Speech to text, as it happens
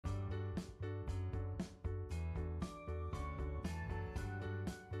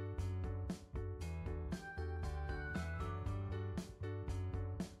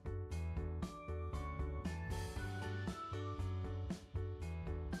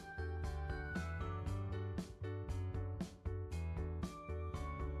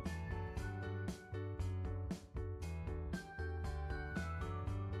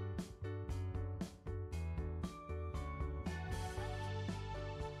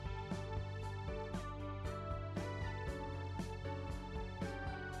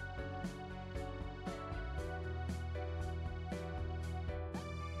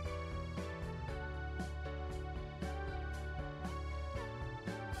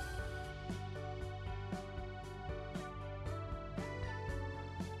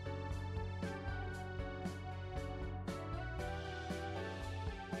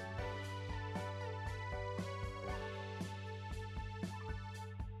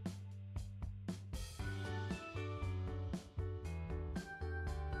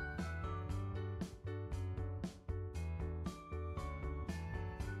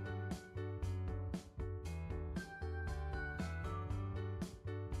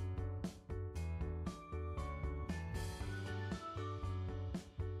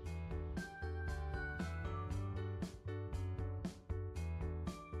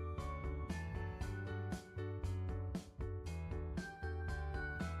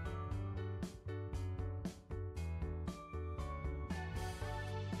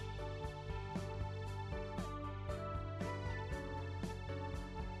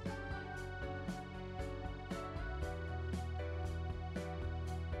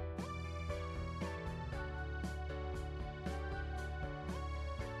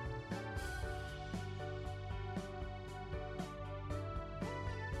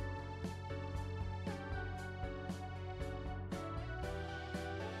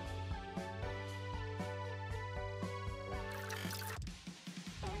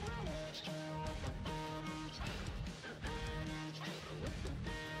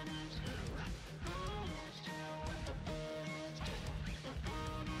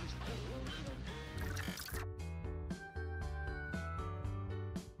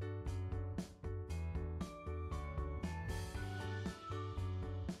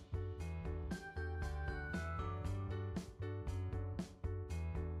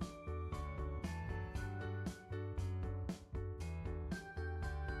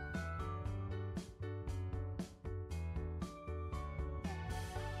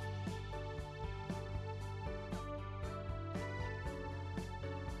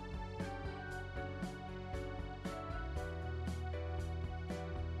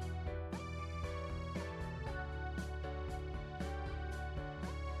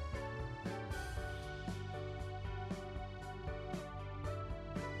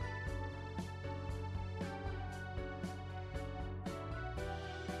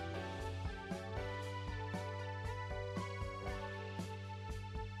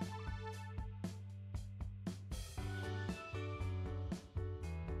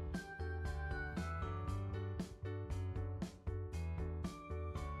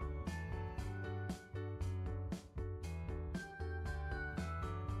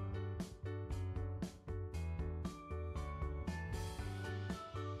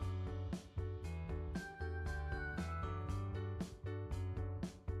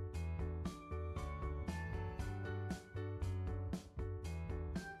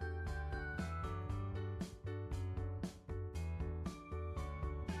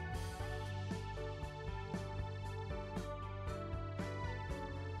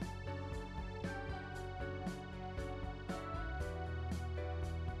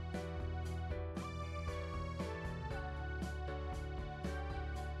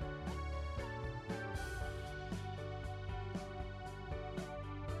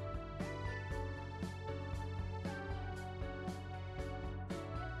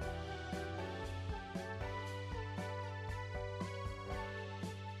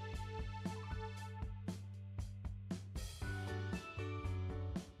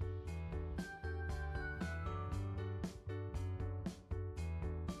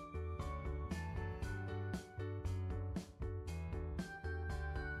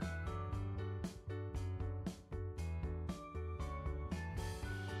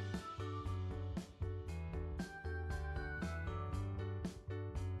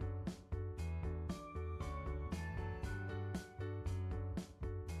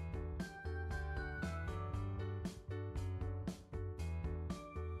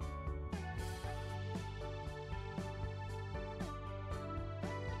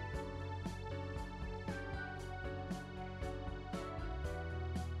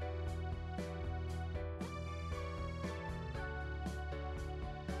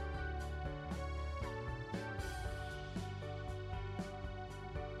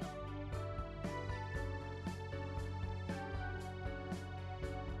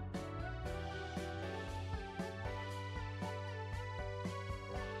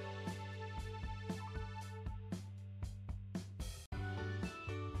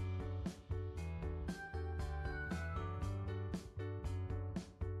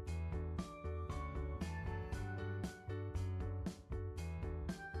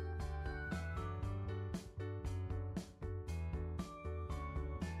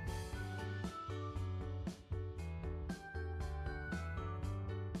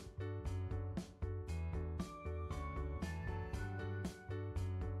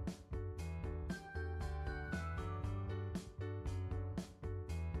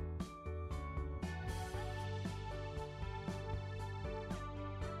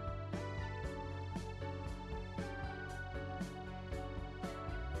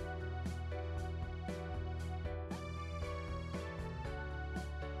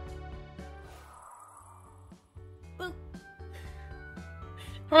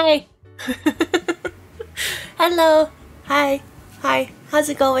Hi. Hello. Hi. Hi. How's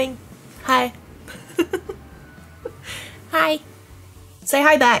it going? Hi. Hi. Say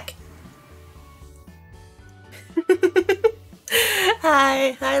hi back.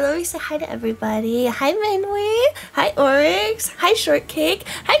 Hi. Hi. Let me say hi to everybody. Hi, Minwee. Hi, Oryx. Hi, Shortcake.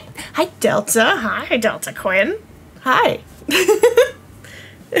 Hi. Hi, Delta. Hi, Delta Quinn. Hi.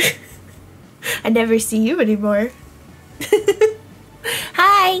 I never see you anymore.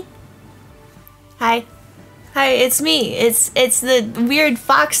 Hi. Hi. Hi, it's me. It's the weird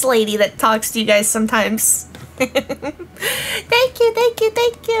fox lady that talks to you guys sometimes. Thank you, thank you,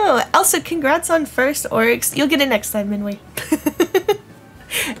 thank you. Also, congrats on first Oryx. You'll get it next time, Minwee.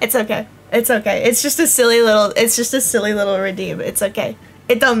 It's okay. It's okay. It's just a silly little redeem. It's okay.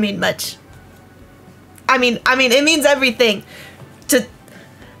 It don't mean much. I mean it means everything. It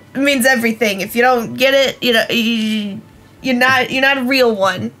means everything. If you don't get it, you know, you're not a real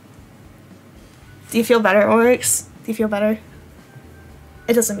one. Do you feel better, Oryx? Do you feel better?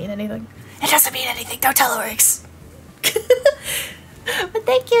 It doesn't mean anything. It doesn't mean anything. Don't tell Oryx. But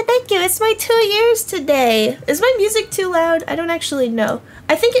thank you, thank you. It's my 2 years today. Is my music too loud? I don't actually know.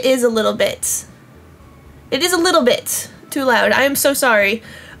 I think it is a little bit. It is a little bit too loud. I am so sorry.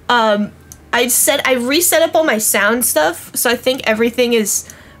 I reset up all my sound stuff, so I think everything is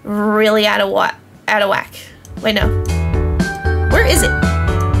really out of whack. Wait, no. Where is it?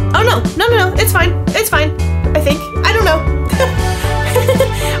 Oh no, no, it's fine. It's fine. I think. I don't know.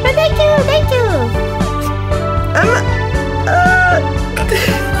 But thank you, thank you.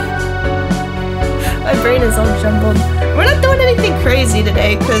 My brain is all jumbled. We're not doing anything crazy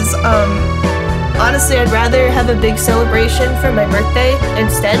today, because honestly, I'd rather have a big celebration for my birthday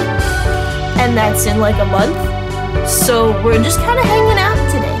instead, and that's in like a month. So we're just kind of hanging out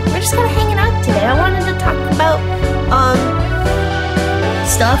today. I wanted to talk about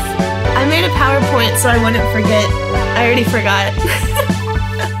stuff. I made a PowerPoint so I wouldn't forget. I already forgot.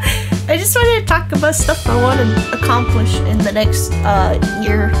 I just wanted to talk about stuff I want to accomplish in the next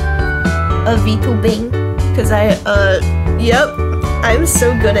year of VTubing, because yep, I'm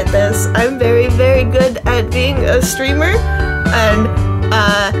so good at this. I'm very, very good at being a streamer and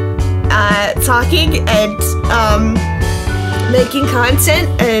talking and making content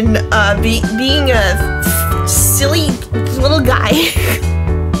and being a silly little guy.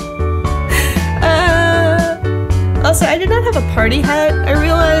 Also, I did not have a party hat, I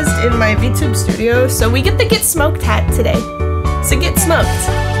realized, in my VTube studio, so we get the Get Smoked hat today. So get smoked.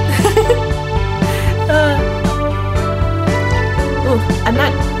 Ooh, I'm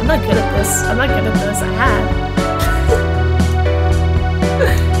not good at this. I'm not good at this.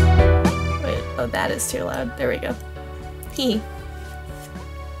 Wait, oh, that is too loud. There we go.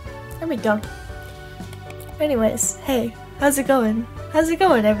 There we go. Anyways, hey, how's it going? How's it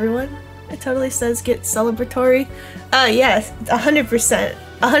going, everyone? It totally says get celebratory. Yes, 100%.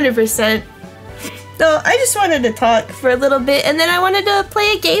 100%. So, I just wanted to talk for a little bit, and then I wanted to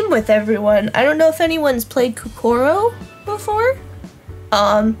play a game with everyone. I don't know if anyone's played Kokoro before.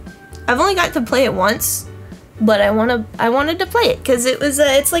 I've only got to play it once, but I wanted to play it, because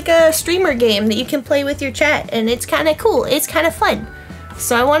it's like a streamer game that you can play with your chat, and it's kind of cool. It's kind of fun.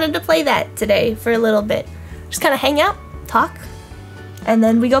 So I wanted to play that today for a little bit. Just kind of hang out, talk, and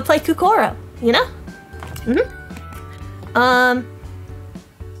then we go play Kokoro, you know? How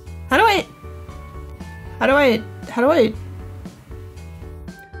do I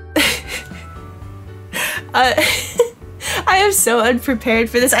I am so unprepared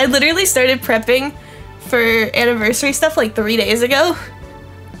for this. I literally started prepping for anniversary stuff like 3 days ago.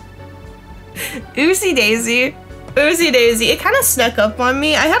 Oopsie daisy. Oopsie daisy. It kind of snuck up on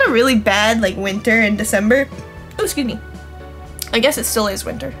me. I had a really bad like winter in December. Oh, excuse me. I guess it still is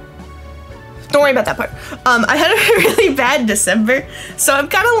winter. Don't worry about that part. I had a really bad December, so I'm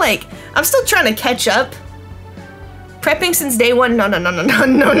kind of like, I'm still trying to catch up. Prepping since day one. No,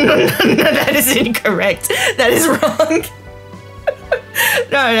 that is incorrect. That is wrong.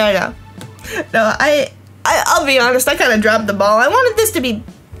 No, I'll be honest, I kind of dropped the ball. I wanted this to be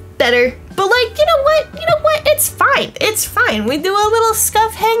better, but like, you know what? It's fine. It's fine. We do a little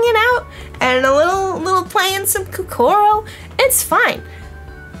scuff hanging out and a little playing some Kokoro. It's fine.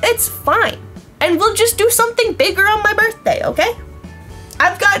 It's fine. And we'll just do something bigger on my birthday, okay?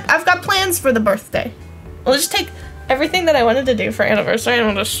 I've got plans for the birthday. We'll just take everything that I wanted to do for anniversary and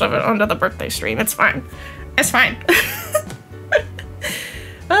we'll just shove it onto the birthday stream. It's fine. It's fine.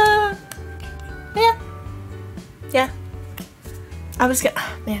 Yeah. I was gonna,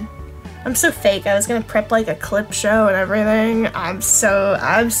 man, I'm so fake. I was gonna prep like a clip show and everything. I'm so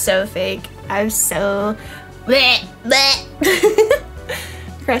fake. I'm so bleh.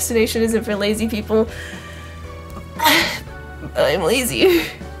 procrastination isn't for lazy people. I'm lazy.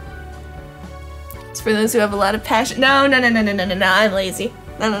 It's for those who have a lot of passion. No, I'm lazy.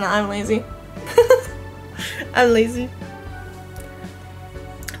 No, I'm lazy. I'm lazy.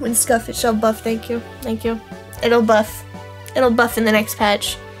 When scuff, it shall buff. Thank you. Thank you. It'll buff. It'll buff in the next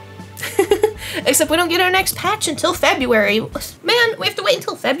patch. Except we don't get our next patch until February. Man, we have to wait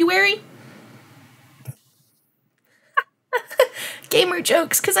until February? Gamer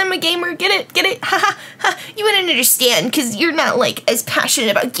jokes, because I'm a gamer. Get it? Get it? Haha. Ha. You wouldn't understand, because you're not, like, as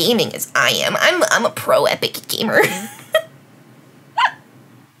passionate about gaming as I am. I'm a pro epic gamer.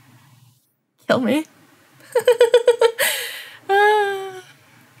 Kill me.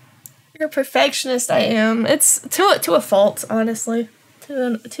 You're a perfectionist, I am. It's to a fault, honestly.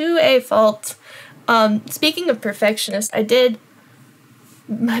 To a fault. Speaking of perfectionist, I did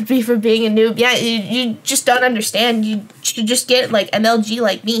might be for being a noob. Yeah, you just don't understand. You should just get like MLG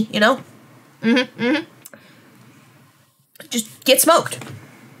like me, you know? Just get smoked.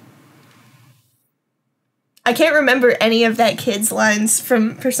 I can't remember any of that kid's lines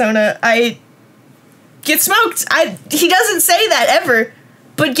from Persona. I get smoked. He doesn't say that ever.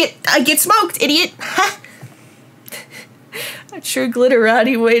 But I get smoked, idiot. A true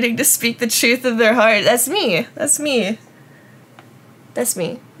glitterati waiting to speak the truth of their heart. That's me. That's me. That's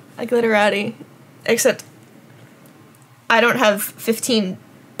me. A glitterati. Except I don't have 15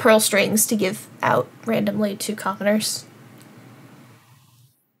 pearl strings to give out randomly to commoners.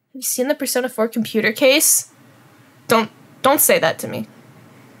 Have you seen the Persona 4 computer case? Don't say that to me.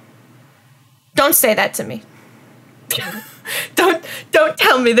 Don't say that to me. Don't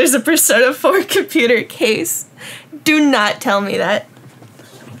tell me there's a Persona 4 computer case. Do not tell me that.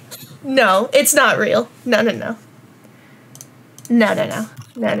 No, it's not real. No. No.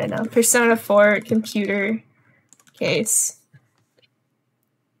 Persona 4 computer case.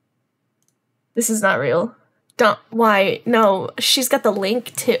 This is not real. Why? No, she's got the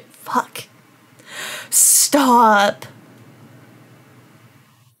link to, fuck. Stop.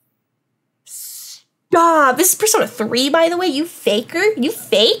 Stop. This is Persona 3, by the way, you faker. You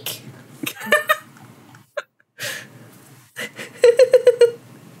fake.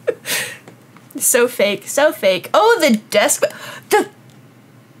 So fake, so fake. Oh, the desk, the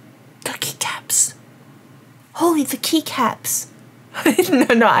keycaps. Holy, the keycaps.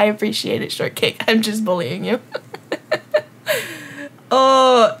 No, I appreciate it, Shortcake. I'm just bullying you.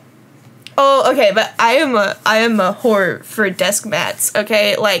 Oh, okay, but I am a whore for desk mats.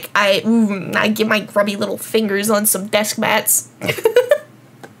 Okay, like I get my grubby little fingers on some desk mats.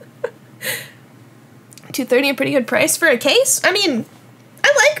 $230, a pretty good price for a case. I mean,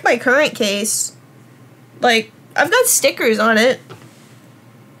 I like my current case. Like, I've got stickers on it.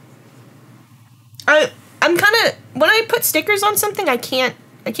 I'm kind of, when I put stickers on something, I can't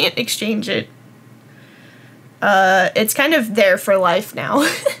exchange it. It's kind of there for life now.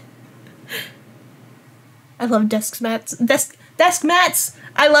 I love desk mats. Desk mats.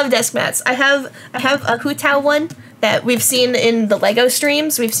 I love desk mats. I have a Hutao one that we've seen in the Lego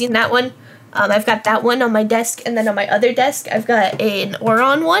streams. We've seen that one. I've got that one on my desk, and then on my other desk, I've got an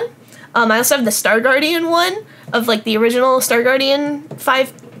Auron one. I also have the Star Guardian one of like the original Star Guardian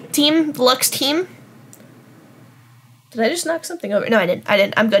 5 team, deluxe team. Did I just knock something over? No, I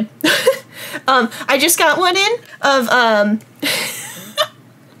didn't. I'm good. I just got one in of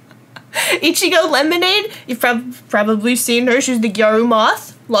Ichigo Lemonade. You've probably seen her. She's the Gyaru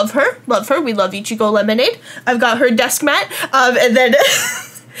Moth. Love her. We love Ichigo Lemonade. I've got her desk mat. And then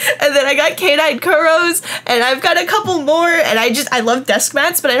and then I got K9 Kuros, and I've got a couple more, and I love desk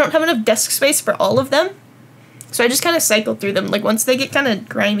mats, but I don't have enough desk space for all of them. So I just kind of cycle through them. Like, once they get kind of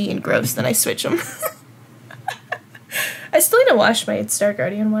grimy and gross, then I switch them. I still need to wash my Star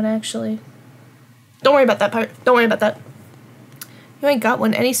Guardian one, actually. Don't worry about that part. Don't worry about that. You ain't got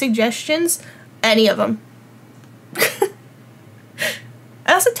one. Any suggestions? Any of them.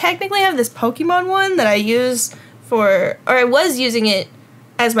 I also technically have this Pokemon one that I use for, or I was using it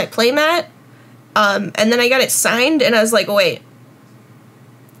as my playmat, and then I got it signed, and I was like, wait,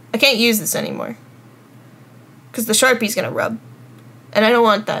 I can't use this anymore, because the Sharpie's gonna rub, and I don't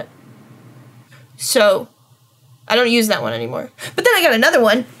want that, so I don't use that one anymore. But then I got another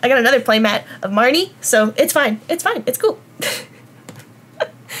one, I got another playmat of Marnie, so it's fine, it's cool.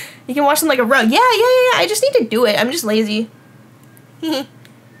 You can wash them like a rug. Yeah, I just need to do it, I'm just lazy.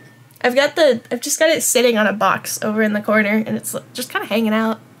 I've just got it sitting on a box over in the corner, and it's just kind of hanging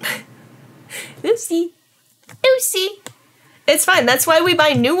out. Oopsie. It's fine. That's why we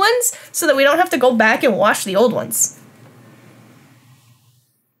buy new ones, so that we don't have to go back and wash the old ones.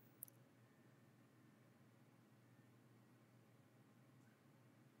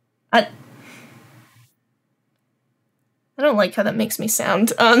 I don't like how that makes me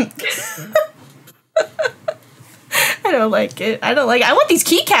sound. I don't like it. I don't like it. I want these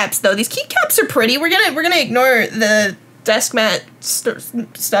keycaps though. These keycaps are pretty. We're gonna ignore the desk mat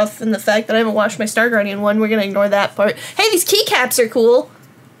stuff and the fact that I haven't watched my Star Guardian one. We're gonna ignore that part. Hey, these keycaps are cool.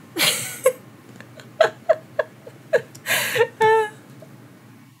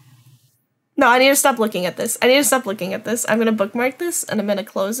 No, I need to stop looking at this. I need to stop looking at this. I'm gonna bookmark this and I'm gonna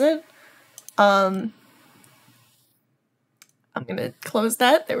close it. I'm gonna close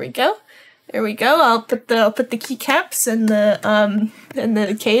that. There we go. There we go. I'll put the keycaps in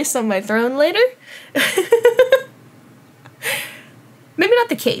the case on my throne later. Maybe not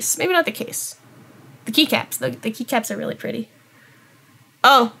the case. Maybe not the case. The keycaps. The keycaps are really pretty.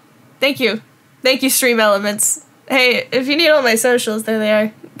 Oh, thank you. Thank you, Stream Elements. Hey, if you need all my socials, there they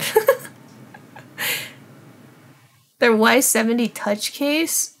are. Their Y70 touch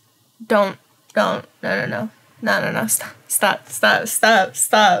case? No.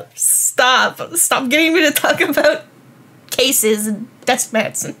 Stop getting me to talk about cases and desk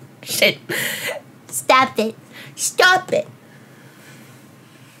mats and shit. Stop it.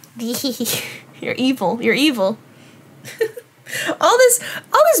 You're evil. You're evil. all this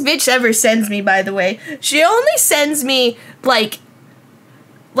bitch ever sends me, by the way, she only sends me like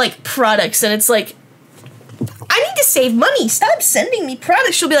products, and it's like, I need to save money. Stop sending me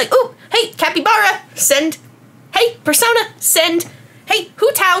products. She'll be like, oh, hey, Capybara, send. Hey, Persona, send. Hey,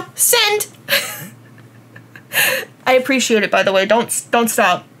 Hootao, send. I appreciate it, by the way. Don't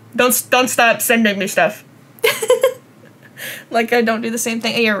stop. Don't stop sending me stuff. Like I don't do the same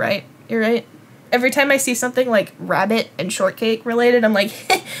thing. Hey, you're right. You're right. Every time I see something like rabbit and shortcake related, I'm like,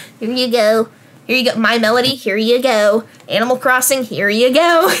 here you go. Here you go. My Melody, here you go. Animal Crossing, here you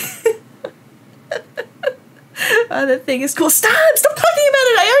go. Oh, that thing is cool. Stop talking about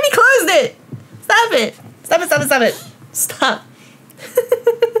it. I already closed it. Stop it. Stop.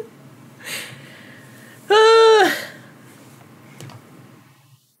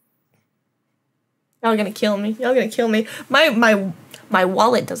 Y'all gonna kill me. My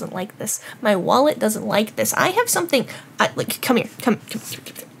wallet doesn't like this. I have something. Come here. Come.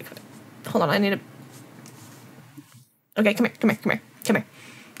 Hold on. I need to. Okay, come here.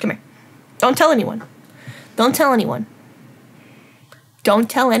 Don't tell anyone.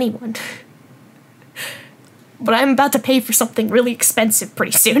 But I'm about to pay for something really expensive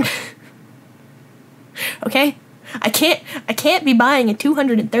pretty soon. Okay? I can't be buying a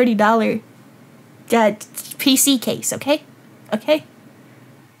 $230 PC case, okay? I've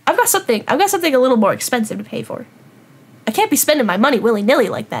got something a little more expensive to pay for. I can't be spending my money willy-nilly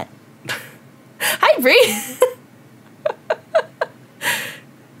like that. Hi, Bree!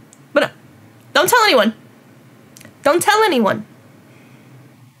 But no, don't tell anyone.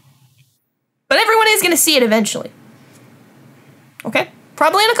 But everyone is gonna see it eventually. Okay?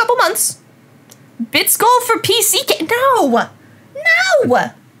 Probably in a couple months. Bits goal for PC case. No!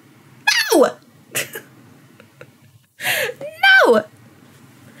 No!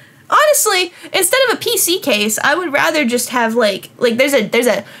 Honestly, instead of a PC case, I would rather just have like there's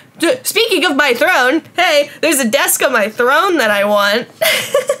a speaking of my throne, hey, there's a desk on my throne that I want.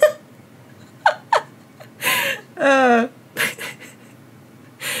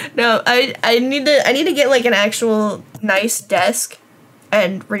 No, I need to get like an actual nice desk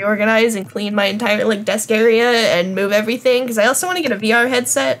and reorganize and clean my entire like desk area and move everything, because I also want to get a VR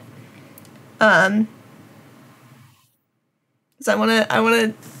headset. So I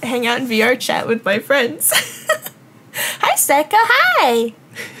wanna hang out in VR chat with my friends. Hi Seka, hi.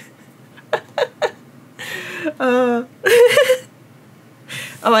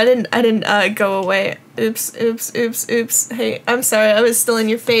 Oh, I didn't go away. Oops. Hey, I'm sorry, I was still in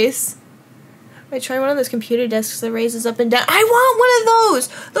your face. Wait, try one of those computer desks that raises up and down. I want one of those!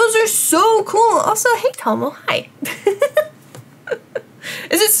 Those are so cool! Also, hey Tomo, hi.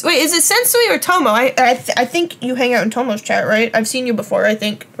 Is it Sensui or Tomo? I think you hang out in Tomo's chat, right? I've seen you before, I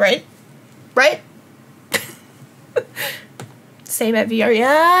think, right? Same at VR,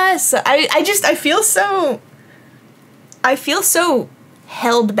 yes! I feel so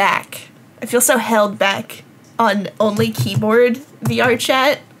held back. I feel so held back on only keyboard VR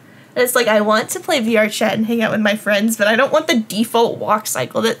chat. And it's like, I want to play VR chat and hang out with my friends, but I don't want the default walk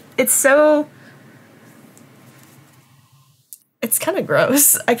cycle. It's kind of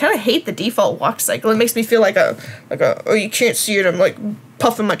gross. I kind of hate the default walk cycle. It makes me feel like oh, you can't see it, I'm like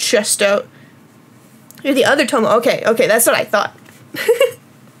puffing my chest out. You're the other Tomo. Okay, that's what I thought.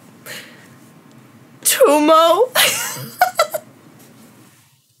 Tomo?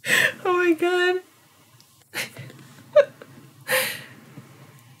 Oh my god.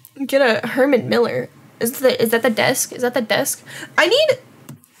 get a Herman Miller. Is that the desk? Is that the desk?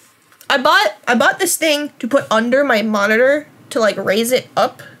 I bought this thing to put under my monitor to like raise it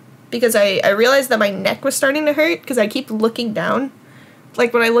up because I realized that my neck was starting to hurt because I keep looking down.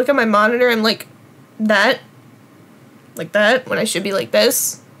 Like when I look at my monitor, I'm like that when I should be like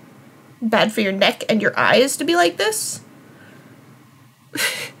this. Bad for your neck and your eyes to be like this.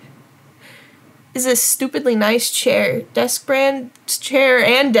 Is a stupidly nice chair. Desk brand, chair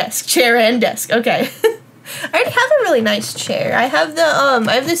and desk. Okay. I already have a really nice chair. I have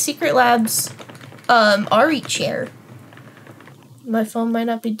the Secret Labs Ari chair. My phone might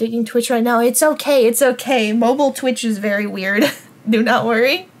not be digging Twitch right now. It's okay. Mobile Twitch is very weird. Do not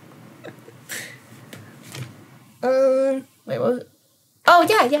worry. Wait, what was it? Oh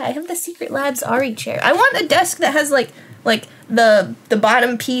yeah, I have the Secret Labs Ari chair. I want a desk that has like the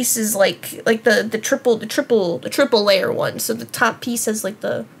bottom piece is like the triple layer one. So the top piece has like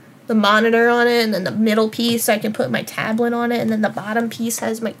the monitor on it, and then the middle piece I can put my tablet on it, and then the bottom piece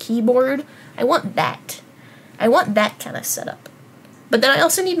has my keyboard. I want that kind of setup. But then I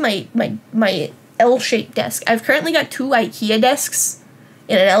also need my L-shaped desk. I've currently got 2 IKEA desks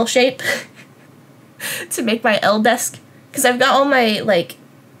in an L shape to make my L desk, because I've got all my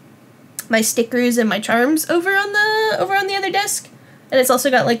my stickers and my charms over on the other desk. And it's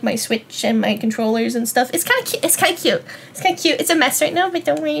also got like my Switch and my controllers and stuff. It's kind of cute. It's a mess right now, but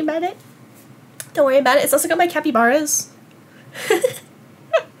don't worry about it. It's also got my capybaras.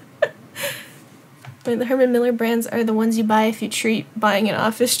 But the Herman Miller brands are the ones you buy if you treat buying an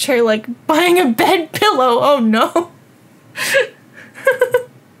office chair like buying a bed pillow. Oh no.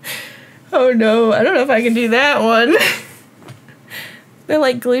 Oh no, I don't know if I can do that one. They're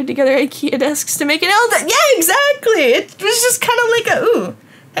like glued together IKEA desks to make an L desk. Yeah, exactly. It was just kind of like a, ooh,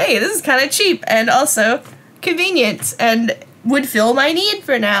 hey, this is kind of cheap and also convenient and would fill my need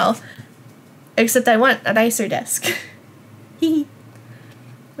for now. Except I want a nicer desk.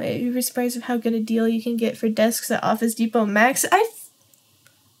 Wait, you'd be surprised of how good a deal you can get for desks at Office Depot Max.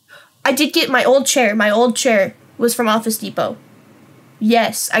 I did get my old chair. My old chair was from Office Depot.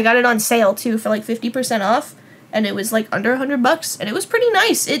 Yes, I got it on sale too for like 50% off, and it was like under $100, and it was pretty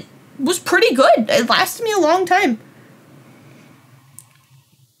nice. It was pretty good. It lasted me a long time.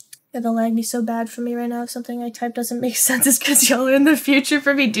 Yeah, the lag be so bad for me right now if something I type doesn't make sense. It's because y'all are in the future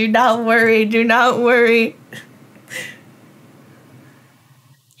for me. Do not worry. Do not worry.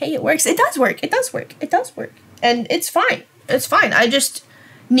 Hey, it works. It does work. It does work. It does work. And it's fine. It's fine. I just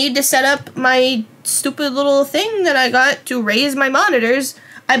need to set up my stupid little thing that I got to raise my monitors.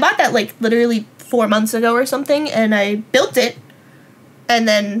 I bought that like literally 4 months ago or something, and I built it, and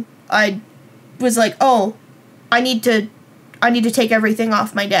then I was like, oh, I need to take everything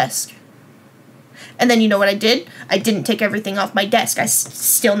off my desk. And then you know what I did? I didn't take everything off my desk. I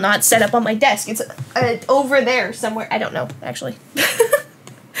still not set up on my desk. It's over there somewhere. I don't know, actually.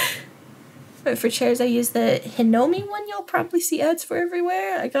 But for chairs, I use the Hinomi one. You'll probably see ads for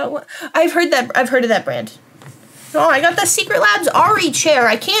everywhere. I got one. I've heard of that brand. Oh, I got the Secret Labs Ari chair.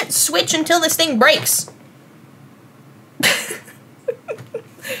 I can't switch until this thing breaks.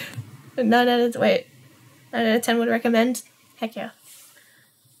 9 out of 10 would recommend. Heck yeah.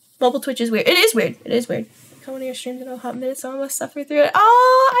 Mobile Twitch is weird. It is weird. It is weird. Come on to your streams in a hot minute, so I must suffer through it.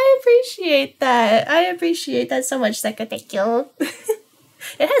 Oh, I appreciate that. I appreciate that so much, Seka. Thank you.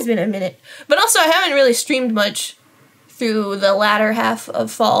 It has been a minute. But also, I haven't really streamed much through the latter half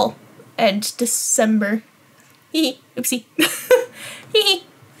of fall and December. Hee hee. Oopsie. Hee hee.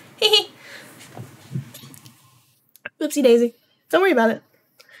 Hee hee. Oopsie daisy. Don't worry about it.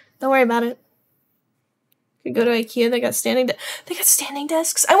 Don't worry about it. You could go to IKEA. They got standing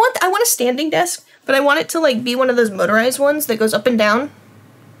desks. I want a standing desk, but I want it to like be one of those motorized ones that goes up and down.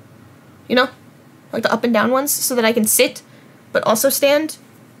 You know? Like the up and down ones, so that I can sit but also stand.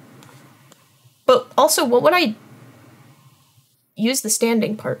 But also, what would I use the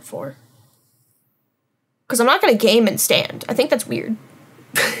standing part for? Because I'm not going to game and stand. I think that's weird.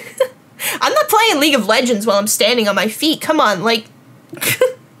 I'm not playing League of Legends while I'm standing on my feet. Come on, like...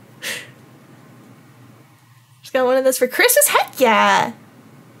 Just got one of those for Christmas? Heck yeah!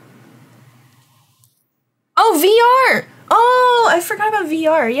 Oh, VR! Oh, I forgot about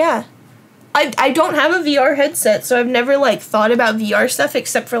VR, yeah. I don't have a VR headset, so I've never, like, thought about VR stuff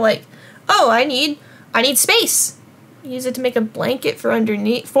except for, like, oh, I need space. Use it to make a blanket for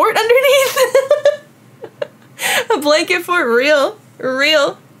underneath. A blanket for real.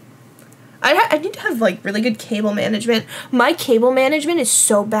 I need to have, like, really good cable management. My cable management is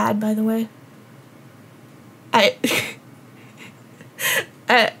so bad, by the way.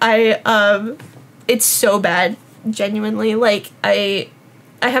 It's so bad, genuinely. Like,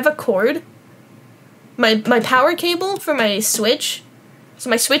 I have a cord. My power cable for my Switch. So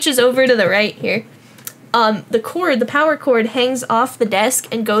my Switch is over to the right here. The power cord hangs off the desk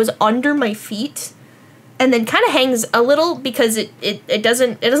and goes under my feet. And then kind of hangs a little because it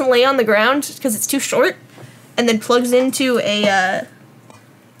doesn't lay on the ground because it's too short. And then plugs into a,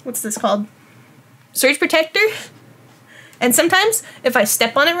 what's this called? Surge protector. And sometimes, if I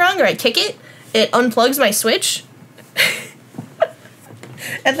step on it wrong or I kick it, it unplugs my Switch.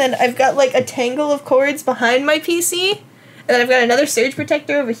 And then I've got, like, a tangle of cords behind my PC. And then I've got another surge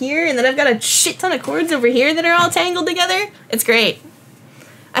protector over here. And then I've got a shit ton of cords over here that are all tangled together. It's great.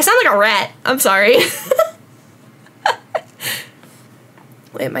 I sound like a rat. I'm sorry.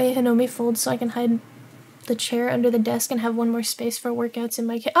 Wait, my Hinomi folds so I can hide the chair under the desk and have one more space for workouts in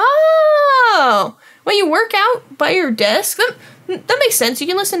my Oh! When you work out by your desk? That makes sense. You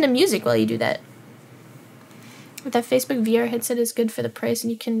can listen to music while you do that. That Facebook VR headset is good for the price,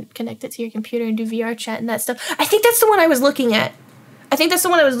 and you can connect it to your computer and do VR chat and that stuff. I think that's the one I was looking at.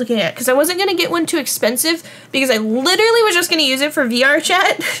 Because I wasn't going to get one too expensive, because I literally was just going to use it for VR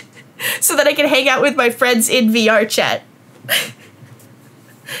chat, so that I can hang out with my friends in VR chat.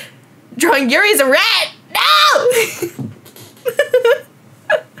 Drawing Yuri as a rat! No!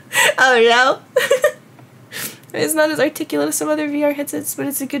 Oh no. It's not as articulate as some other VR headsets, but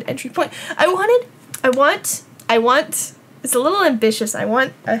it's a good entry point. I want, it's a little ambitious. I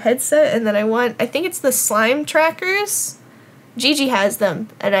want a headset, and then I think it's the slime trackers. Gigi has them,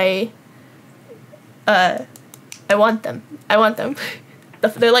 and I want them.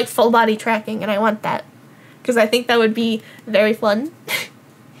 They're like full body tracking, and I want that. Because I think that would be very fun.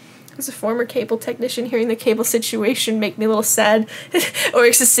 As a former cable technician, hearing the cable situation make me a little sad.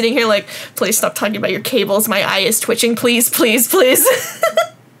 Oryx is sitting here like, please stop talking about your cables. My eye is twitching. Please, please, please.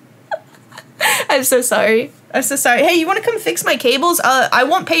 I'm so sorry. Hey, you want to come fix my cables? I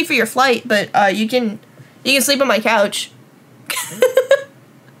won't pay for your flight, but you can sleep on my couch.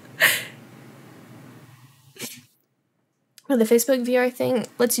 Well, the Facebook VR thing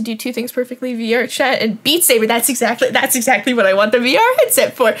lets you do two things perfectly: VR chat and Beat Saber. That's exactly what I want the VR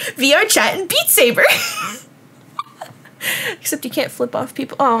headset for. VR chat and Beat Saber. Except you can't flip off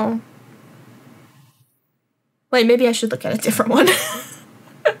people. Oh. Wait, maybe I should look at a different one.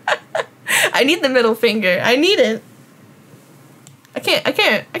 I need the middle finger. I need it. I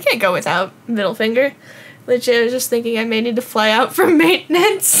can't go without middle finger. Legit, I was just thinking I may need to fly out for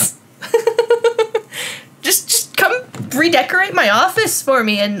maintenance. Just come redecorate my office for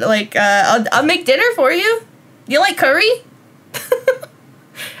me, and like I'll make dinner for you. You like curry?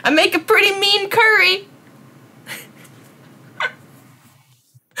 I make a pretty mean curry.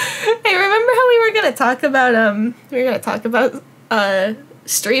 Hey, remember how we were gonna talk about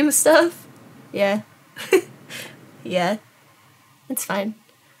stream stuff? Yeah. Yeah. It's fine.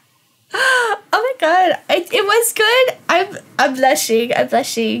 Oh my god, it was good. I'm blushing.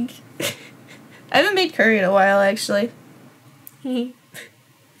 I haven't made curry in a while, actually. Wait,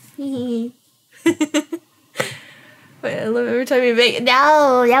 I love every time you make.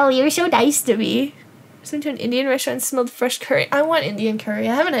 No, you're so nice to me. I went to an Indian restaurant and smelled fresh curry. I want Indian curry.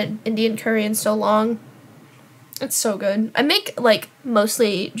 I haven't had Indian curry in so long. It's so good. I make, like,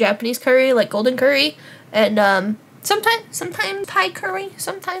 mostly Japanese curry, like golden curry, and, sometimes Thai curry,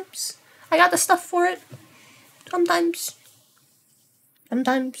 sometimes. I got the stuff for it. Sometimes.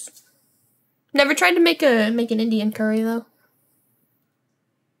 Never tried to make an Indian curry, though.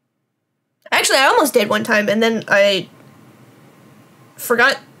 Actually, I almost did one time, and then I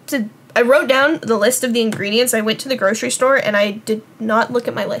wrote down the list of the ingredients. I went to the grocery store, and I did not look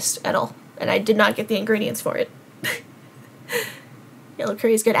at my list at all. And I did not get the ingredients for it. Yellow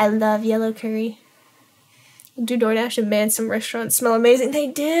curry is good. I love yellow curry. Do DoorDash, and man, some restaurants smell amazing. They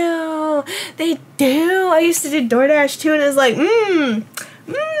do. I used to do DoorDash, too, and it was like,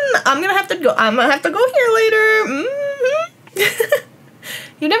 I'm gonna have to go here later.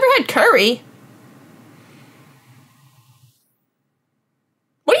 You never had curry?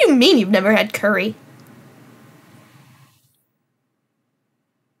 What do you mean you've never had curry?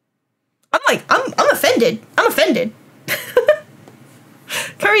 I'm offended.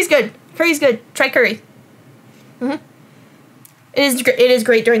 Curry's good. Try curry. It is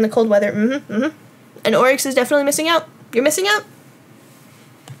great during the cold weather. And Oryx is definitely missing out. You're missing out.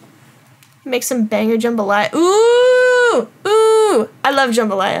 Make some banger jambalaya. Ooh! I love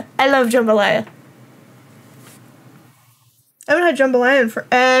jambalaya. I haven't had jambalaya in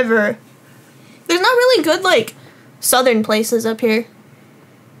forever. There's not really good, like, southern places up here.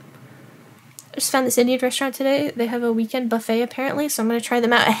 I just found this Indian restaurant today. They have a weekend buffet, apparently, so I'm gonna try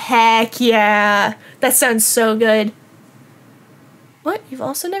them out. Heck yeah! That sounds so good. What? You've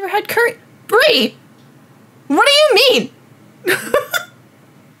also never had curry? Brie! What do you mean?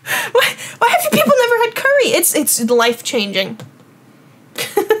 Why have you people never had curry? It's life-changing.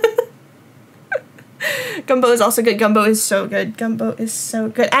 Gumbo is also good. Gumbo is so good. Gumbo is so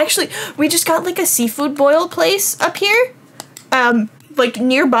good. Actually, we just got like a seafood boil place up here, like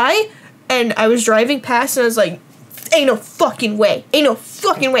nearby, and I was driving past and I was like, ain't no fucking way. Ain't no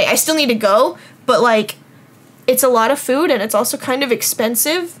fucking way. I still need to go, but like, it's a lot of food and it's also kind of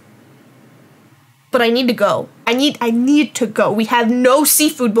expensive. But I need to go. I need to go. We have no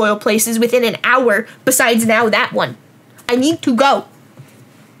seafood boil places within an hour besides now that one. I need to go.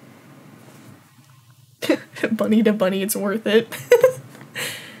 Bunny to bunny, it's worth it.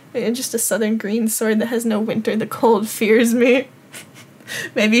 And just a southern green sword that has no winter. The cold fears me.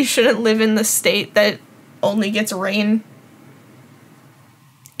 Maybe you shouldn't live in the state that only gets rain.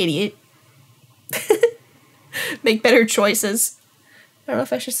 Idiot. Make better choices. I don't know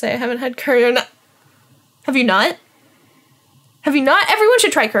if I should say I haven't had curry or not. Have you not? Have you not? Everyone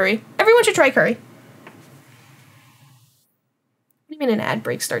should try curry. Everyone should try curry. What do you mean an ad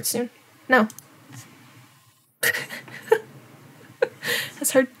break starts soon? No.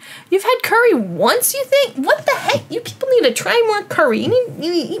 That's hard. You've had curry once, you think? What the heck? You people need to try more curry. You need to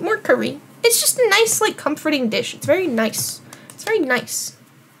eat more curry. It's just a nice, like, comforting dish. It's very nice. It's very nice.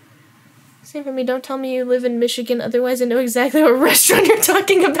 Same for me. Don't tell me you live in Michigan, otherwise I know exactly what restaurant you're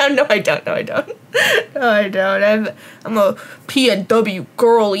talking about. No, I don't. No, I don't. No, I don't. I'm a PNW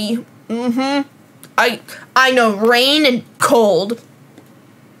girly. Mm-hmm. I know rain and cold.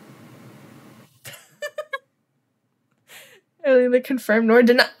 Neither confirmed nor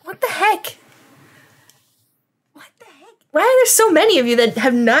denied. What the heck? What the heck? Why are there so many of you that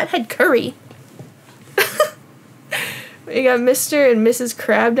have not had curry? We got Mr. and Mrs.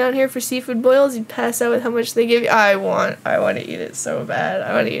 Crab down here for seafood boils. You pass out with how much they give you. I want to eat it so bad.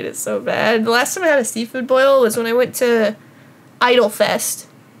 I want to eat it so bad. The last time I had a seafood boil was when I went to Idolfest.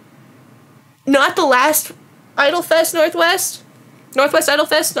 Not the last Idolfest Northwest. Northwest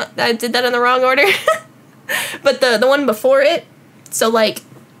Idolfest. I did that in the wrong order. But the one before it. So like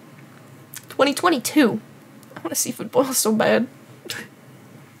 2022. I want a seafood boil so bad.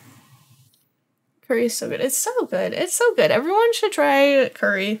 Curry is so good. It's so good. It's so good. Everyone should try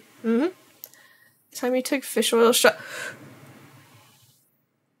curry. Mm-hmm. The time you took fish oil shot.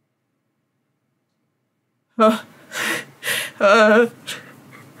 Oh,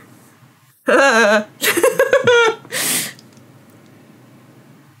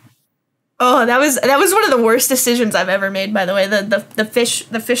 that was one of the worst decisions I've ever made, by the way. The fish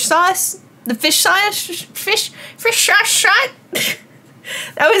sauce. The fish sauce shot.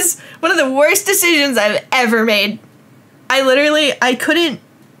 That was one of the worst decisions I've ever made. I couldn't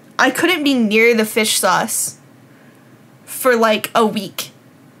be near the fish sauce for like a week.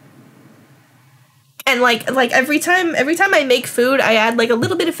 And like every time I make food, I add like a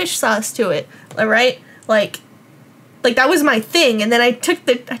little bit of fish sauce to it. Alright? Like that was my thing, and then I took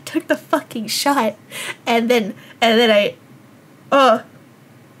the fucking shot, and then I'm gonna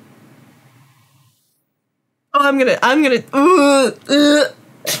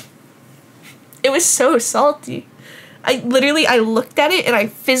It was so salty. I looked at it and I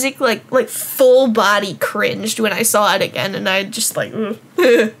physically like full body cringed when I saw it again, and I just like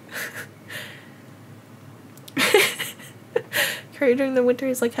Curry during the winter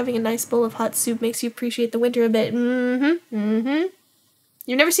is like having a nice bowl of hot soup, makes you appreciate the winter a bit. Mm-hmm. Mm-hmm.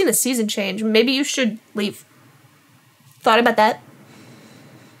 You've never seen the season change. Maybe you should leave. Thought about that?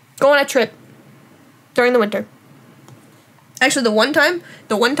 Go on a trip during the winter. Actually, the one time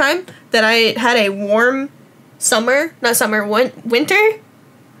that I had a warm winter,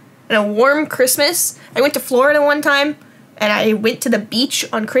 and a warm Christmas, I went to Florida one time, and I went to the beach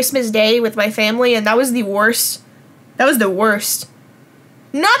on Christmas Day with my family, and that was the worst. That was the worst.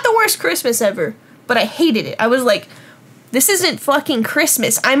 Not the worst Christmas ever, but I hated it. I was like, this isn't fucking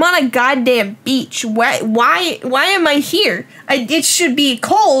Christmas. I'm on a goddamn beach. Why am I here? It should be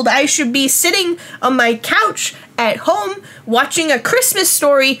cold. I should be sitting on my couch at home watching a Christmas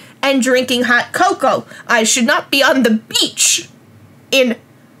story and drinking hot cocoa. I should not be on the beach in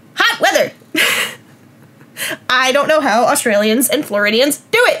hot weather. I don't know how Australians and Floridians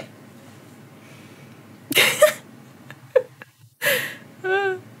do it.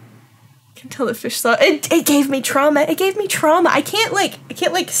 Can tell the fish saw it gave me trauma. It gave me trauma. I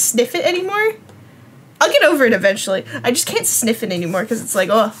can't sniff it anymore. I'll get over it eventually. I just can't sniff it anymore because it's like,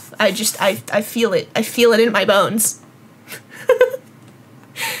 oh, I feel it. I feel it in my bones.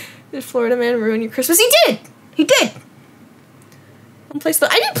 Did Florida man ruin your Christmas? He did. He did. I didn't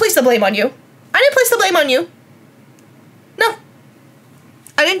place the blame on you. I didn't place the blame on you. No.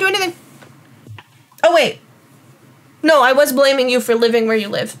 didn't do anything. Oh, wait. No, I was blaming you for living where you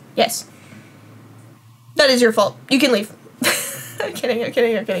live. Yes. That is your fault. You can leave. I'm kidding, I'm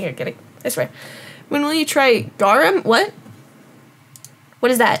kidding, I'm kidding, I'm kidding. I swear. When will you try garum? What?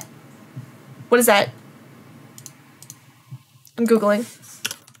 What is that? What is that? I'm Googling.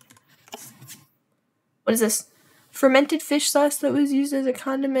 What is this? Fermented fish sauce that was used as a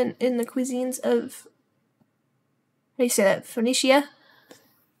condiment in the cuisines of... How do you say that? Phoenicia?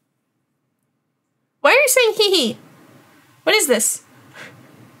 Why are you saying hee-hee? What is this?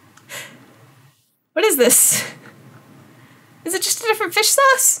 What is this? Is it just a different fish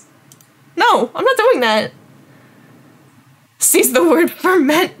sauce? No, I'm not doing that. Sees the word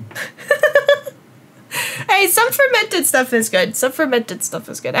ferment. Hey, some fermented stuff is good. Some fermented stuff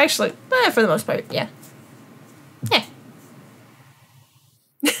is good. Actually, for the most part, yeah. Yeah.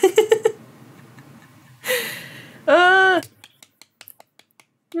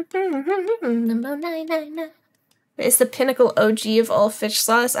 It's the pinnacle OG of all fish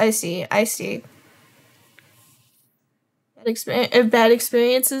sauce. I see. I see. Bad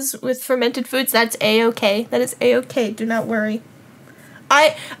experiences with fermented foods. That's a-okay. That is a-okay. Do not worry.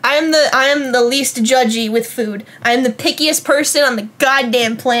 I am the least judgy with food. I am the pickiest person on the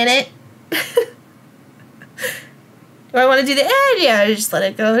goddamn planet. Do I want to do the yeah, just let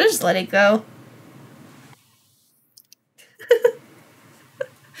it go. Just let it go.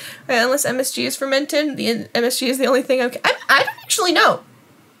 Right, unless MSG is fermented, the MSG is the only thing okay. I don't actually know.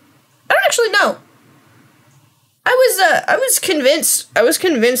 I don't actually know. I was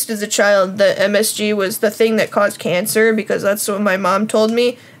convinced as a child that MSG was the thing that caused cancer because that's what my mom told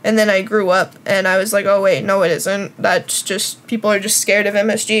me, and then I grew up and I was like, oh wait, no it isn't. That's just, people are just scared of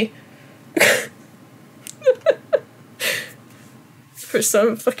MSG. For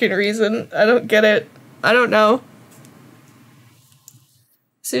some fucking reason. I don't get it. I don't know.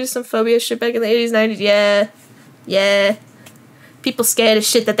 Some phobia shit back in the 80s, 90s, yeah. Yeah. People scared of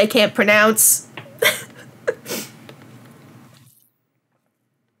shit that they can't pronounce.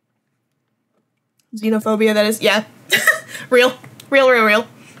 Xenophobia, that is, yeah. Real. Real.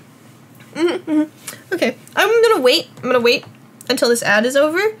 Okay, I'm gonna wait until this ad is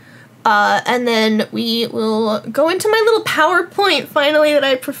over, and then we will go into my little PowerPoint, finally, that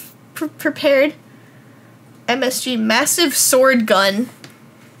I prepared. MSG, massive sword gun.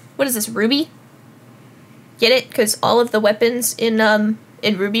 What is this, Ruby? Get it? Because all of the weapons in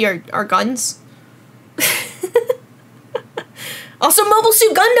Ruby are guns. Also, Mobile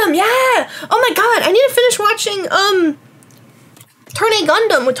Suit Gundam, yeah! Oh my god, I need to finish watching, Turn A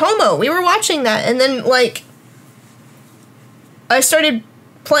Gundam with Tomo. We were watching that, and then, like, I started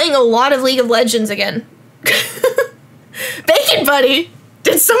playing a lot of League of Legends again. Bacon Buddy!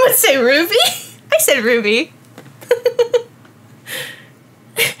 Did someone say Ruby? I said Ruby.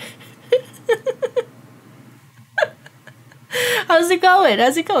 How's it going?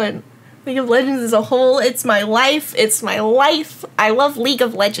 How's it going? League of Legends as a whole, it's my life. It's my life. I love League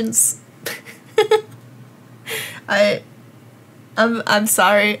of Legends. I'm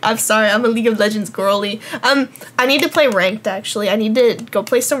sorry. I'm a League of Legends girly. I need to play ranked, actually. I need to go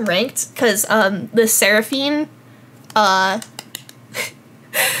play some ranked, because, the Seraphine,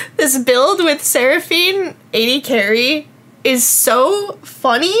 this build with Seraphine 80 carry is so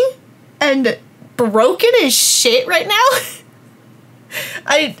funny and broken as shit right now.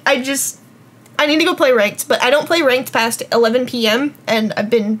 I need to go play ranked, but I don't play ranked past 11 p.m. and I've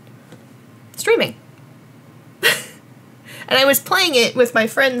been streaming. And I was playing it with my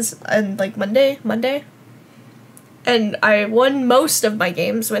friends on, like, Monday, and I won most of my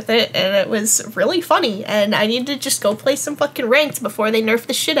games with it, and it was really funny, and I need to just go play some fucking ranked before they nerf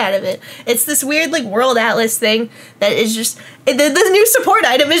the shit out of it. It's this weird, like, World Atlas thing that is just, the new support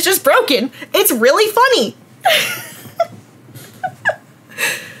item is just broken. It's really funny.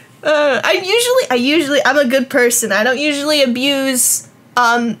 I'm a good person. I don't usually abuse,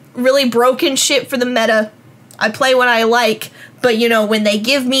 really broken shit for the meta. I play what I like, but, you know, when they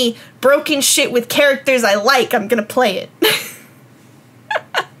give me broken shit with characters I like, I'm gonna play it.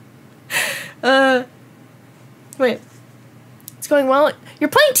 Wait. It's going well.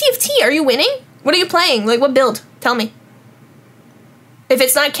 You're playing TFT. Are you winning? What are you playing? Like, what build? Tell me. If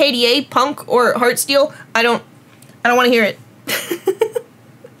it's not KDA, Punk, or Heartsteel, I don't want to hear it.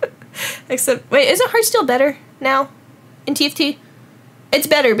 Except, wait, isn't Heartsteel better now in TFT? It's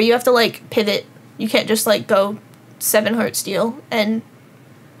better, but you have to, like, pivot. You can't just, like, go 7 Heartsteel, and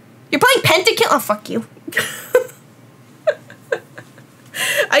you're playing Pentakill? Oh, fuck you.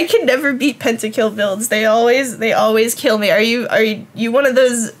 I can never beat Pentakill builds. They always kill me. Are you one of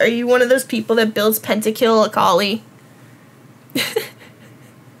those people that builds Pentakill Akali?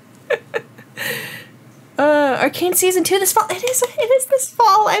 Arcane Season 2 this fall. It is this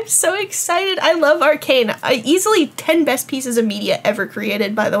fall. I'm so excited. I love Arcane. Easily 10 best pieces of media ever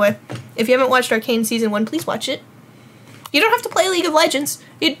created, by the way. If you haven't watched Arcane Season 1, please watch it. You don't have to play League of Legends.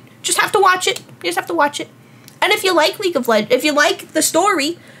 You just have to watch it. You just have to watch it. And if you like League of Legends, if you like the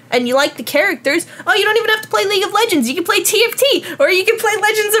story and you like the characters, oh, you don't even have to play League of Legends. You can play TFT, or you can play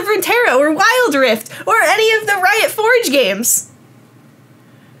Legends of Runeterra, or Wild Rift, or any of the Riot Forge games.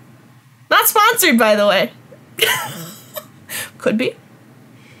 Not sponsored, by the way. Could be.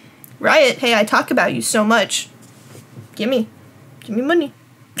 Riot, hey, I talk about you so much. Give me money.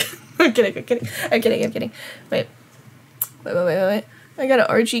 I'm kidding. Wait. I got an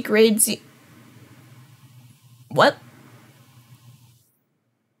RG grade Z. What?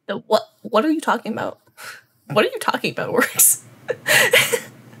 What are you talking about? What are you talking about, Works?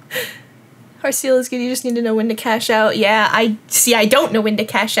 Arceal is good, you just need to know when to cash out. Yeah, I don't know when to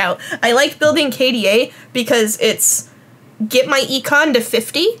cash out. I like building KDA because it's get my econ to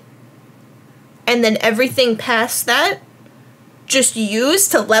 50, and then everything past that, just use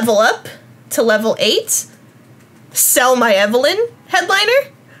to level up to level 8, sell my Evelyn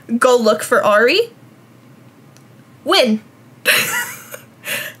headliner, go look for Ari, win.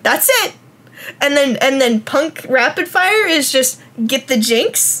 That's it. And then Punk Rapid Fire is just get the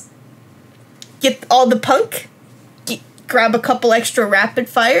Jinx, get all the Punk, grab a couple extra Rapid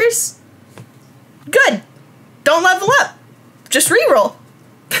Fires. Good. Don't level up. Just reroll.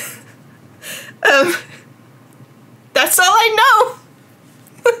 That's all I know.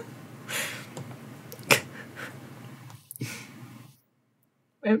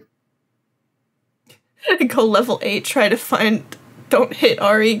 Go level 8, try to find, don't hit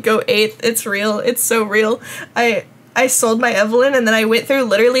Ari, go 8th. It's real. It's so real. I sold my Evelyn and then I went through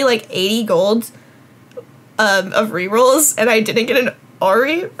literally like 80 gold of rerolls and I didn't get an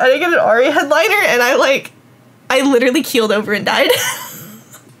Ari. I didn't get an Ari headliner and I literally keeled over and died.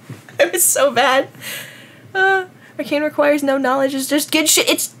 It was so bad. Arcane requires no knowledge. It's just good shit.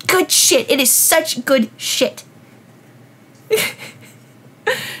 It's good shit. It is such good shit.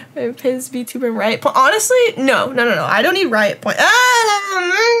 Piz, VTuber, and Riot point. Honestly, no. I don't need Riot point.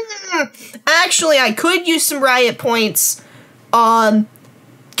 Actually, I could use some Riot points. Cause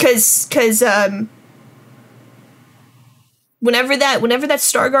whenever that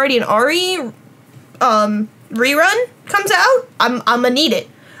Star Guardian Ari rerun comes out, I'ma need it.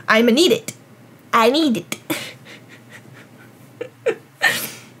 I need it.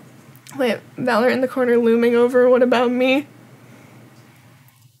 Wait, Valorant in the corner looming over. What about me?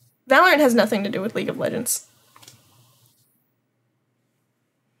 Valorant has nothing to do with League of Legends.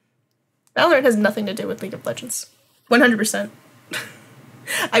 Valorant has nothing to do with League of Legends. 100%.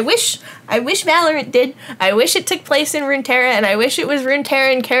 I wish Valorant did. I wish it took place in Runeterra, and I wish it was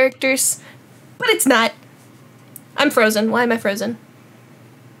Runeterran characters, but it's not. I'm frozen. Why am I frozen?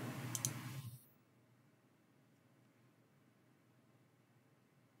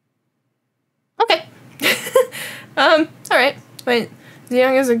 Okay. Alright. Wait.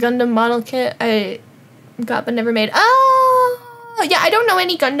 Young is a Gundam model kit I got but never made. Oh, yeah, I don't know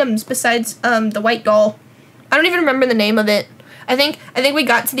any Gundams besides the white doll. I don't even remember the name of it. I think we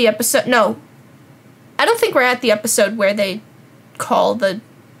got to the episode. No, I don't think we're at the episode where they call the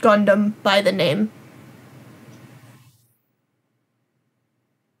Gundam by the name.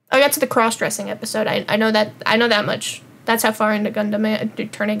 I got to the cross-dressing episode. I know that much. That's how far into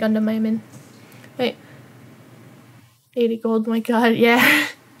Gundam Turn A Gundam I am in. Wait. 80 gold, my god, yeah.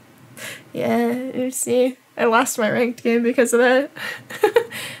 Yeah, you see. I lost my ranked game because of that.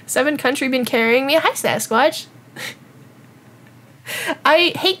 7 Country been carrying me. Hi, Sasquatch.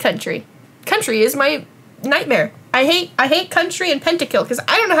 I hate Country. Country is my nightmare. I hate Country and Pentakill because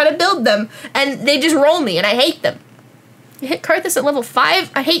I don't know how to build them. And they just roll me and I hate them. You hit Karthus at level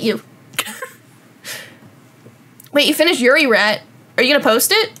 5? I hate you. Wait, you finished Yuri Rat. Are you gonna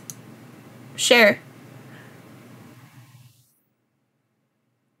post it? Share.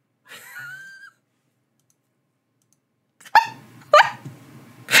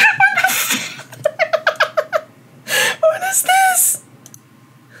 What is this?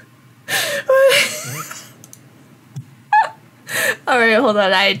 All right, hold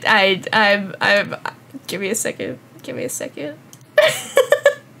on. I'm. Give me a second. Give me a second.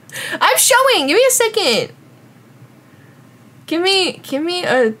 I'm showing. Give me a second. Give me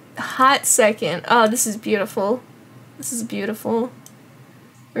a hot second. Oh, this is beautiful. This is beautiful.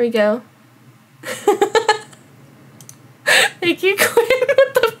 Here we go. Thank you, Quinn.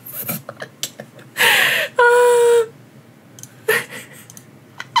 What the fuck?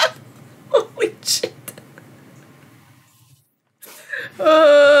 Holy shit.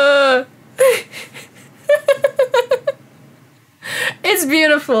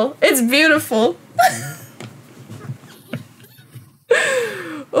 beautiful. It's beautiful.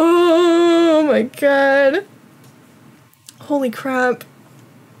 Oh my god. Holy crap.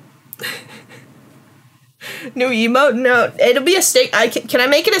 New emote? No, it'll be a stick. Can I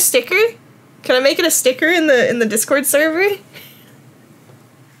make it a sticker? Can I make it a sticker in the Discord server?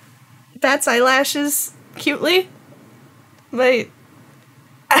 That's eyelashes cutely. Wait.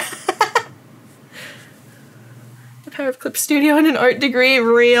 The Power of Clip Studio and an art degree.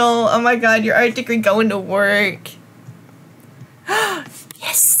 Real. Oh my god, your art degree going to work.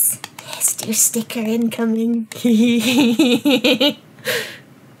 Yes. Yes, dear sticker incoming. Yes.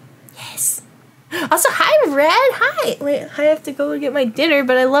 Also, hi, Red. Hi. Wait, I have to go get my dinner,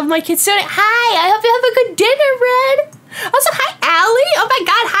 but I love my kids so. Hi. I hope you have a good dinner, Red. Also, hi, Allie. Oh my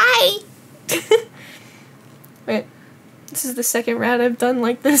god, hi. Wait. This is the second rat I've done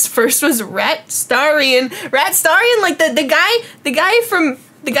like this. First was Rat Starian, like the guy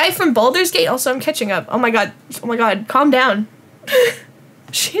from Baldur's Gate. Also, I'm catching up. Oh my god, calm down.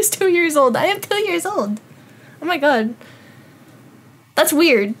 She's 2 years old. I am 2 years old. Oh my god, that's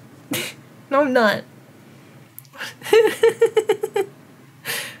weird. No, I'm not.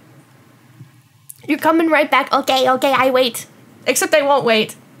 You're coming right back. Okay, I wait. Except I won't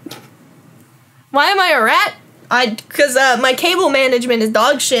wait. Why am I a rat? Cause my cable management is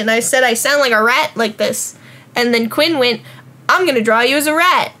dog shit, and I said I sound like a rat like this. And then Quinn went, I'm gonna draw you as a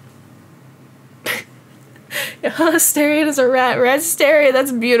rat. Starian is a rat. Rat Starian,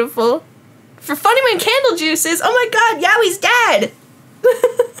 that's beautiful. For Funny Man Candle Juices, oh my god, Yowie's dad!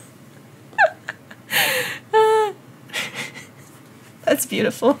 That's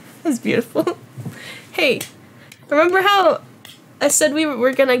beautiful. That's beautiful. Hey, remember how I said we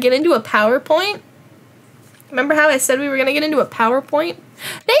were gonna get into a PowerPoint? Remember how I said we were gonna get into a PowerPoint?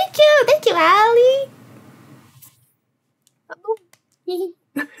 Thank you, Allie. Oh.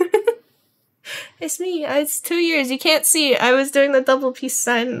 It's me. It's 2 years. You can't see. I was doing the double peace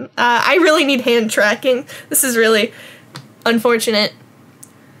sign. I really need hand tracking. This is really unfortunate.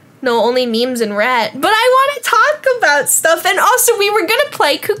 No, only memes and rat. But I want to talk about stuff, and also we were gonna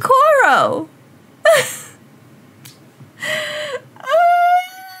play Kokoro.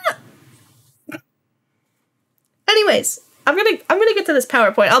 Anyways, I'm gonna get to this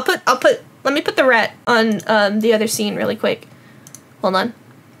PowerPoint. Let me put the rat on the other scene really quick. Hold on.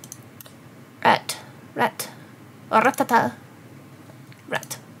 Rat. Ratata.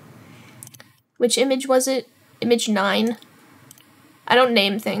 Rat. Which image was it? Image 9. I don't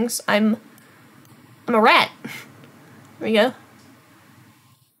name things. I'm a rat. There we go.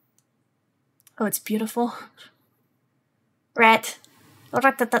 Oh, it's beautiful. Rat.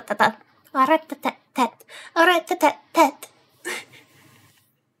 Ratata.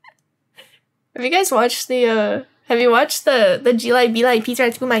 Have you guys watched the have you watched the Jilai Bilai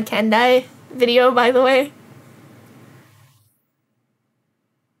Pizza to my Kandai video, by the way?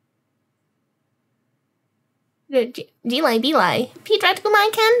 The Jilai Bilai Pizza to my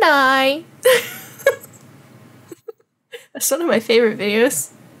Kandai. That's one of my favorite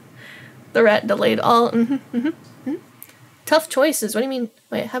videos. The rat delayed all. Tough choices. What do you mean?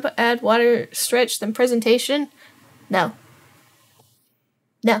 Wait, how about add water, stretch, then presentation? No.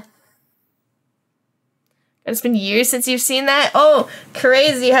 No. It's been years since you've seen that? Oh,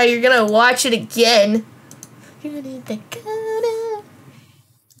 crazy how you're gonna watch it again.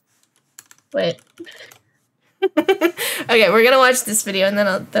 Wait. Okay, we're gonna watch this video and then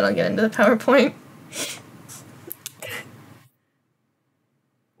I'll get into the PowerPoint.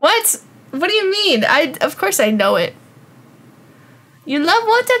 What? What do you mean? Of course I know it. You love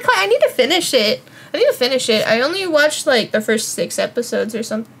Watercolor? I need to finish it. I only watched like the first 6 episodes or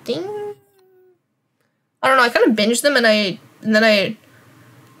something. I don't know, I kind of binged them and then I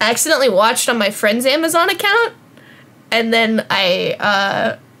accidentally watched on my friend's Amazon account. And then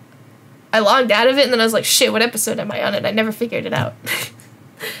I logged out of it and then I was like, shit, what episode am I on? And I never figured it out.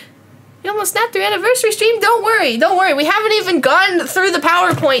 You almost snapped your anniversary stream? Don't worry. We haven't even gone through the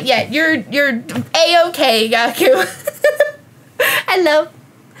PowerPoint yet. You're A-okay, Gaku. Hello.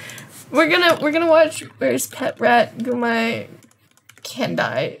 We're gonna watch Where's Pet Rat Gumai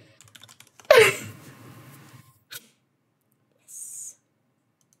Kandai. Yes.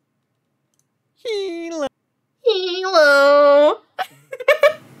 Hello.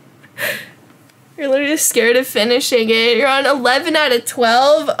 You're literally scared of finishing it. You're on 11 out of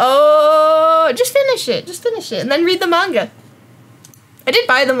 12. Oh, just finish it. And then read the manga. I did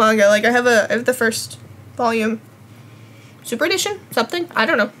buy the manga. Like I have the first volume. Super edition? Something? I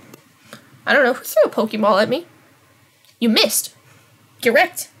don't know. Who threw a Pokeball at me? You missed. Get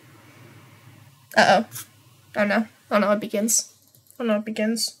wrecked. Uh-oh. Oh no, it begins. Oh no, it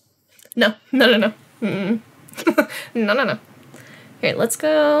begins. No, no, no, no. No, no, no. Here, let's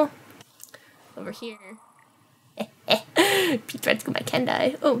go over here. Pete tried to go by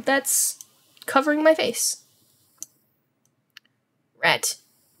Kendai. Oh, that's covering my face. Rat.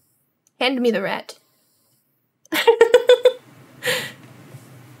 Hand me the rat.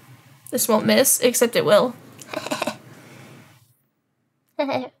 This won't miss, except it will.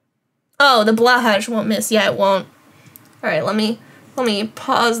 Oh, the Blahaj won't miss. Yeah, it won't. Alright, let me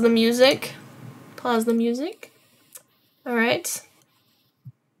pause the music. Pause the music. Alright.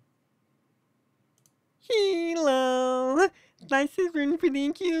 Hello! Nice to run for the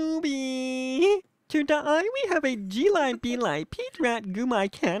Chibi. Today we have a G-Line B-Line Pete Rat Gumai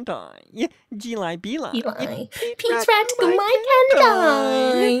Kandai. G-Line B-Line. Pete Rat Gumai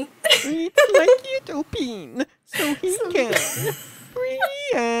Kandai. It's like it open, so he can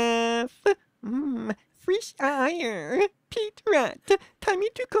breathe. Fresh air. Pete Rat, time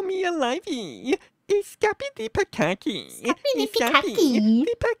to come here livey. Escape the Pakaki. Pakaki.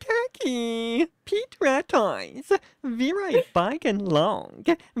 The Pakaki. Pete Rat eyes. Very big and long.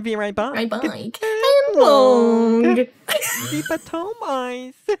 Very big And long. The bottom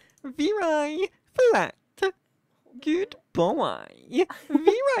eyes. Very flat. Good boy.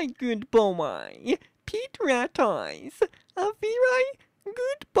 Very good boy. Pete Rat eyes. A very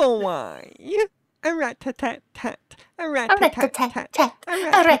good boy. A rat-tat-tat-tat. A rat-tat-tat-tat. A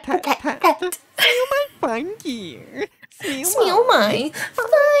rat-tat-tat-tat. Smell my fine gear. Smell my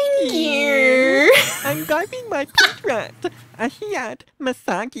fine gear. I'm driving my Pete Rat. A Hiat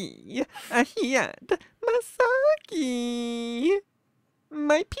Masagi. A Hiat Masagi.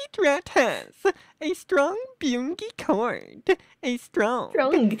 My Pete Rat has a strong bungi cord. A strong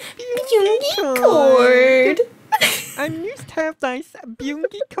bungi cord. I used to have nice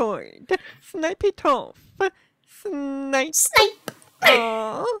bungi cord. Snipe it off. Snipe.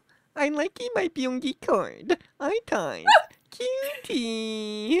 Oh, I like my bungi cord. I ties.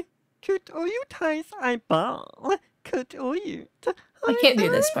 Cutie. Could you ties I ball? Could you? I can't do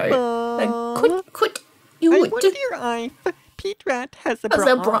this part. Could you? I wonder if Pete Rat has a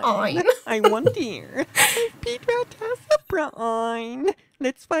brain. I wonder if Pete Rat has a brain.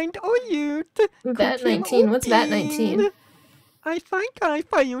 Let's find you. VAT 19. What's VAT 19? I think I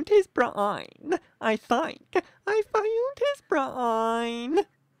found his brain. I think I found his brain.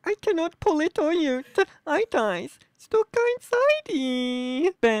 I cannot pull it out. I dies stuck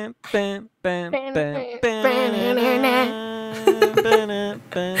inside. Bam, bam, bam, bam, bam.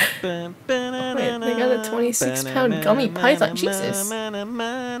 Wait, they got a 26-pound gummy python. Jesus. What am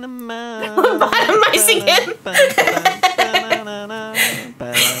I singing?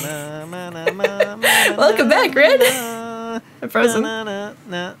 Welcome back, Red. I'm frozen. Oh,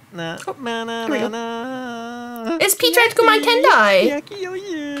 here we go. It's Pete Rat Gumai Kendai.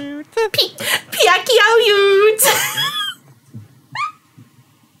 Piakioyut.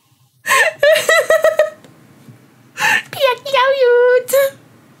 Piakioyut.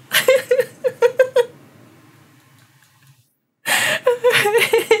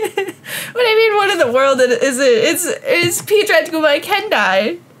 What I mean, what in the world is it? It's Pete Rat Gumai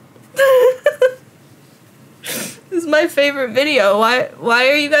Kendai. This is my favorite video. Why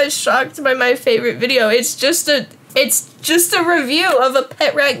are you guys shocked by my favorite video? It's just a review of a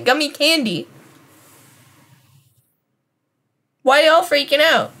pet rat gummy candy. Why y'all freaking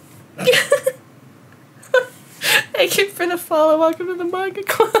out? Thank you for the follow. Welcome to the manga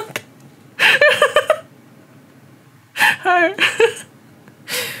club.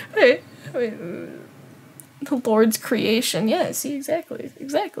 Wait. The Lord's creation. Yeah, see, exactly.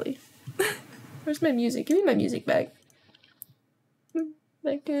 Where's my music? Give me my music back.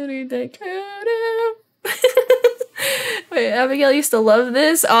 Wait, Abigail used to love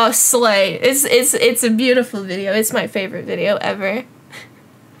this. Oh, slay! It's a beautiful video. It's my favorite video ever.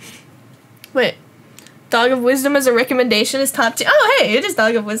 Wait, Dog of Wisdom as a recommendation is top 2. Oh, hey, it is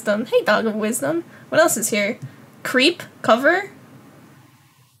Dog of Wisdom. Hey, Dog of Wisdom. What else is here? Creep cover.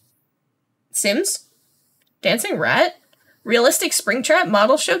 Sims. Dancing Rat. Realistic Springtrap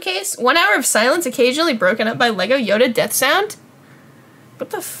model showcase. 1 hour of silence occasionally broken up by Lego Yoda death sound.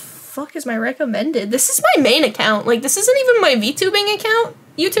 What the fuck is my recommended? This is my main account. Like, this isn't even my VTubing account.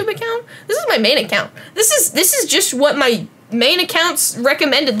 YouTube account. This is my main account. This is just what my main account's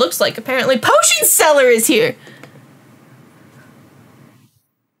recommended looks like, apparently. Potion Seller is here.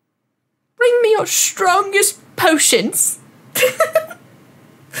 Bring me your strongest potions.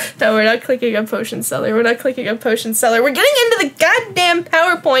 No, we're not clicking on Potion Seller. We're not clicking on Potion Seller. We're getting into the goddamn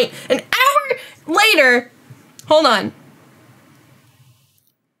PowerPoint an hour later. Hold on.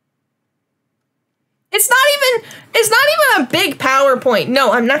 It's not even want a big PowerPoint.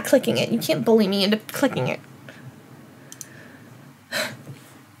 No, I'm not clicking it. You can't bully me into clicking it.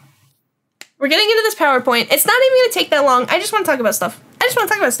 We're getting into this PowerPoint. It's not even gonna take that long. I just want to talk about stuff.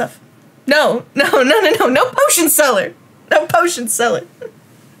 No potion seller. No potion seller.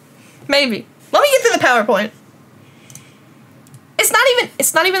 Maybe. Let me get through the PowerPoint. It's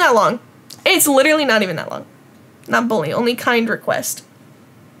not even that long. It's literally not even that long. Not bully, only kind request.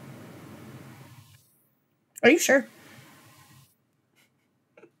 Are you sure?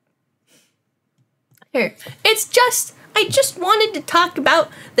 Here. I just wanted to talk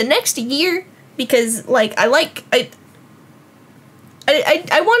about the next year because, like, I want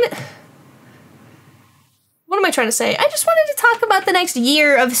to... What am I trying to say? I just wanted to talk about the next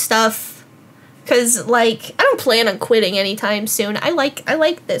year of stuff because, like, I don't plan on quitting anytime soon. I like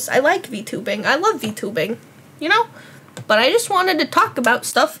this. I like VTubing. I love VTubing, you know? But I just wanted to talk about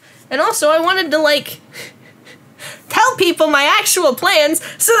stuff, and also I wanted to, like, tell people my actual plans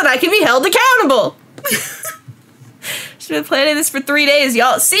so that I can be held accountable. She's been planning this for 3 days,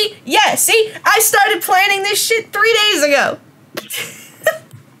 y'all. See? Yeah, see? I started planning this shit 3 days ago.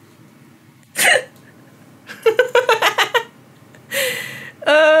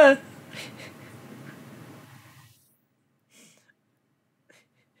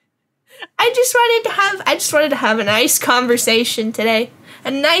 I just wanted to have a nice conversation today.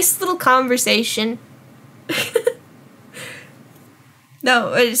 A nice little conversation.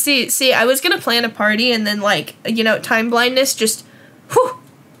 No, see, I was gonna plan a party and then, like, you know, time blindness just, whew,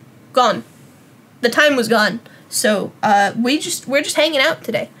 gone. The time was gone. So, we're just hanging out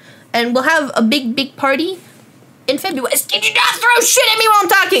today. And we'll have a big party in February. Can you not throw shit at me while I'm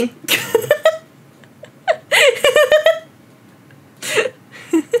talking?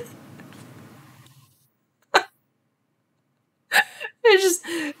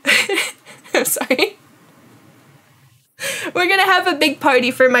 I'm sorry. We're gonna have a big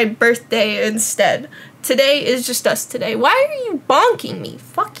party for my birthday instead. Today is just us today. Why are you bonking me?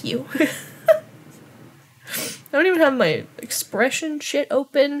 Fuck you. I don't even have my expression shit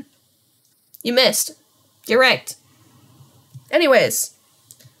open. You missed. You're right. Anyways.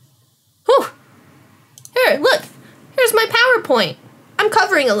 Whew. Here, look. Here's my PowerPoint. I'm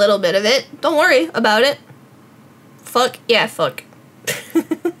covering a little bit of it. Don't worry about it. Fuck. Yeah, fuck.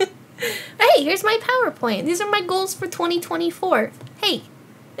 Hey, here's my PowerPoint. These are my goals for 2024. Hey,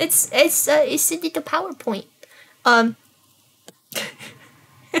 it's a little PowerPoint. I'm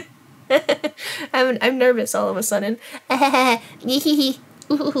nervous all of a sudden. Hey,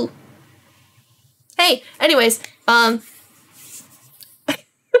 anyways, I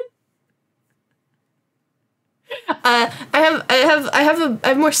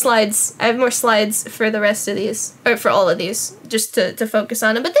have more slides. I have more slides for the rest of these, or for all of these, just to focus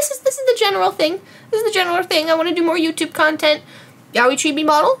on them. But this is the general thing. This is the general thing. I want to do more YouTube content. Chibi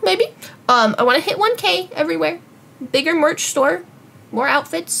model, maybe. I want to hit 1K everywhere. Bigger merch store, more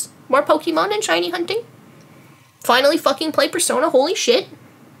outfits, more Pokemon and shiny hunting. Finally, fucking play Persona. Holy shit!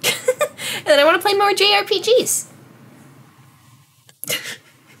 And then I want to play more JRPGs.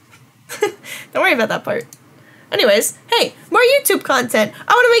 Don't worry about that part. Anyways, hey, more YouTube content.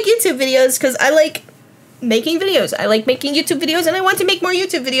 I want to make YouTube videos because I like making videos. I like making YouTube videos and I want to make more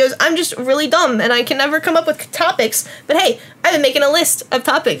YouTube videos. I'm just really dumb and I can never come up with topics. But hey, I've been making a list of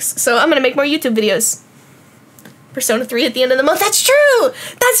topics, so I'm going to make more YouTube videos. Persona 3 at the end of the month. That's true!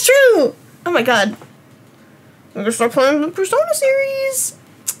 That's true! Oh my god. I'm going to start playing the Persona series.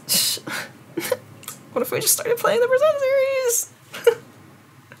 What if we just started playing the Persona series?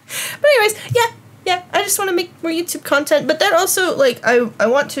 But anyways, yeah, I just want to make more YouTube content, but then also, like, I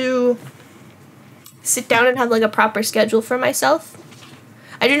want to sit down and have, like, a proper schedule for myself.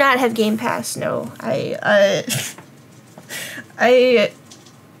 I do not have Game Pass, no. I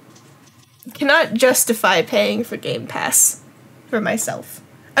cannot justify paying for Game Pass for myself.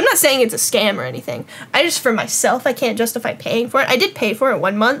 I'm not saying it's a scam or anything. For myself, I can't justify paying for it. I did pay for it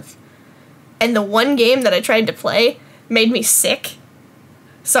 1 month, and the one game that I tried to play made me sick.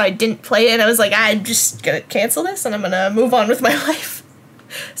 So I didn't play it, and I was like, I'm just gonna cancel this, and I'm gonna move on with my life.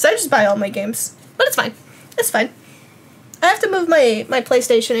 So I just buy all my games. But it's fine. It's fine. I have to move my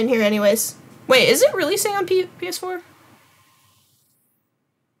PlayStation in here anyways. Wait, is it releasing on PS4?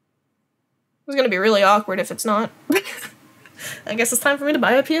 It's gonna be really awkward if it's not. I guess it's time for me to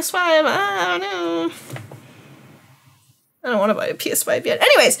buy a PS5. I don't know. I don't want to buy a PS5 yet.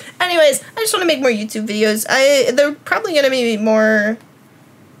 Anyways, I just want to make more YouTube videos. They're probably gonna be more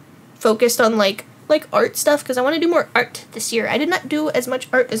focused on like art stuff because I want to do more art this year. I did not do as much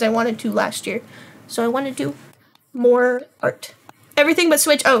art as I wanted to last year, so I want to do more art. Everything but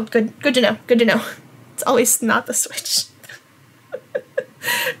Switch. Oh, good to know. Good to know. It's always not the Switch.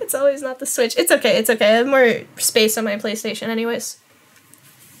 It's always not the Switch. It's okay, it's okay. I have more space on my PlayStation anyways.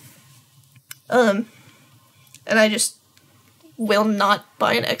 And I just will not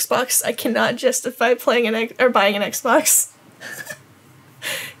buy an Xbox. I cannot justify playing buying an Xbox.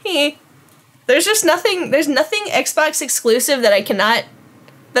 There's just nothing, there's nothing Xbox exclusive that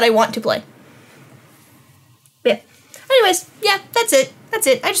I want to play. Yeah. Anyways, yeah, that's it. That's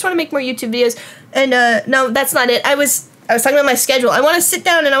it. I just want to make more YouTube videos. And, no, that's not it. I was talking about my schedule. I want to sit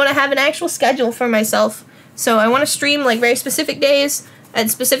down and I want to have an actual schedule for myself. So I want to stream, like, very specific days at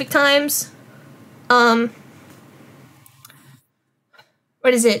specific times. What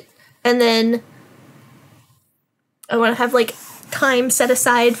is it? And then I want to have, like, time set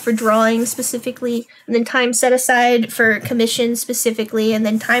aside for drawing specifically, and then time set aside for commissions specifically, and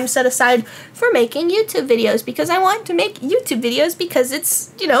then time set aside for making YouTube videos, because I want to make YouTube videos because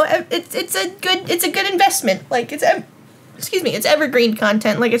it's, you know, it's a good investment. Like, it's evergreen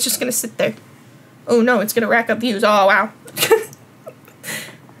content. Like, it's just gonna sit there. Oh no, it's gonna rack up views. Oh wow.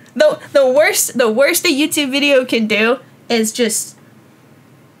 The worst a YouTube video can do is just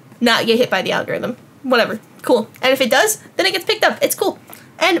not get hit by the algorithm. Whatever. Cool. And if it does, then it gets picked up. It's cool.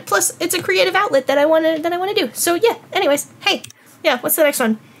 And plus, it's a creative outlet that I want to do. So yeah. Anyways, hey, yeah. What's the next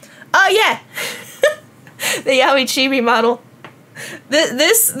one? Oh yeah, the Yaoi Chibi model.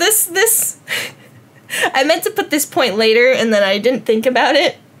 This. I meant to put this point later, and then I didn't think about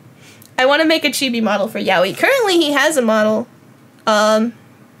it. I want to make a Chibi model for Yaoi. Currently, he has a model, but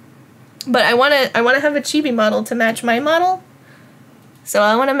I want to have a Chibi model to match my model. So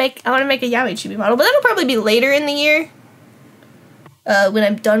I want to make a Yaoi Chibi model, but that'll probably be later in the year. When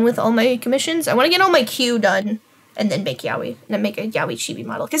I'm done with all my commissions, I want to get all my Q done, and then make Yaoi, and then make a Yaoi Chibi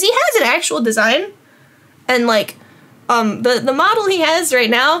model, because he has an actual design, and like, the model he has right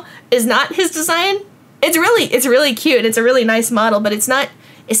now is not his design. It's really cute. It's a really nice model, but it's not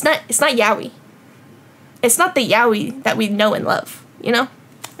Yaoi. It's not the Yaoi that we know and love, you know?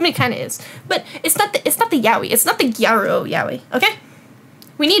 I mean, it kind of is, but it's not the Yaoi. It's not the Gyaro Yaoi. Okay,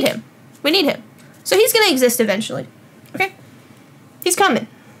 we need him. We need him. So he's gonna exist eventually. Okay, he's coming.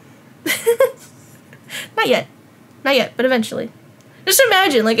 Not yet, but eventually. Just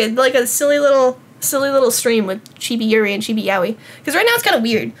imagine like a silly little stream with Chibi Yuri and Chibi Yaoi. Because right now it's kind of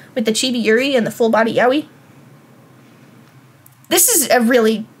weird with the Chibi Yuri and the full body Yaoi. This is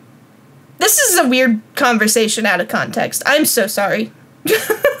a weird conversation out of context. I'm so sorry.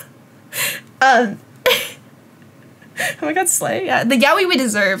 Oh my god, slay. Yeah, the Yaoi we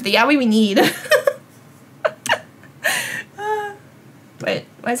deserve. The Yaoi we need. Wait,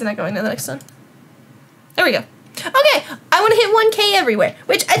 why is it not going to the next one? There we go. Okay, I want to hit 1K everywhere,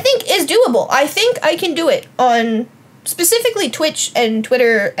 which I think is doable. I think I can do it on specifically Twitch and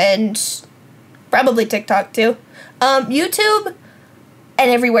Twitter and probably TikTok too. YouTube and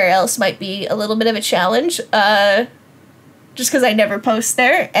everywhere else might be a little bit of a challenge, just because I never post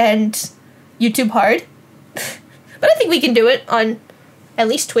there, and YouTube hard. But I think we can do it on at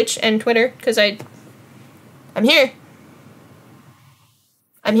least Twitch and Twitter, because I'm here.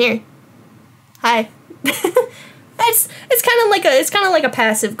 I'm here. Hi. It's kind of like a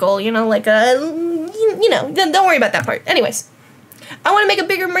passive goal, you know, like you know, don't worry about that part. Anyways, I want to make a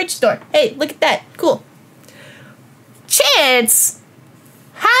bigger merch store. Hey, look at that. Cool. Chance.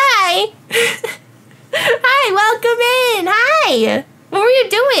 Hi. Hi, welcome in. Hi. What were you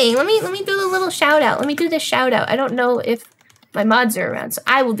doing? Let me do the little shout out. Let me do the shout out. I don't know if my mods are around, so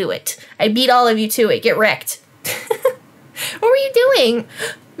I will do it. I beat all of you to it. Get wrecked. What were you doing?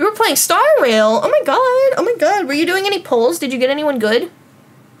 You were playing Star Rail. Oh my god. Oh my god. Were you doing any polls? Did you get anyone good?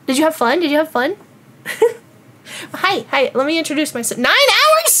 Did you have fun? Did you have fun? Hi. Let me introduce myself. 9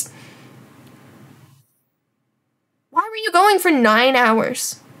 hours? Why were you going for 9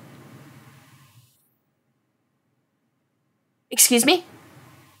 hours? Excuse me?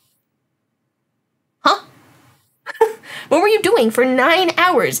 Huh? What were you doing for 9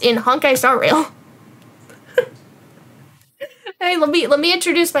 hours in Honkai Star Rail? Hey, let me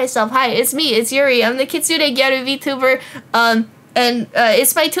introduce myself. Hi, it's me. It's Yuri. I'm the Kitsune Gyaru VTuber. And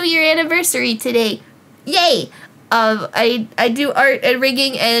it's my 2-year anniversary today. Yay! I do art and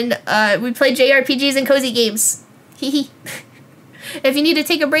rigging, and we play JRPGs and cozy games. Hehe. If you need to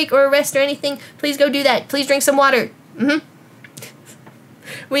take a break or a rest or anything, please go do that. Please drink some water.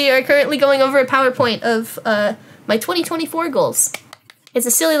 We are currently going over a PowerPoint of my 2024 goals. It's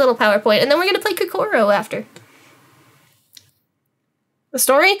a silly little PowerPoint, and then we're gonna play Kokoro after. The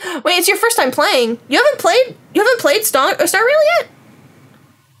story? Wait, it's your first time playing. You haven't played Star Rail yet?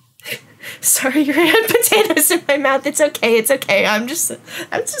 Sorry, I had potatoes in my mouth. It's okay. It's okay. I'm just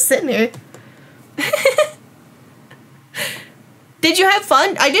sitting here. Did you have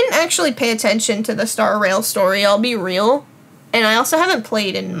fun? I didn't actually pay attention to the Star Rail story, I'll be real. And I also haven't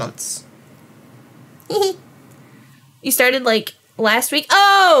played in months. You started, like, last week?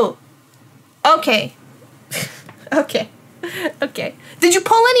 Oh! Okay. Okay. Okay. Did you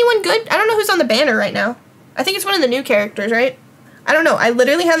pull anyone good? I don't know who's on the banner right now. I think it's one of the new characters, right? I don't know. I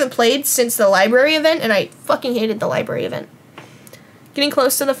literally haven't played since the library event, and I fucking hated the library event. Getting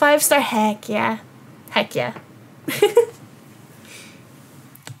close to the 5-star? Heck yeah. Heck yeah.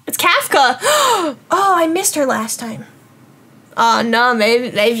 It's Kafka! Oh, I missed her last time. Oh no,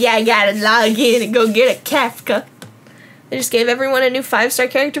 maybe I gotta log in and go get a Kafka. They just gave everyone a new 5-star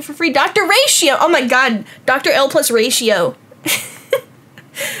character for free. Dr. Ratio! Oh my god, Dr. L plus Ratio.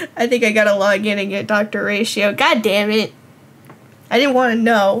 I think I gotta log in and get Dr. Ratio. God damn it. I didn't want to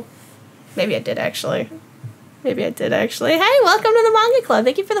know. Maybe I did actually. Maybe I did actually. Hey, welcome to the Manga Club.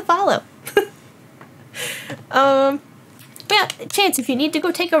 Thank you for the follow. Yeah, Chance, if you need to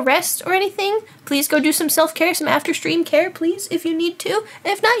go take a rest or anything, please go do some self-care, some after-stream care, please, if you need to.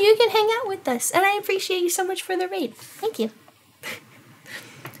 And if not, you can hang out with us. And I appreciate you so much for the raid. Thank you.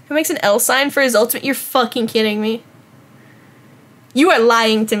 Who makes an L sign for his ultimate? You're fucking kidding me. You are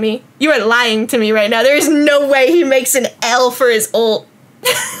lying to me. You are lying to me right now. There is no way he makes an L for his ult.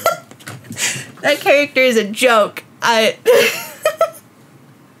 That character is a joke. I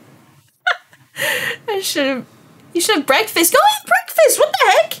should have... You should have breakfast. Go eat breakfast. What the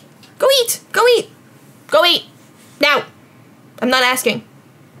heck? Go eat. Go eat. Go eat. Now. I'm not asking.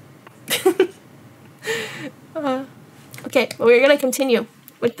 Okay, well, we're going to continue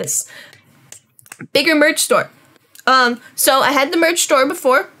with this. Bigger merch store. So I had the merch store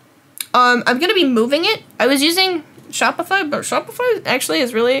before. I'm going to be moving it. I was using Shopify, but Shopify actually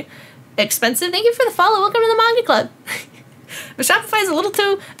is really expensive. Thank you for the follow. Welcome to the Manga Club. But Shopify is a little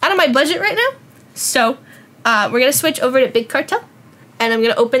too out of my budget right now. So... we're going to switch over to Big Cartel, and I'm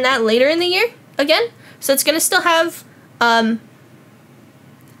going to open that later in the year again. So it's going to still have all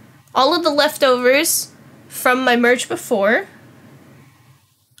of the leftovers from my merch before.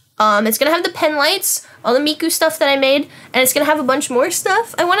 It's going to have the pen lights, all the Miku stuff that I made, and it's going to have a bunch more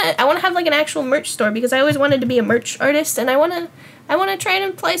stuff. I want to have like an actual merch store because I always wanted to be a merch artist, and I want to try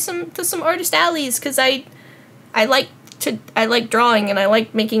and apply to some artist alleys because I like drawing and I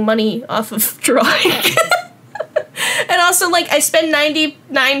like making money off of drawing. And also, like, I spend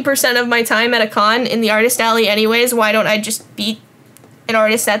 99% of my time at a con in the artist alley anyways. Why don't I just beat an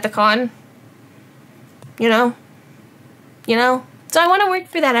artist at the con? You know? You know? So I want to work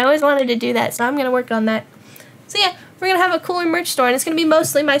for that. I always wanted to do that, so I'm going to work on that. So yeah, we're going to have a cooler merch store, and it's going to be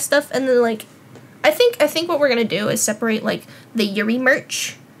mostly my stuff, and then, like, I think what we're going to do is separate, like, the Yuri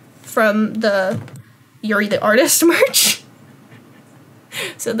merch from the Yuri the artist merch.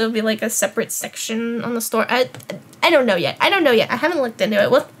 So there'll be like a separate section on the store. I don't know yet. I haven't looked into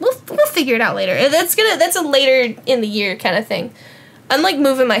it. We'll figure it out later. That's a later in the year kind of thing. I'm like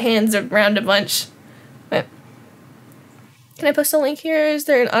moving my hands around a bunch. Wait. Can I post a link here? Is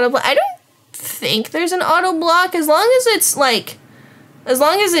there an auto block? I don't think there's an auto block as long as it's like, as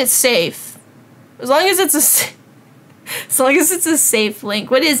long as it's safe. As long as it's a safe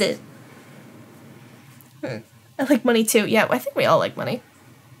link. What is it? I like money too. Yeah, I think we all like money.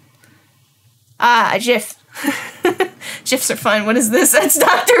 Ah, a GIF. GIFs are fun. What is this? That's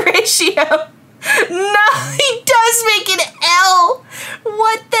Dr. Ratio. No, he does make an L.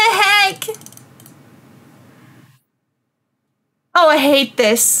 What the heck? Oh, I hate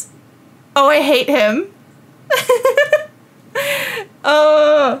this. Oh, I hate him.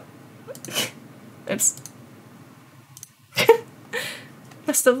 Oh. Oops.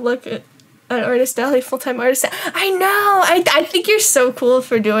 Must have looked at an artist alley, full-time artist. I know. I think you're so cool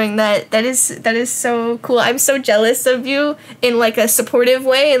for doing that. That is so cool. I'm so jealous of you in like a supportive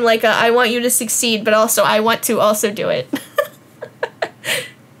way, and like I want you to succeed, but also I want to also do it.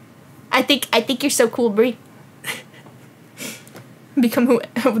 I think you're so cool, Brie. Become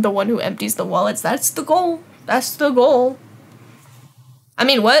the one who empties the wallets. That's the goal. That's the goal. I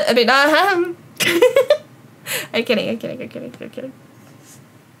mean, what? I mean, I'm kidding.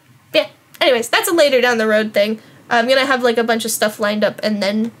 Yeah. Anyways, that's a later down the road thing. I'm gonna have like a bunch of stuff lined up and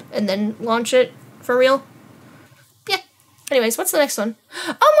then launch it for real. Yeah. Anyways, what's the next one?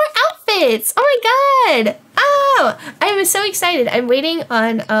 Oh, more outfits! Oh my god! Oh, I was so excited. I'm waiting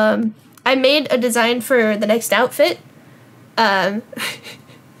on I made a design for the next outfit. But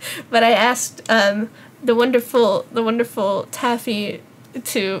I asked the wonderful Taffy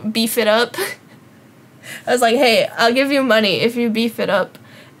to beef it up. I was like, hey, I'll give you money if you beef it up.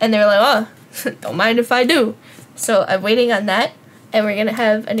 And they're like, oh, don't mind if I do. So I'm waiting on that, and we're gonna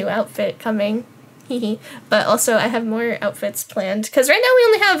have a new outfit coming But also I have more outfits planned because right now we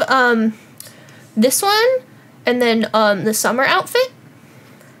only have this one and then the summer outfit.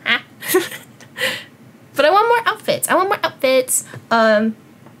 But I want more outfits. I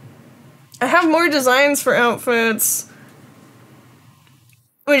have more designs for outfits.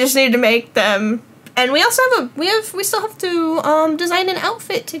 We just need to make them. And we also have we still have to design an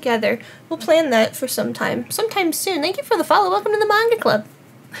outfit together. We'll plan that for sometime soon. Thank you for the follow. Welcome to the manga club.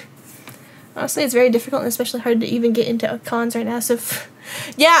 Honestly, it's very difficult and especially hard to even get into cons right now. So,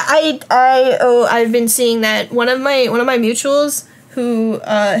 yeah, I've been seeing that one of my mutuals who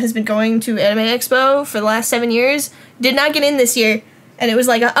has been going to Anime Expo for the last 7 years did not get in this year, and it was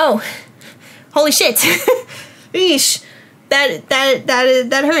like, oh, holy shit, eesh,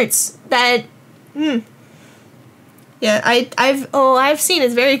 that hurts. Yeah, I've seen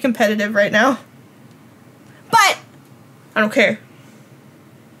it's very competitive right now, but I don't care.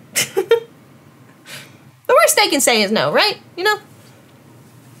 The worst they can say is no, right? You know?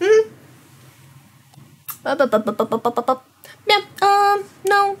 Yeah,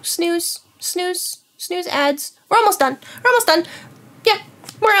 no, snooze ads. We're almost done. Yeah,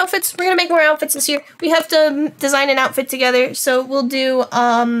 more outfits. We're gonna make more outfits this year. We have to design an outfit together, so we'll do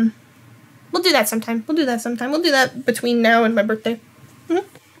that sometime. We'll do that between now and my birthday.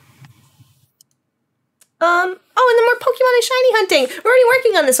 Oh, and then more Pokemon and shiny hunting. We're already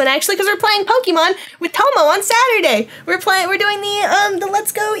working on this one, actually, because we're playing Pokemon with Tomo on Saturday. We're doing the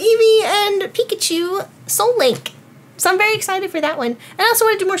Let's Go Eevee and Pikachu Soul Link. So I'm very excited for that one. And I also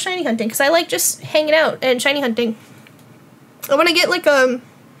want to do more shiny hunting, because I like just hanging out and shiny hunting. I want to get, like,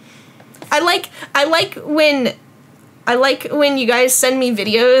 I like when you guys send me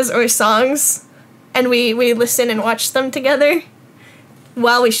videos or songs, and we listen and watch them together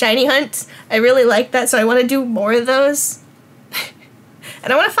while we shiny hunt. I really like that, so I want to do more of those.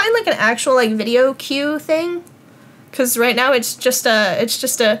 And I want to find like an actual like video queue thing, because right now it's just a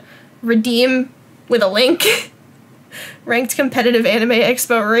redeem with a link. Ranked competitive anime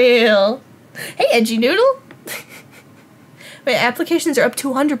expo real. Hey, Edgy Noodle. Wait, applications are up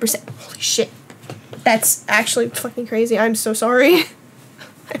 200%. Holy shit, that's actually fucking crazy. I'm so sorry.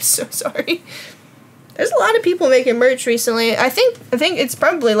 I'm so sorry. There's a lot of people making merch recently. I think it's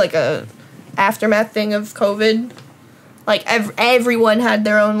probably like a aftermath thing of COVID. Like everyone had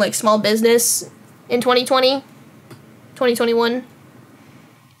their own like small business in 2020, 2021.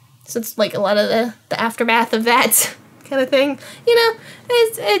 So it's like a lot of the aftermath of that kind of thing. You know,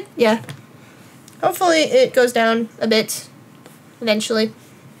 yeah. Hopefully it goes down a bit eventually.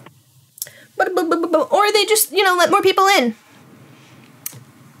 Or they just, you know, let more people in.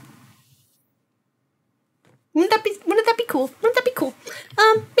 Wouldn't that be cool?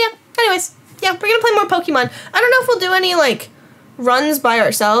 Yeah, anyways, yeah, we're gonna play more Pokemon. I don't know if we'll do any, like, runs by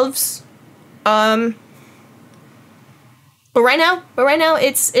ourselves. But right now,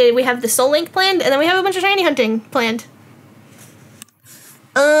 we have the Soul Link planned, and then we have a bunch of shiny hunting planned.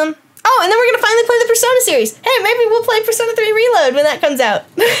 Oh, and then we're gonna finally play the Persona series. Hey, maybe we'll play Persona 3 Reload when that comes out.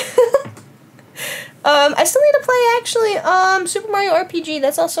 I still need to play, actually, Super Mario RPG.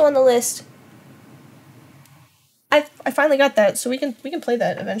 That's also on the list. I finally got that, so we can play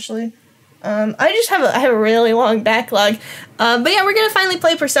that eventually. I have a really long backlog. But yeah, we're gonna finally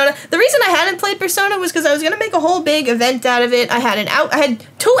play Persona. The reason I hadn't played Persona was because I was gonna make a whole big event out of it. I had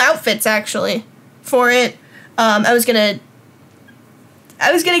 2 outfits actually for it. I was gonna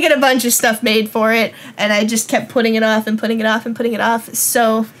get a bunch of stuff made for it, and I just kept putting it off and putting it off and putting it off.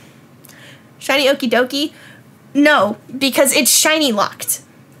 So shiny Okidoki? No, because it's shiny locked.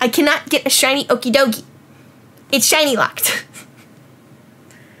 I cannot get a shiny Okidoki. It's shiny locked.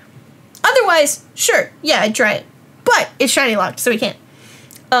 Otherwise, sure, yeah, I'd try it. But it's shiny locked, so we can't.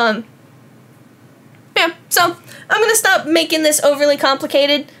 Yeah, so I'm gonna stop making this overly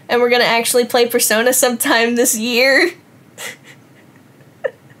complicated, and we're gonna actually play Persona sometime this year.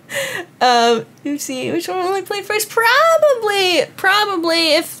 Let's see, which one will I play first? Probably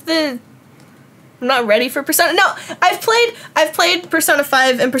if I'm not ready for Persona. No, I've played Persona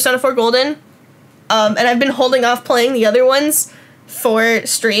 5 and Persona 4 Golden. And I've been holding off playing the other ones for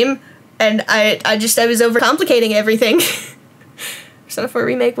stream, and I was overcomplicating everything. Persona 4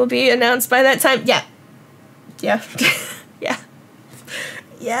 Remake will be announced by that time. Yeah. Yeah.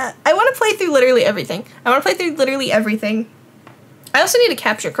 I want to play through literally everything. I also need a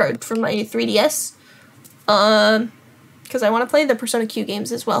capture card for my 3DS. Because I want to play the Persona Q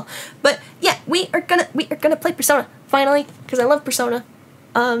games as well. But yeah, we are gonna play Persona finally, because I love Persona.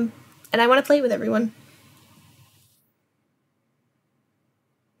 And I want to play with everyone.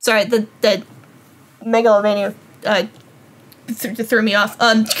 Sorry, the Megalovania threw me off.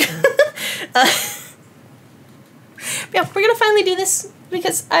 no, we're gonna finally do this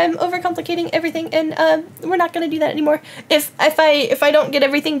because I'm overcomplicating everything, and we're not gonna do that anymore. If I don't get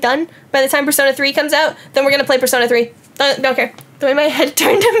everything done by the time Persona 3 comes out, then we're gonna play Persona 3. Don't care. The way my head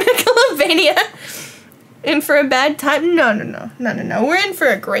turned to Megalovania. In for a bad time? No. We're in for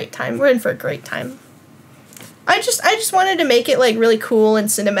a great time. We're in for a great time. I just wanted to make it like really cool and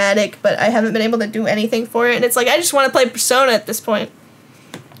cinematic, but I haven't been able to do anything for it, and it's like I just want to play Persona at this point.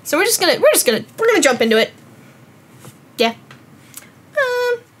 So we're gonna jump into it. Yeah.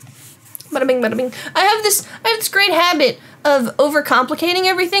 Bada bing, bada bing. I have this great habit of overcomplicating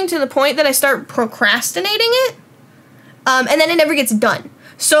everything to the point that I start procrastinating it, and then it never gets done.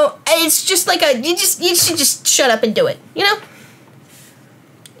 So it's just like you should just shut up and do it. You know.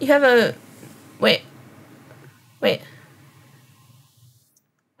 You have a wait.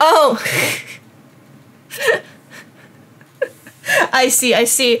 Oh. I see.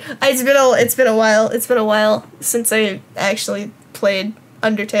 It's been a while since I actually played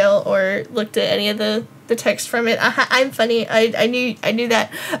Undertale or looked at any of the text from it. I'm funny. I knew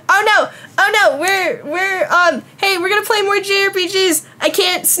that. Oh no. Hey, we're gonna play more JRPGs. I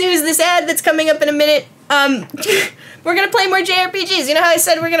can't snooze this ad that's coming up in a minute. We're gonna play more JRPGs. You know how I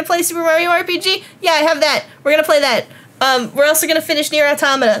said we're gonna play Super Mario RPG? Yeah, I have that. We're gonna play that. We're also gonna finish Nier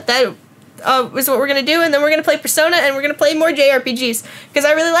Automata. That is what we're gonna do, and then we're gonna play Persona, and we're gonna play more JRPGs because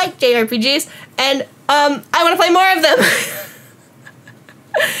I really like JRPGs, and I want to play more of them.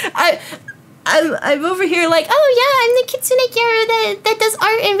 I'm over here like, oh yeah, I'm the Kitsune Kara that does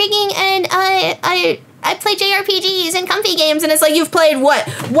art and rigging, and I play JRPGs and comfy games, and it's like, you've played what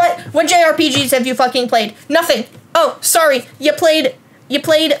JRPGs have you fucking played? Nothing. Oh, sorry, you played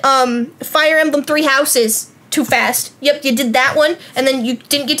Fire Emblem Three Houses too fast. Yep, you did that one, and then you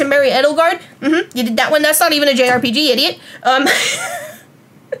didn't get to marry Edelgard. You did that one. That's not even a JRPG, idiot.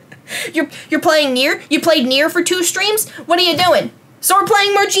 You're playing Nier. You played Nier for 2 streams. What are you doing? So we're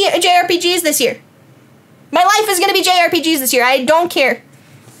playing more JRPGs this year. My life is gonna be JRPGs this year. I don't care.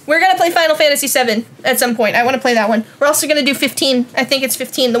 We're gonna play Final Fantasy VII at some point. I want to play that one. We're also gonna do 15. I think it's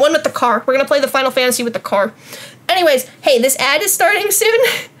 15. The one with the car. We're gonna play the Final Fantasy with the car. Anyways, hey, this ad is starting soon.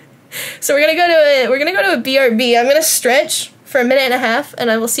 So we're gonna go to a BRB. I'm gonna stretch for a minute and a half, and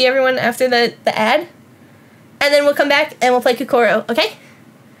I will see everyone after the ad, and then we'll come back and we'll play Kokoro. Okay?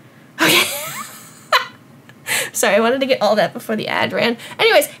 Okay. Sorry, I wanted to get all that before the ad ran.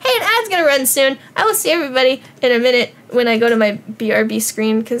 Anyways, hey, an ad's gonna run soon. I will see everybody in a minute when I go to my BRB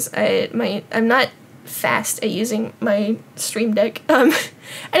screen, because I'm not fast at using my Stream Deck.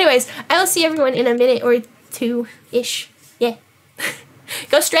 Anyways, I will see everyone in a minute or 2-ish. Yeah.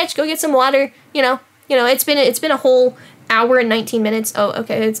 Go stretch, go get some water, you know, it's been a whole hour and 19 minutes. Oh,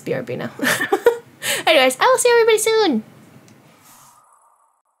 okay, it's BRB now. Anyways, I will see everybody soon.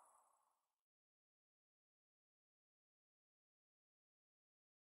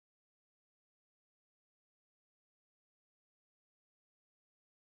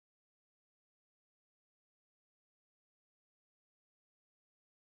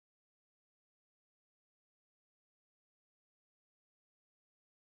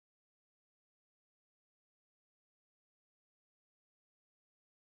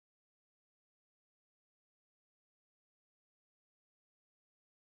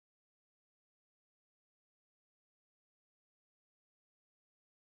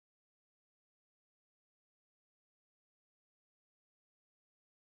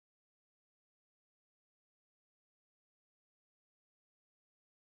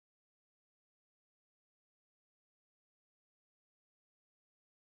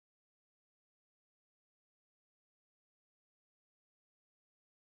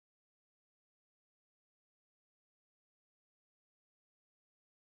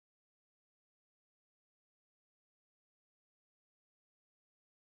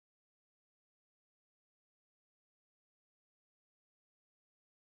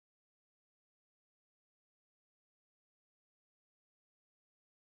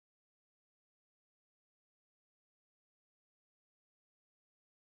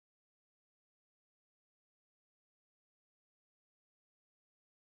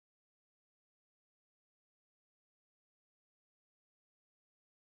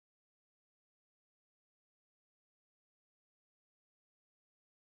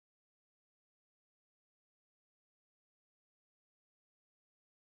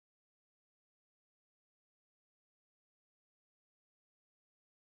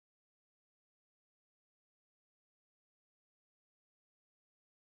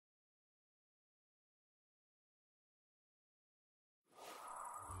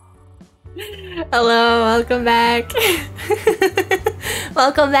 Hello, welcome back.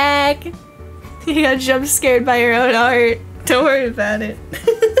 Welcome back. You got jump scared by your own art. Don't worry about it.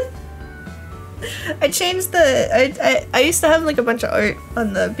 I changed the I used to have like a bunch of art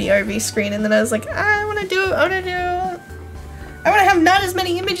on the BRV screen, and then I was like, I wanna have not as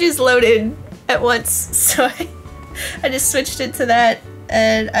many images loaded at once, so I just switched it to that,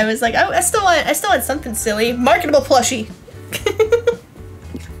 and I was like, oh, I still want something silly. Marketable plushie.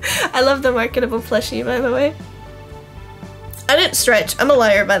 I love the marketable plushie, by the way. I didn't stretch. I'm a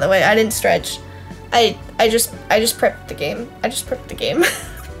liar, by the way. I didn't stretch. I just prepped the game. I just prepped the game.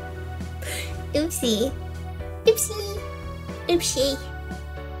 Oopsie. Oopsie. Oopsie.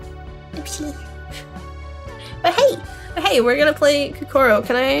 Oopsie. But hey, we're gonna play Kokoro.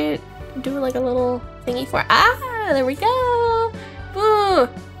 Can I do like a little thingy for— ah, there we go. Ooh.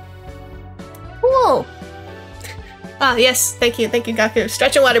 Whoa. Ah, yes, thank you, Gaku.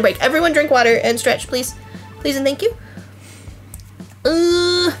 Stretch and water break. Everyone drink water and stretch, please. Please and thank you.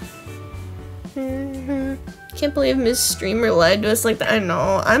 Can't believe Ms. Streamer lied to us like that. I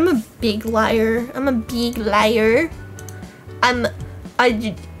know, I'm a big liar. I'm a big liar. Don't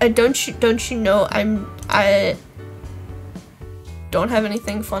you know I don't have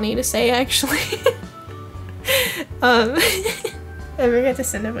anything funny to say, actually. I forgot to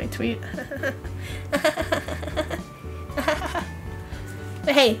send out my tweet.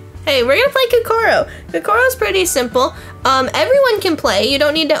 But hey, we're gonna play Kokoro. Kokoro's pretty simple. Everyone can play. You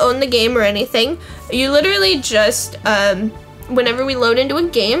don't need to own the game or anything. You literally just, whenever we load into a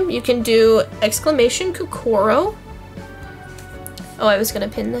game, you can do exclamation Kokoro. Oh, I was gonna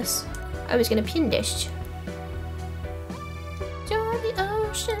pin this. I was gonna pin this.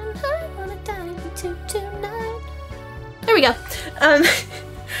 There we go.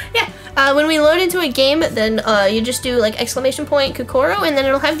 Yeah, when we load into a game, then you just do like exclamation point Kokoro, and then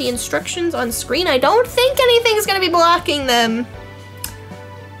it'll have the instructions on screen. I don't think anything's gonna be blocking them,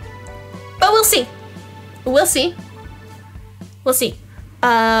 but we'll see. We'll see. We'll see.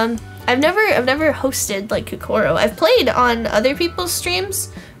 I've never hosted like Kokoro. I've played on other people's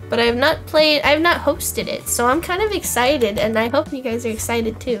streams, but I have not hosted it. So I'm kind of excited, and I hope you guys are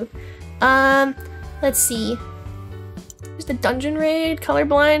excited too. Let's see. There's the Dungeon Raid,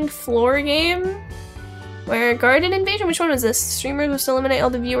 Colorblind, Floor game, where Garden Invasion. Which one was this? Streamers must eliminate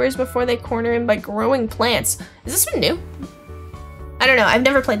all the viewers before they corner him by growing plants. Is this one new? I don't know. I've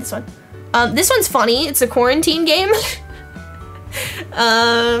never played this one. This one's funny. It's a quarantine game.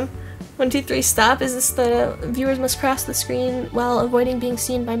 1, 2, 3, stop. Is this the viewers must cross the screen while avoiding being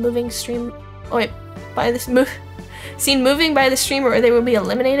seen by moving stream? Oh wait, by this seen moving by the streamer, or they will be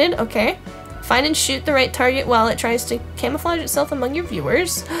eliminated. Okay. Find and shoot the right target while it tries to camouflage itself among your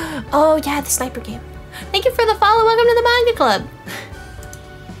viewers. Oh yeah, the sniper game. Thank you for the follow. Welcome to the manga club.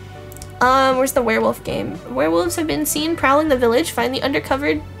 Where's the werewolf game? Werewolves have been seen prowling the village. Find the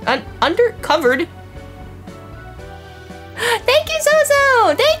undercovered. Thank you,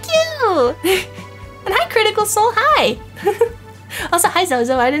 Zozo! Thank you! And hi, Critical Soul, hi! Also, hi,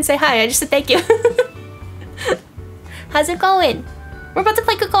 Zozo. I didn't say hi, I just said thank you. How's it going? We're about to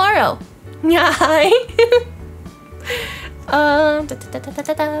play Kokoro. Yeah, hi!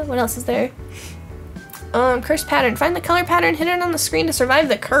 What else is there? Curse pattern. Find the color pattern hidden on the screen to survive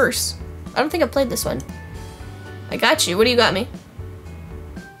the curse. I don't think I played this one. I got you. What do you got me?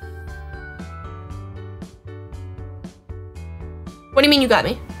 What do you mean you got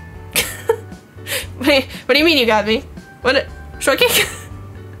me? What do you mean you got me? What? Short kick?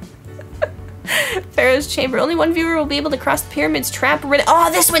 Pharaoh's chamber. Only one viewer will be able to cross the pyramid's trap. Oh,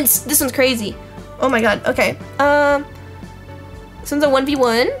 this one's crazy. Oh my god. Okay. This one's a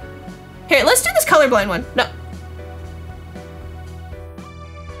 1v1. Here, let's do this colorblind one. No.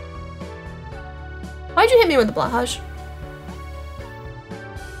 Why'd you hit me with the blahaj?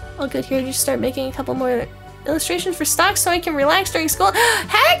 Oh, good. Here, just start making a couple more illustrations for stock so I can relax during school.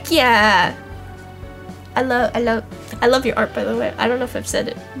 Heck yeah! I love your art, by the way. I don't know if I've said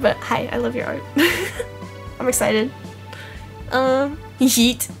it, but hi, I love your art. I'm excited.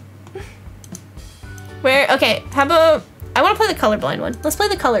 Yeet. Where? Okay, how about I want to play the colorblind one. Let's play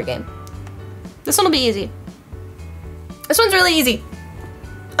the color game. This one will be easy. This one's really easy.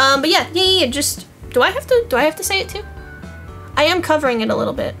 But yeah. Just do I have to say it too? I am covering it a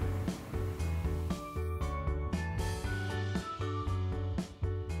little bit.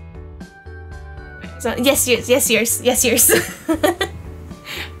 So, yes, yours.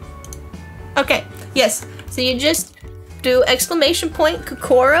 Okay, yes. So you just do exclamation point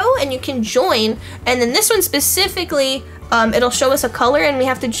Kokoro and you can join. And then this one specifically, it'll show us a color and we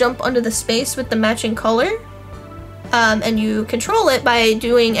have to jump onto the space with the matching color. And you control it by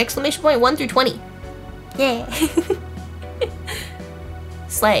doing exclamation point 1 through 20. Yeah.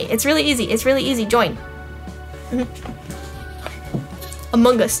 slay. It's really easy. It's really easy. Join.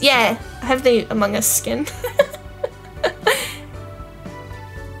 Among Us. Yeah, I have the Among Us skin.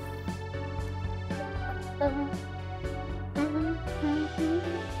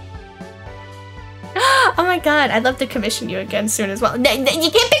 Oh my god, I'd love to commission you again soon as well. You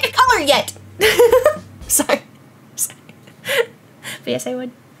can't pick a color yet! Sorry. But yes, I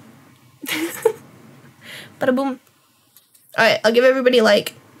would. Bada boom. Alright, I'll give everybody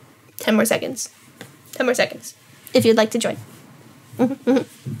like 10 more seconds. 10 more seconds. If you'd like to join.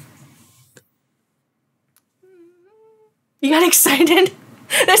 You got excited?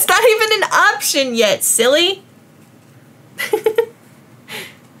 That's not even an option yet, silly.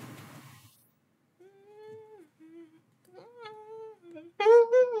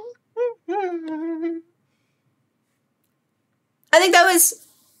 I think that was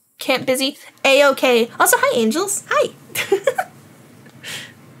Camp Busy. A-okay. Also, hi, Angels. Hi.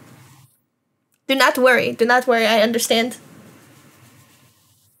 Do not worry. Do not worry. I understand.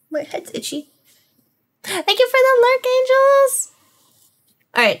 My head's itchy. Thank you for the lurk, Angels.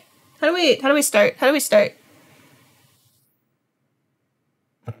 All right. How do we start? How do we start?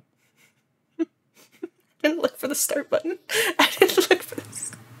 I didn't look for the start button. I didn't look for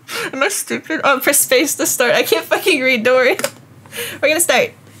this. Am I stupid? Oh, press space to start. I can't fucking read. Don't worry. We're gonna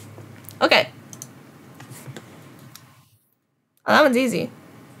start. Okay. Oh, that one's easy.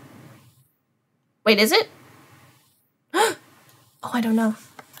 Wait, is it? Oh, I don't know.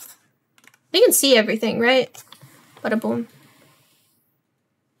 You can see everything, right? Bada boom.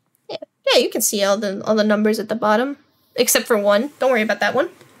 Yeah, you can see all the numbers at the bottom, except for one. Don't worry about that one.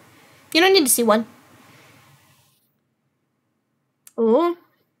 You don't need to see one. Ooh.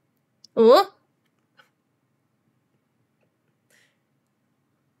 Ooh.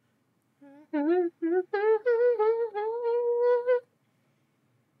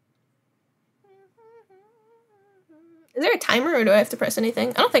 Is there a timer or do I have to press anything?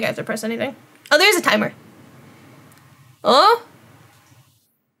 I don't think I have to press anything. Oh, there's a timer. Oh.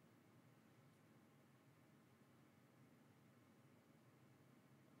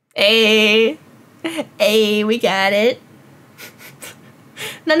 Hey. Hey, we got it.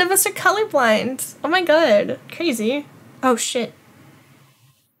 None of us are colorblind. Oh my god. Crazy. Oh shit.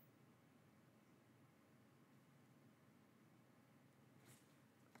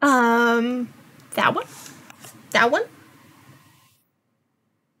 That one? That one?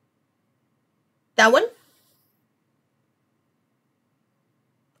 That one?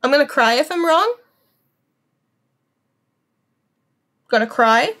 I'm gonna cry if I'm wrong. Gonna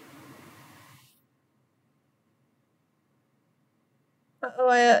cry.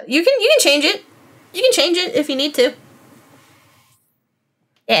 Uh-oh, you can change it. You can change it if you need to.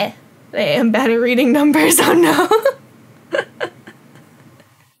 Yeah. I am bad at reading numbers, oh no.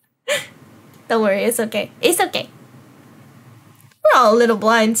 Don't worry, it's okay. It's okay. We're all a little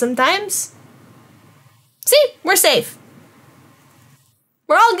blind sometimes. See? We're safe.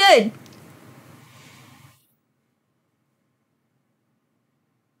 We're all good.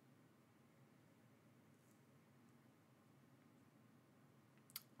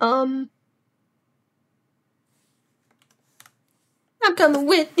 I'm coming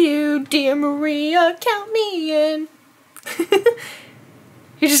with you, dear Maria, count me in.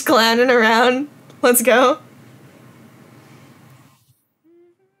 You're just clowning around. Let's go.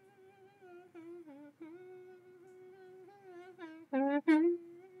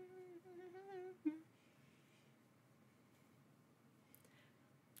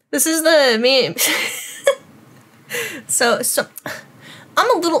 This is the meme. So I'm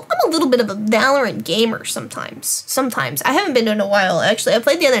a little bit of a Valorant gamer sometimes. I haven't been in a while actually. I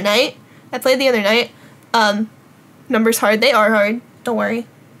played the other night. Numbers hard. They are hard. Don't worry.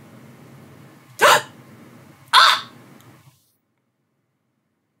 Ah!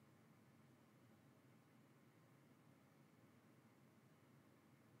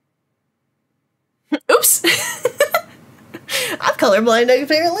 Oops. I'm colorblind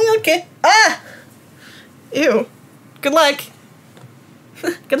apparently. Okay. Ah! Ew. Good luck.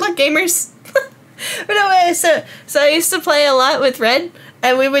 Good luck, gamers. But anyway, so I used to play a lot with Red,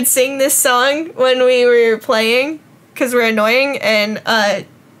 and we would sing this song when we were playing, because we're annoying, and,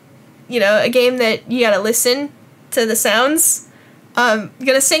 you know, a game that you gotta listen to the sounds. I'm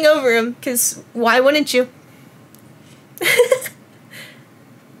gonna sing over them, because why wouldn't you?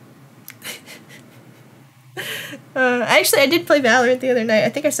 Actually, I did play Valorant the other night. I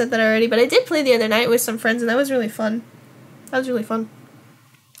think I said that already, but I did play the other night with some friends, and that was really fun.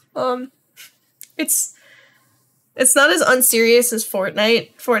 It's not as unserious as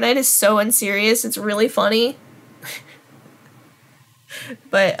Fortnite. Fortnite is so unserious, it's really funny.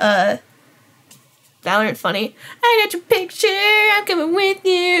 But, Valorant funny. I got your picture, I'm coming with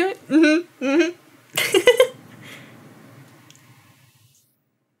you.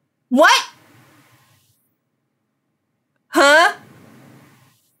 What? Huh?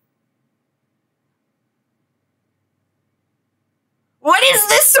 What is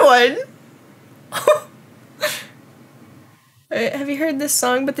this one? Have you heard this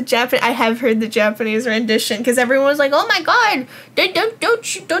song? But I have heard the Japanese rendition because everyone was like, "Oh my god, don't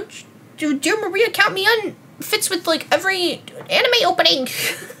Dear Maria Count Me On fits with like every anime opening."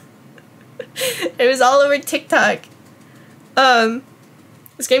 It was all over TikTok.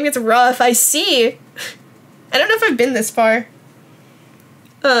 This game gets rough. I see. I don't know if I've been this far.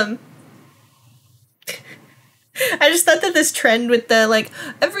 I just thought that this trend with the like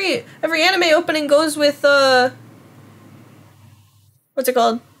every anime opening goes with what's it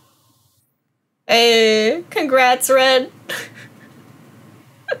called? Hey, congrats, Red.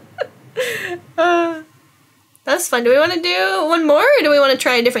 That's fun. Do we want to do one more, or do we want to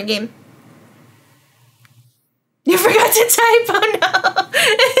try a different game? You forgot to type. Oh no.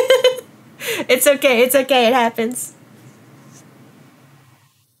 It's okay. It's okay. It happens.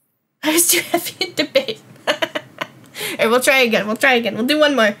 I was too happy in debate. Alright, we'll try again. We'll try again. We'll do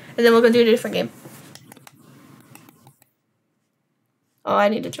one more, and then we'll go do a different game. Oh, I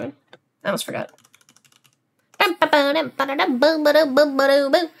need to join. I almost forgot. Oh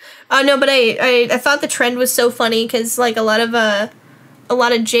no, but I thought the trend was so funny because like a lot of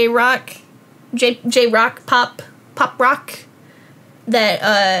J-rock pop rock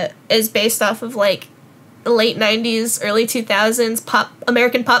that is based off of like the late 90s, early 2000s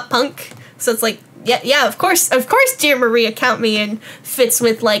American pop punk. So it's like yeah, of course, Dear Maria Count Me In fits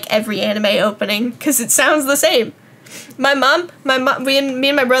with like every anime opening because it sounds the same. Me and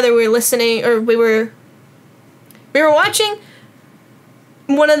my brother were listening, or we were watching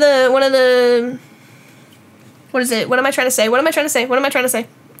one of the what is it? What am I trying to say? We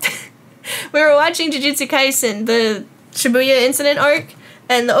were watching Jujutsu Kaisen, the Shibuya incident arc,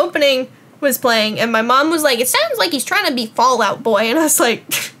 and the opening was playing, and my mom was like, "It sounds like he's trying to be Fall Out Boy," and I was like,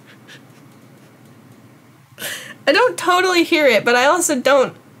 I don't totally hear it, but I also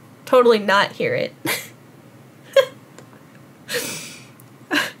don't totally not hear it.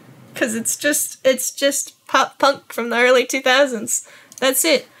 Because it's just pop punk from the early 2000s. That's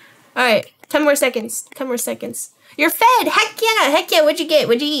it. Alright, 10 more seconds. 10 more seconds. You're fed! Heck yeah! Heck yeah! What'd you get?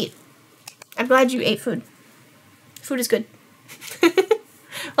 What'd you eat? I'm glad you ate food. Food is good.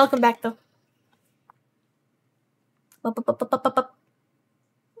 Welcome back, though. I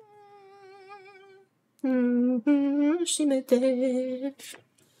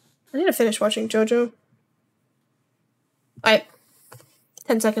need to finish watching JoJo. Alright.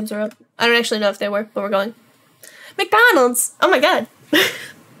 10 seconds are up. I don't actually know if they were, but we're going. McDonald's! Oh my god.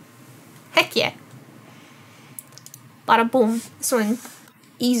 Heck yeah. Bada boom. This one.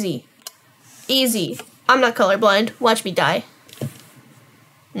 Easy. Easy. I'm not colorblind. Watch me die.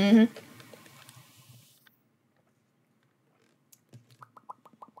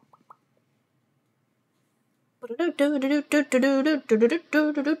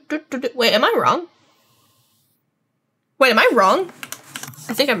 Wait, am I wrong? Wait, am I wrong?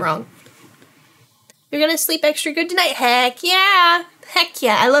 I think I'm wrong. You're gonna sleep extra good tonight? Heck yeah! Heck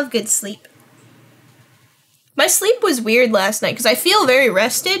yeah, I love good sleep. My sleep was weird last night because I feel very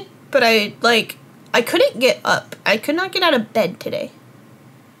rested, but I couldn't get up. I could not get out of bed today.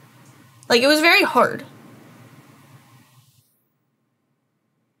 Like, it was very hard.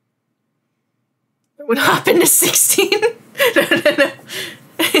 I would hop into 16. No.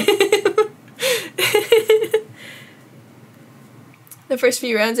 The first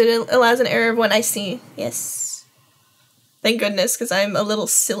few rounds, it allows an error of 1 I see. Yes. Thank goodness, because I'm a little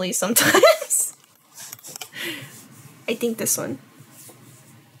silly sometimes. I think this one.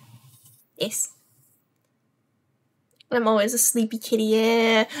 Yes. I'm always a sleepy kitty,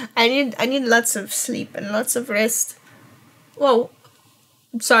 yeah. I need lots of sleep and lots of rest. Whoa.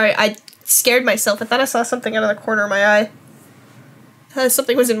 I'm sorry, I scared myself. I thought I saw something out of the corner of my eye.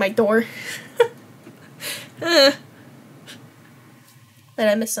 Something was in my door. Did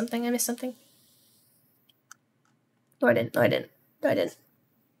I miss something? No, I didn't.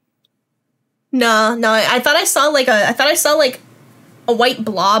 No, I thought I saw like a white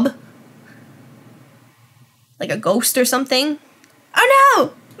blob. Like a ghost or something. Oh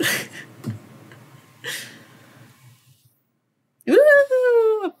no!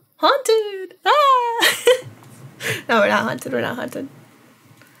 Ooh! Haunted! Ah! No, we're not haunted. Alright,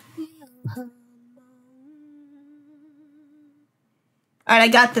 I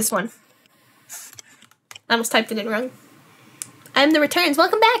got this one. I almost typed it in wrong. I'm the returns.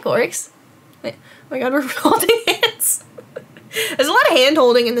 Welcome back, Oryx. Wait, oh my god, we're holding hands. There's a lot of hand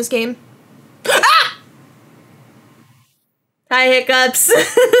holding in this game. Ah! Hi, Hiccups.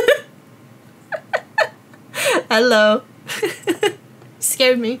 Hello.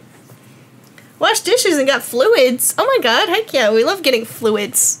 Scared me. Washed dishes and got fluids. Oh my god, heck yeah, we love getting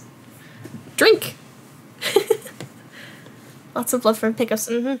fluids. Drink. Lots of love from Hiccups.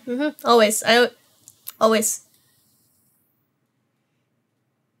 Always. Always.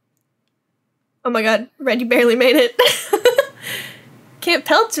 Oh my god, Red, you barely made it. Can't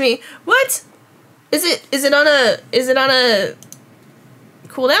pelt me. What? Is it on a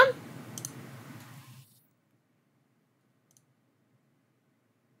cooldown?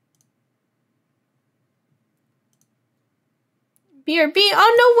 BRB.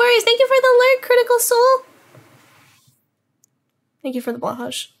 Oh, no worries. Thank you for the alert, Critical Soul. Thank you for the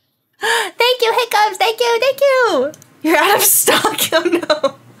blahage. Thank you, Hiccups. Thank you. Thank you. You're out of stock. Oh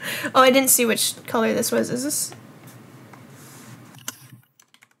no. Oh, I didn't see which color this was. Is this?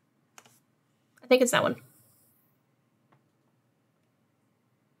 I think it's that one.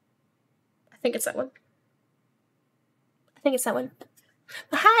 I think it's that one. I think it's that one.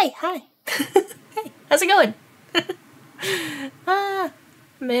 Hi, hi. Hey, how's it going?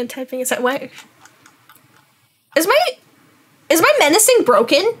 Man, typing is that way. Is my menacing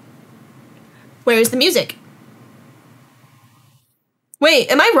broken? Where's the music? Wait,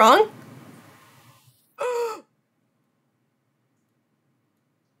 am I wrong?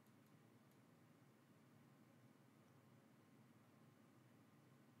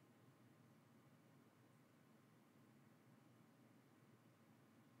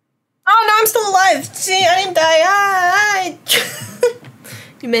 Oh no, I'm still alive. See, I didn't die.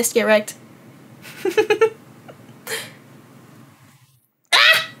 You missed. Get wrecked.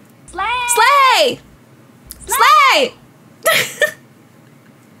 Ah! Slay! Slay!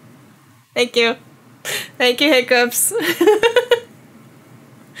 Thank you. Thank you, Hiccups. I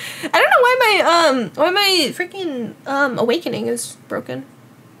don't know why my freaking awakening is broken.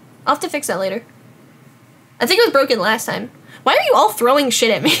 I'll have to fix that later. I think it was broken last time. Why are you all throwing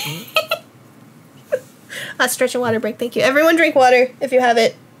shit at me? Stretch and water break, thank you. Everyone drink water if you have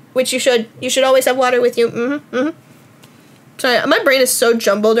it. Which you should. You should always have water with you. Sorry, my brain is so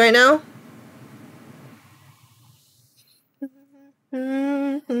jumbled right now.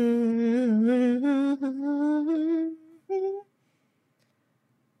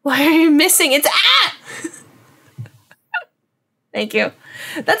 Why are you missing? It's Thank you.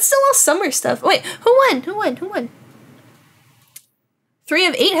 That's still all summer stuff. Wait, who won? Who won? Who won? 3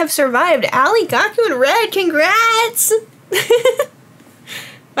 of 8 have survived. Ali, Gaku, and Red. Congrats!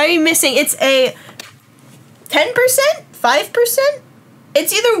 Why are you missing? It's a 10%? 5%?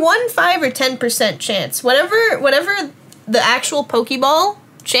 It's either 1, 5, or 10% chance. Whatever the actual Pokeball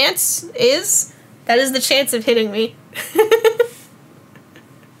chance is, that is the chance of hitting me.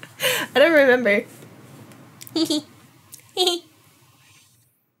 I don't remember.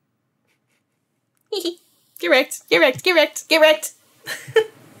 Get wrecked. Get wrecked. Get wrecked. Get wrecked.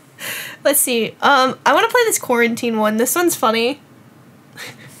 Let's see. I want to play this quarantine one. This one's funny.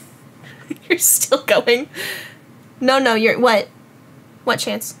 You're still going. No, you're what? What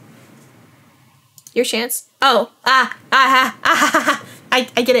chance? Your chance? Oh, I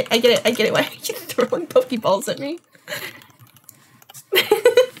get it. I get it. Why are you throwing Pokeballs at me?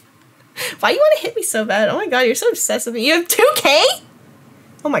 Why you want to hit me so bad? Oh my god, you're so obsessed with me. You have 2K?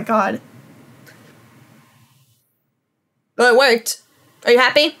 Oh my god. Well, it worked. Are you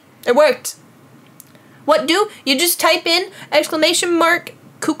happy? It worked. What do? You just type in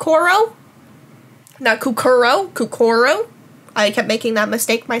 !Kukoro? Not Kukuro, Kukoro. I kept making that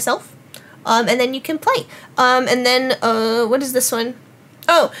mistake myself. And then you can play. And then, what is this one?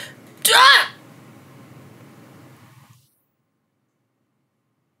 Oh! Ah!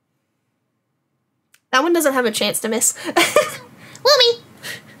 That one doesn't have a chance to miss. Woomy!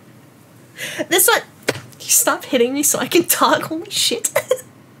 This one... Stop hitting me so I can talk. Holy shit.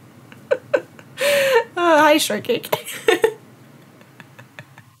 Hi, Shortcake.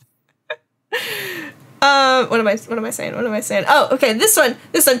 What am I saying? Oh, okay, this one,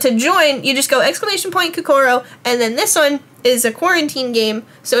 to join, you just go !Kukoro, and then this one is a quarantine game,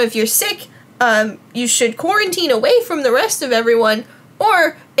 so if you're sick, you should quarantine away from the rest of everyone,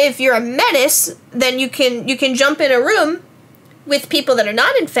 or if you're a menace, then you can jump in a room with people that are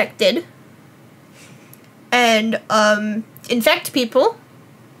not infected, and, infect people.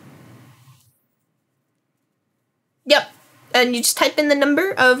 Yep, and you just type in the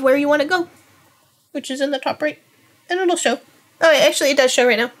number of where you want to go, which is in the top right, and it'll show. Oh, actually, it does show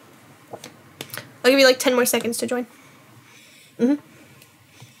right now. I'll give you like 10 more seconds to join. Alright.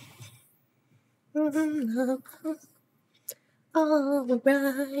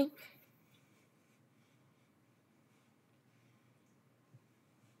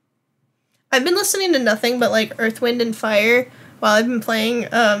 I've been listening to nothing but like Earth, Wind, and Fire while I've been playing.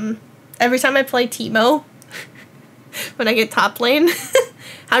 Every time I play Teemo, when I get top lane.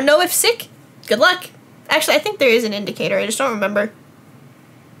 How to know if sick? Good luck. Actually, I think there is an indicator. I just don't remember.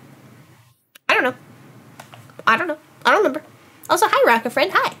 I don't know. I don't remember. Also, hi, Rock, a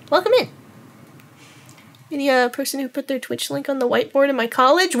friend. Hi. Welcome in. Any person who put their Twitch link on the whiteboard in my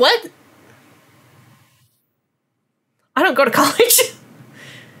college? What? I don't go to college.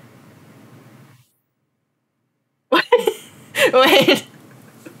 What? Wait.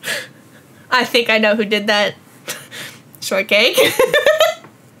 I think I know who did that. Shortcake.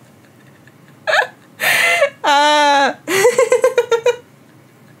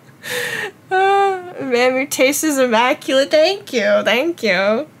 Man, your taste is immaculate. Thank you. Thank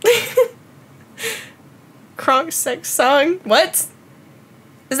you. Kronk sex song. What?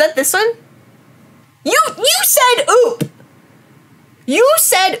 Is that this one? You said oop. You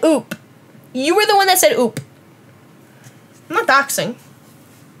said oop. You were the one that said oop. I'm not doxing.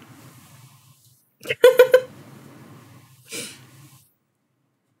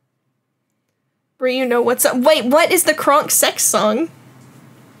 Brie, you know what's up. Wait, what is the Kronk sex song?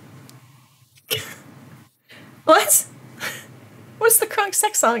 What? What's the Kronk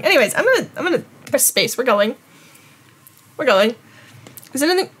sex song? Anyways, I'm gonna press space. We're going. Is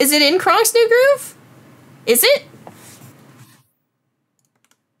it in Kronk's new groove? Is it?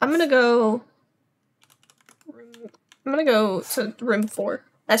 I'm gonna go to room 4.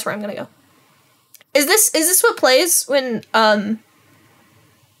 That's where I'm gonna go. Is this what plays when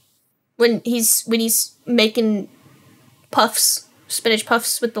he's making puffs, spinach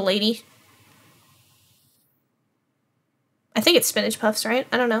puffs with the lady? I think it's spinach puffs, right?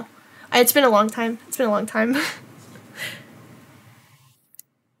 I don't know. It's been a long time.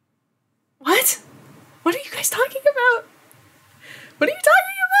 What? What are you guys talking about? What are you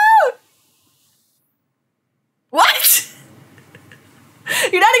talking about? What?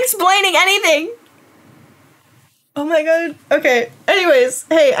 You're not explaining anything. Oh my god. Okay. Anyways,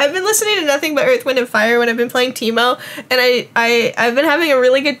 hey, I've been listening to nothing but Earth, Wind, and Fire when I've been playing Teemo, and I've been having a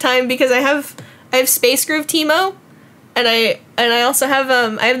really good time because I have Space Groove Teemo, and I also have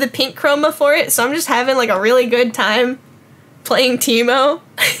I have the pink chroma for it, so I'm just having like a really good time playing Teemo.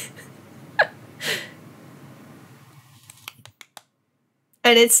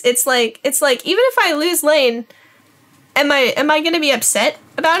 And it's like even if I lose lane, am I gonna be upset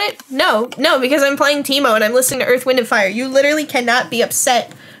about it? No, because I'm playing Teemo and I'm listening to Earth, Wind, and Fire. You literally cannot be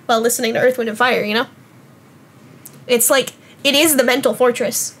upset while listening to Earth, Wind, and Fire, you know? It's like, it is the mental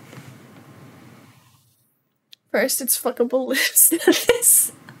fortress. First, it's fuckable lips.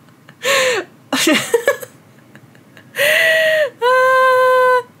 This.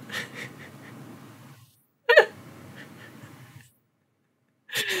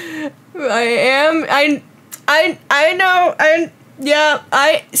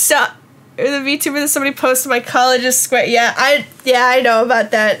 I saw the VTuber that somebody posted my college is square. Yeah, I know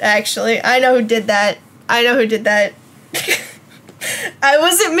about that, actually. I know who did that. That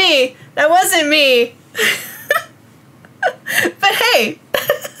wasn't me. But hey,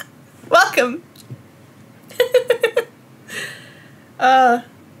 welcome.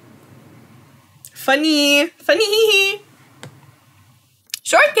 Funny.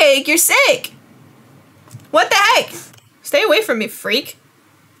 Shortcake, you're sick. What the heck? Stay away from me, freak.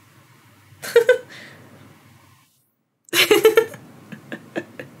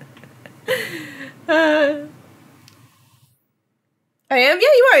 I am? Yeah,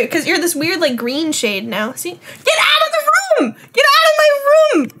 you are, because you're this weird, like, green shade now. See? Get out of the room! Get out of my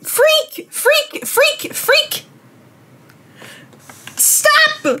room! Freak!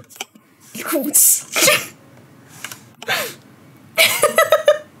 Stop!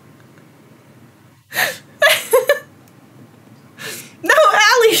 No,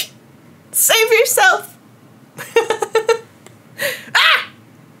 Allie! Save yourself! Ah!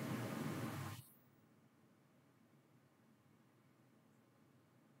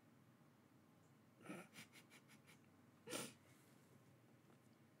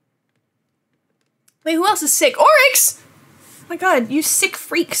 Wait, who else is sick? Oryx! Oh my god, you sick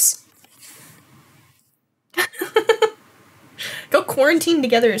freaks. Go quarantine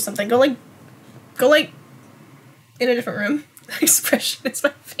together or something. Go like in a different room. Expression is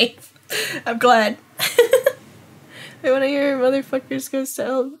my faith. I'm glad. Wait, one of your motherfuckers goes to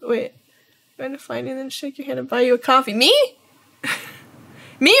hell. Wait. Going to find you and then shake your hand and buy you a coffee. Me?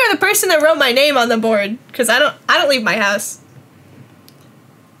 Me or the person that wrote my name on the board? Because I don't leave my house.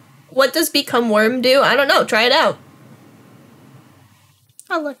 What does become worm do? I don't know. Try it out.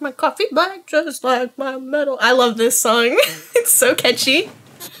 I like my coffee black just like my metal. I love this song. It's so catchy.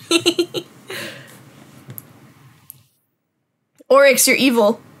 Oryx, you're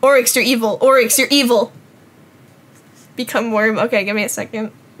evil. Oryx, you're evil. Oryx, you're evil. Become worm. Okay, give me a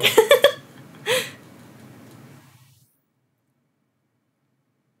second.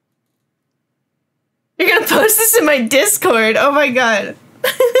 You're gonna post this in my Discord. Oh my god.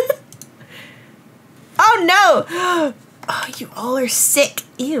 Oh no! Oh, you all are sick.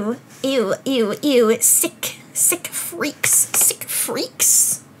 Ew, ew, ew, ew. Sick, sick freaks. Sick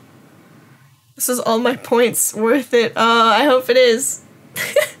freaks. This is all my points worth it. I hope it is.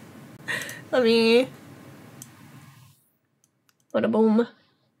 Let me... Bada boom.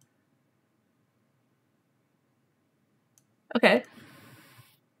 Okay.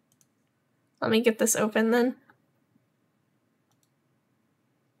 Let me get this open then.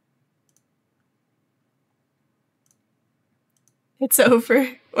 It's over.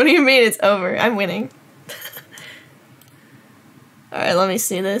 What do you mean it's over? I'm winning. Alright, let me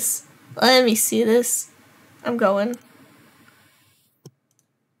see this. Let me see this. I'm going.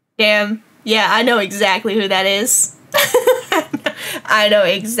 Damn. Yeah, I know exactly who that is. I know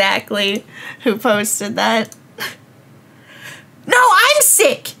exactly who posted that. No, I'm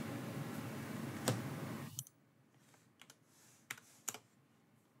sick!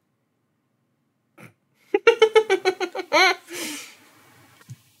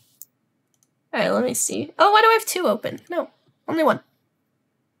 Alright, let me see. Oh, why do I have two open? No, only one.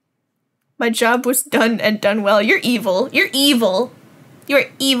 My job was done and done well. You're evil. You're evil. You're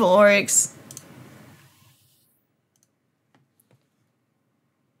evil, Oryx.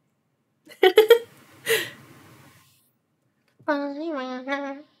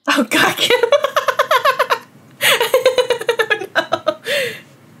 Oh god. No.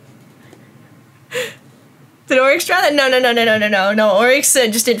 Did Oryx try that? No. Oryx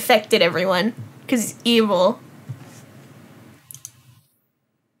just infected everyone. Because he's evil.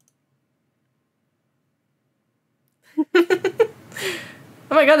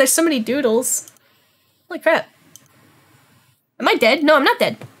 Oh my god, there's so many doodles. Holy crap. Am I dead? No, I'm not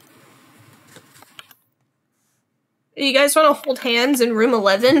dead. You guys want to hold hands in room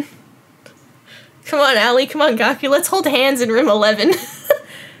 11? Come on, Allie. Come on, Gaku. Let's hold hands in room 11.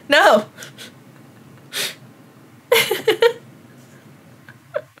 No.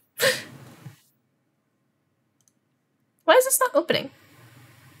 Why is this not opening?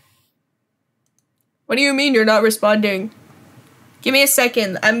 What do you mean you're not responding? Give me a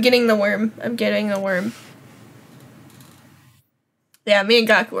second. I'm getting the worm. I'm getting the worm. Yeah, me and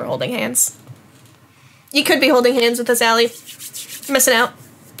Gaku are holding hands. You could be holding hands with us, Allie. You're missing out.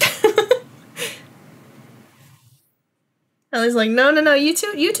 Allie's like, no, you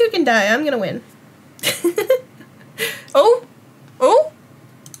two can die. I'm gonna win. Oh! Oh!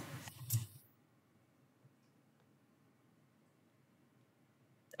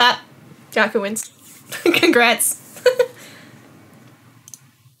 Ah! Gaku wins. Congrats.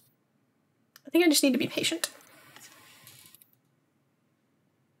 I think I just need to be patient.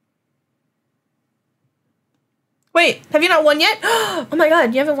 Wait, have you not won yet? Oh my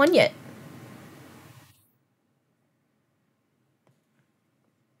god, you haven't won yet.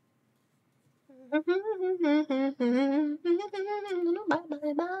 Bye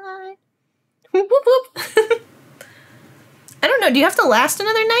bye bye. Whoop whoop whoop. I don't know, do you have to last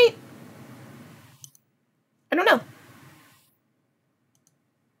another night? I don't know.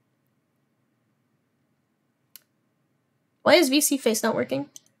 Why is VC face not working?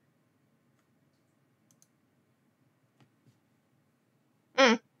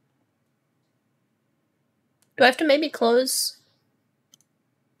 Do I have to maybe close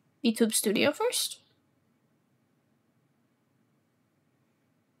YouTube Studio first?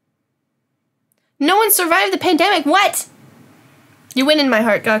 No one survived the pandemic. What? You win in my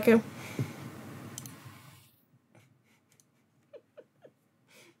heart, Gaku.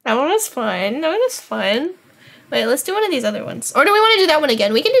 That one was fun. That one was fun. Wait, let's do one of these other ones. Or do we want to do that one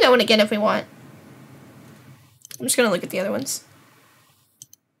again? We can do that one again if we want. I'm just gonna look at the other ones.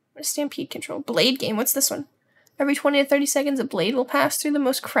 Stampede control. Blade game. What's this one? Every 20 to 30 seconds, a blade will pass through the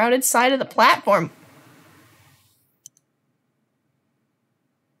most crowded side of the platform.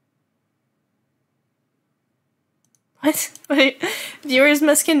 What? Wait. Viewers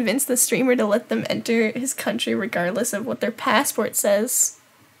must convince the streamer to let them enter his country regardless of what their passport says.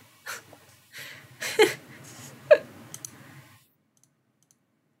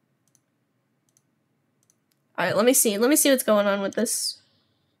 Alright, let me see. Let me see what's going on with this.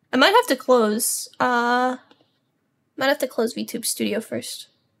 I might have to close, might have to close VTube Studio first.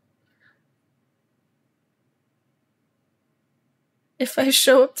 If I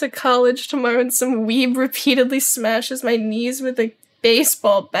show up to college tomorrow and some weeb repeatedly smashes my knees with a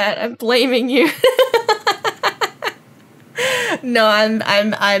baseball bat, I'm blaming you. No,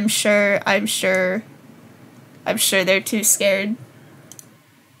 I'm sure they're too scared.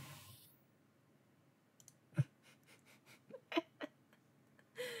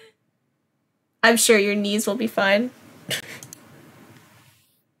 I'm sure your knees will be fine.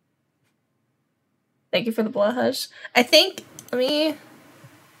 Thank you for the blah hush. I think, my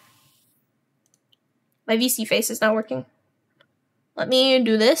VC face is not working. Let me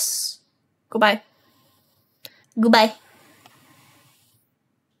do this. Goodbye. Goodbye.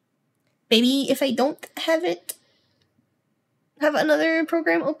 Maybe if I don't have another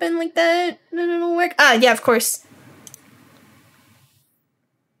program open like that, then it'll work. Ah, yeah, of course.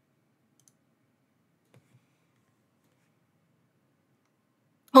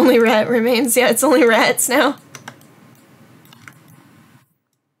 Only rat remains. Yeah, it's only rats now.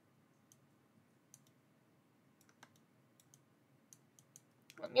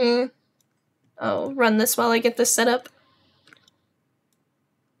 Let me... I'll run this while I get this set up.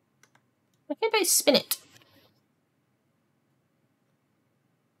 Why can't I spin it?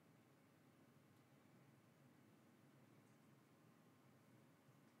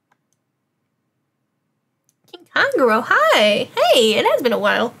 King Kanguro, hi! Hey, it has been a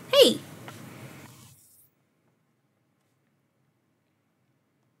while. Hey!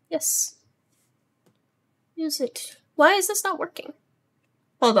 Yes. Use it. Why is this not working?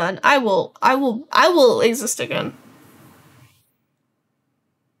 Hold on, I will exist again.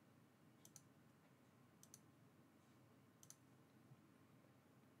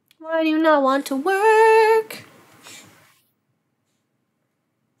 Why do you not want to work?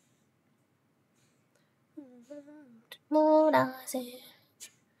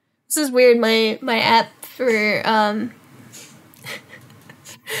 This is weird, my app for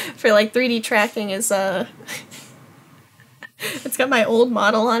for like 3D tracking is it's got my old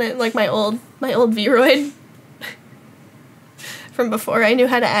model on it, like my old Vroid from before I knew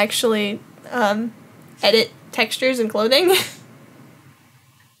how to actually edit textures and clothing.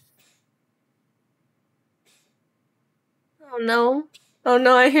 Oh no. Oh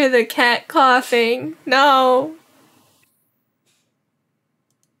no, I hear the cat coughing. No.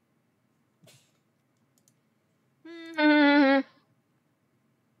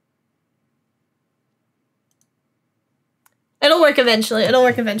 It'll work eventually. It'll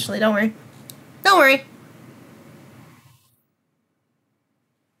work eventually. Don't worry. Don't worry.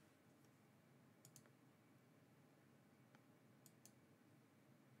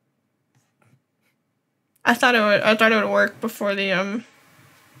 I thought it would work before the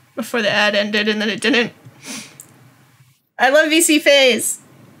ad ended, and then it didn't. I love VC Phase.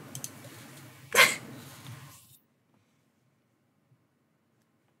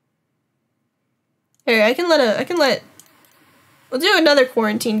 Here, I can let. We'll do another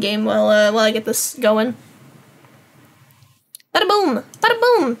quarantine game while I get this going. Bada boom! Bada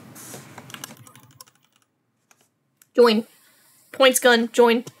boom! Join. Points gun.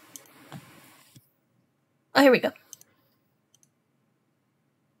 Join. Oh, here we go.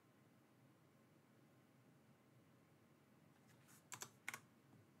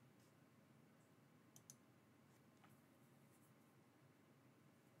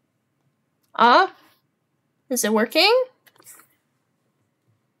 Ah? Is it working?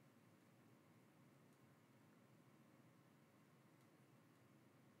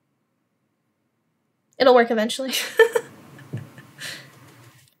 It'll work eventually.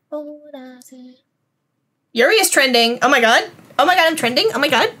 Yuri is trending. Oh my god. Oh my god, I'm trending. Oh my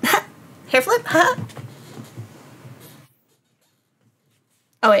god. Hair flip.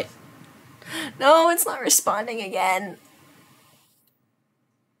 Oh wait. No, it's not responding again.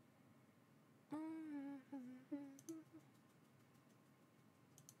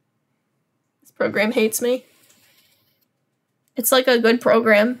 This program hates me. It's like a good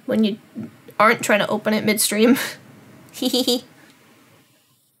program when you aren't trying to open it midstream. Hehehe.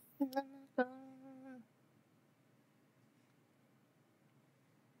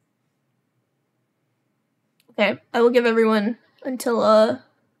 Okay, I will give everyone until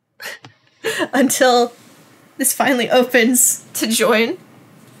until this finally opens to join.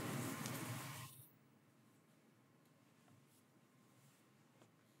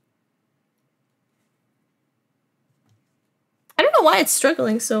 I don't know why it's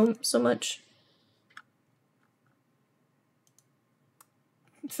struggling so much.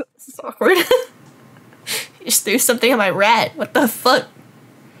 This is awkward. You just threw something at my rat. What the fuck?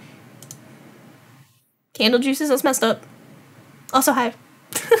 Candle juices? That's messed up. Also, hi.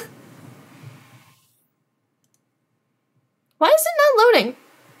 Why is it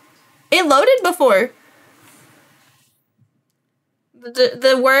for?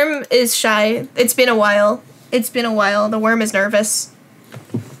 The worm is shy. It's been a while. It's been a while. The worm is nervous.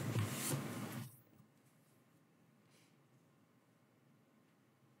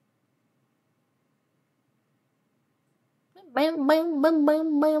 Alright,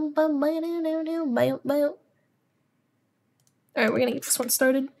 we're gonna get this one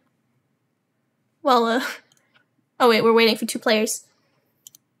started. Well, oh wait, we're waiting for 2 players.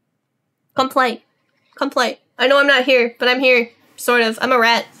 Come play. Come play. I know I'm not here, but I'm here. Sort of. I'm a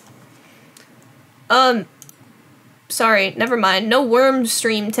rat. Sorry, never mind. No worm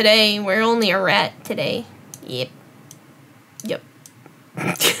stream today. We're only a rat today. Yep. Yep.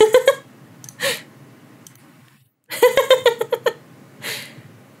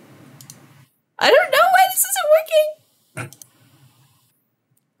 I don't know why this isn't working.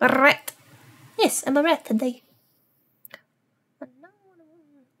 A rat. Yes, I'm a rat today.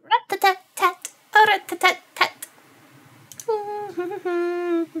 Rat-tat-tat-tat. A rat-tat-tat-tat.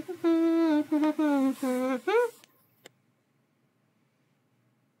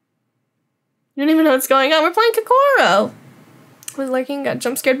 You don't even know what's going on. We're playing Kokoro. Was lurking, got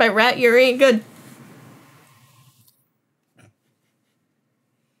jump scared by rat Yuri. Good.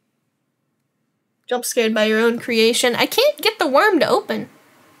 Jump scared by your own creation. I can't get the worm to open.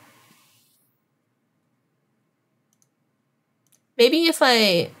 Maybe if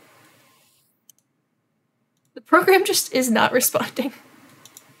I... The program just is not responding.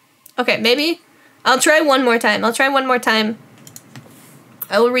 Okay, maybe I'll try one more time. I'll try one more time.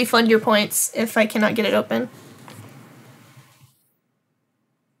 I will refund your points if I cannot get it open.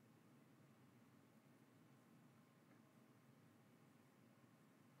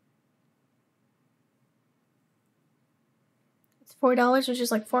 It's $4, which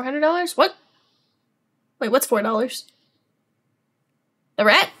is like $400. What? Wait, what's $4? The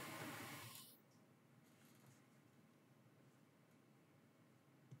rat?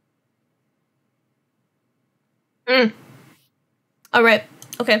 Alright,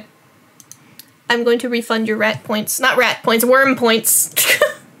 okay. I'm going to refund your rat points. Not rat points, worm points.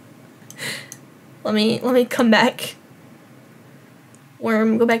 Let me come back.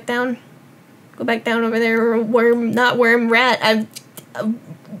 Worm, go back down. Go back down over there. Worm, not worm, rat.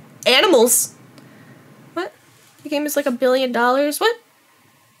 Animals. What? The game is like $1 billion. What?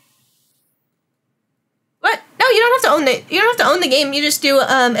 What? No, you don't have to own it. You don't have to own the game. You just do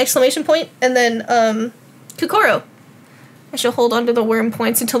exclamation point and then Kokoro. I shall hold on to the worm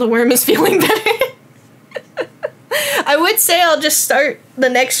points until the worm is feeling better. I would say I'll just start the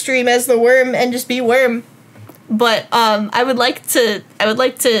next stream as the worm and just be worm. But I would like to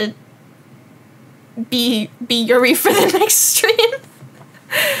be Yuri for the next stream.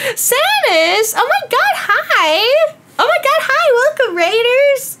 Samus! Oh my god, hi! Oh my god, hi! Welcome,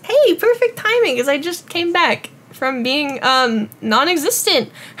 Raiders! Hey, perfect timing, because I just came back from being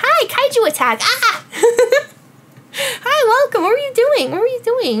non-existent. Hi, kaiju attack! Ah! Hi, welcome. What were you doing? What were you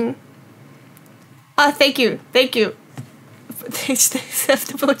doing? Thank you. Thank you.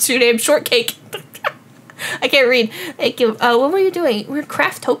 What's your name? Shortcake. I can't read. Thank you. What were you doing? We're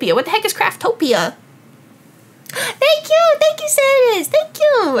Craftopia. What the heck is Craftopia? Thank you. Thank you, Samus. Thank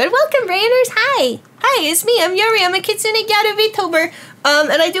you. And welcome, Raiders. Hi. Hi, it's me. I'm Yuri. I'm a Kitsune Gyaru VTuber.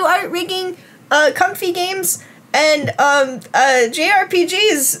 And I do art rigging, comfy games, and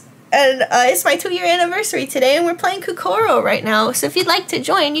JRPGs. And it's my 2-year anniversary today, and we're playing Kokoro right now. So if you'd like to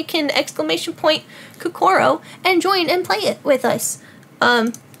join, you can exclamation point Kokoro and join and play it with us.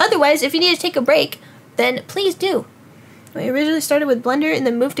 Otherwise, if you need to take a break, then please do. We originally started with Blender and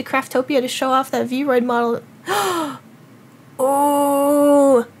then moved to Craftopia to show off that Vroid model.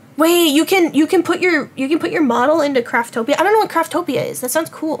 Oh, wait! You can put your model into Craftopia. I don't know what Craftopia is. That sounds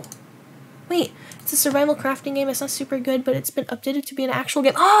cool. Wait. It's a survival crafting game. It's not super good, but it's been updated to be an actual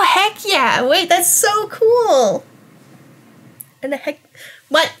game. Oh, heck yeah! Wait, that's so cool! And the heck...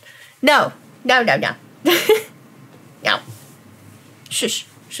 What? No. No, no, no. No. Shush.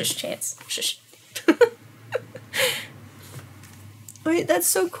 Shush, Chance. Shush. Wait, that's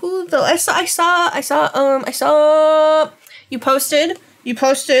so cool, though. I saw... You posted a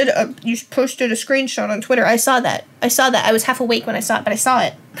screenshot on Twitter. I saw that. I was half awake when I saw it, but I saw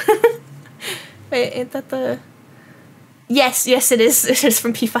it. Wait, ain't that the... Yes, it is. It is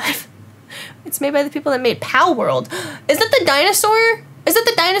from P5. It's made by the people that made Pal World. Is that the dinosaur? Is that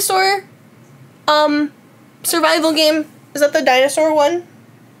the dinosaur, survival game? Is that the dinosaur one?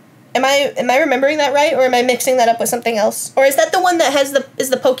 Am I remembering that right, or am I mixing that up with something else? Or is that the one that has is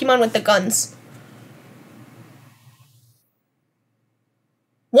the Pokemon with the guns?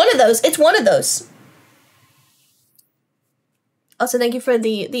 One of those. It's one of those. Also, thank you for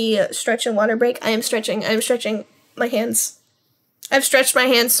the stretch and water break. I'm stretching my hands. I've stretched my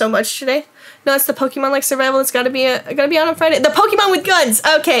hands so much today. No, it's the Pokemon like survival. It's gotta be out on Friday. The Pokemon with guns.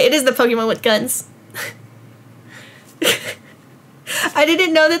 Okay, it is the Pokemon with guns. I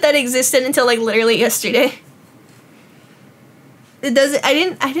didn't know that existed until like literally yesterday. It doesn't. I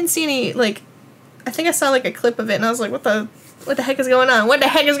didn't see any like. I think I saw like a clip of it and I was like, what the heck is going on? What the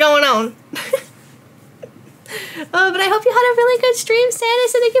heck is going on? But I hope you had a really good stream,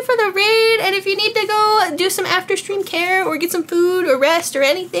 Status, and thank you for the raid. And if you need to go do some after stream care or get some food or rest or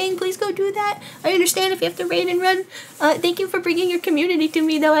anything, please go do that. I understand if you have to raid and run. Thank you for bringing your community to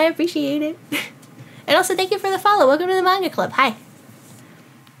me, though. I appreciate it. And also, thank you for the follow. Welcome to the manga club. Hi.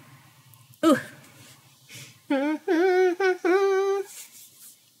 Ooh.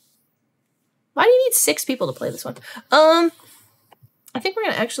 Why do you need 6 people to play this one? I think we're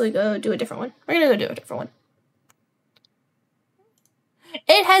gonna actually go do a different one. We're gonna go do a different one.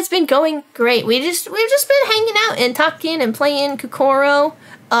 It has been going great. We've just been hanging out and talking and playing Kokoro.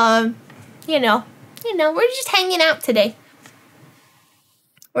 You know, we're just hanging out today.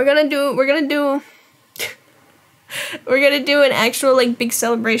 We're gonna do an actual like big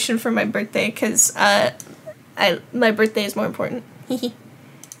celebration for my birthday because my birthday is more important.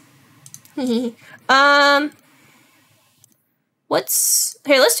 Let's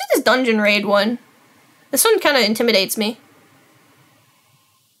do this dungeon raid one. This one kind of intimidates me.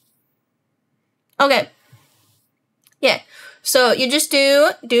 Okay. Yeah. So you just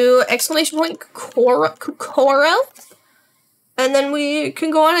do exclamation point Kokoro, and then we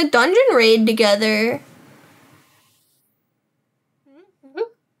can go on a dungeon raid together.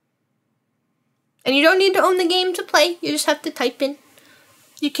 And you don't need to own the game to play. You just have to type in.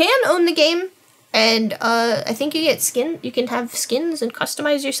 You can own the game, and I think you get skin. You can have skins and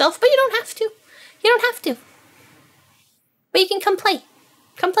customize yourself, but you don't have to. You don't have to. But you can come play.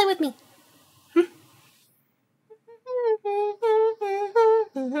 Come play with me.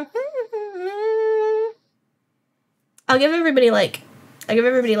 I'll give everybody like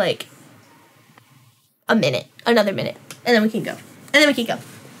a minute, another minute, and then we can go.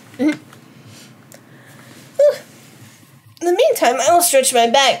 In the meantime, I will stretch my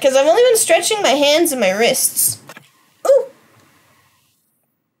back, because I've only been stretching my hands and my wrists. Ooh!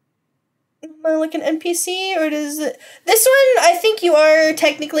 Am I like an NPC, or does it... This one, I think you are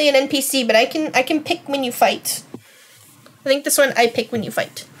technically an NPC, but I can pick when you fight. I think this one I pick when you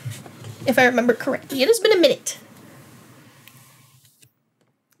fight. If I remember correctly. It has been a minute.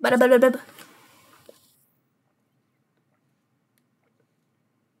 Ba-da-ba-da-ba-ba.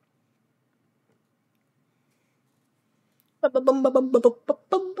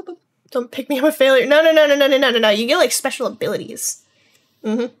 Don't pick me, I'm a failure. No. You get like special abilities.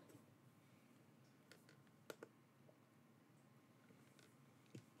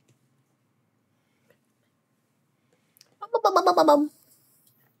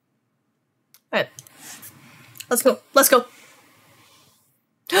 Alright. Let's go.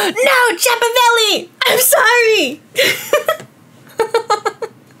 No, Chapavelli! I'm sorry!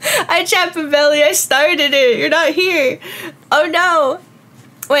 Chapavelli, I started it. You're not here. Oh no.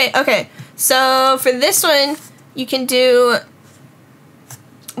 Wait, okay. So for this one, you can do...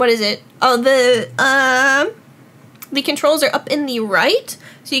 What is it? Oh, the controls are up in the right.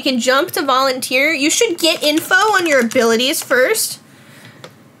 So you can jump to volunteer. You should get info on your abilities first.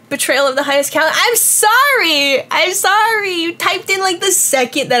 Betrayal of the highest caliber. I'm sorry! You typed in like the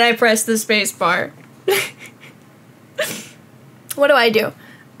second that I pressed the space bar. What do I do?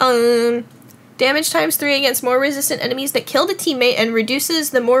 Damage times 3 against more resistant enemies that killed a teammate and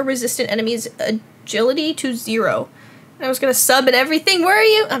reduces the more resistant enemy's agility to 0. I was gonna sub and everything. Where are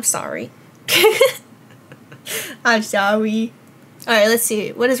you? I'm sorry. I'm sorry. Alright, let's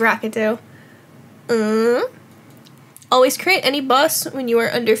see. What does Rocket do? Always create any boss when you are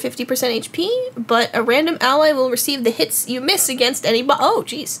under 50% HP, but a random ally will receive the hits you miss against any boss. Oh,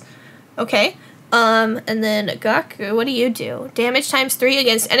 jeez. Okay. And then Gaku, what do you do? Damage times 3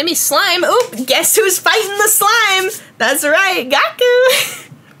 against enemy slime. Oop, guess who's fighting the slime? That's right,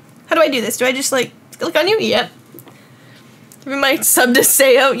 Gaku. How do I do this? Do I just like click on you? Yep. We might sub to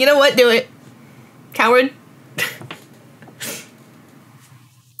Seo. You know what? Do it. Coward.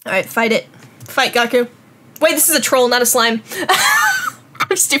 Alright, fight it. Fight Gaku. Wait, this is a troll, not a slime.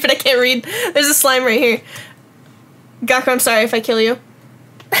 I'm stupid, I can't read. There's a slime right here. Gaku, I'm sorry if I kill you.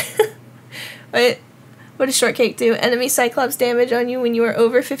 Wait, what does Shortcake do? Enemy Cyclops damage on you when you are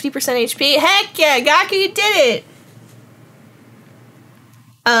over 50% HP. Heck yeah, Gaku, you did it!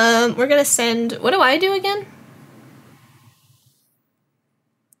 We're gonna send... What do I do again?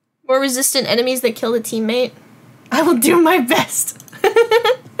 More resistant enemies that kill the teammate. I will do my best.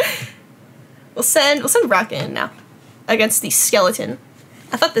 We'll send Rocket in now against the skeleton.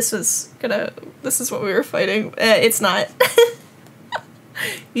 I thought this is what we were fighting. It's not.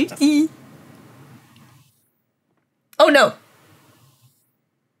 Oh no.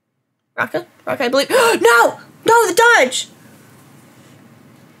 Rocket, I believe. No! No, the dodge!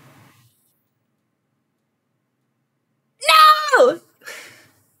 No!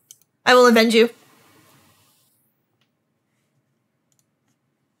 I will avenge you.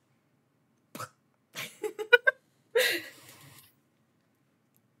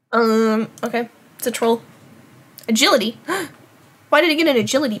 Okay. It's a troll. Agility? Why did it get an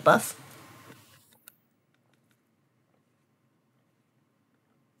agility buff?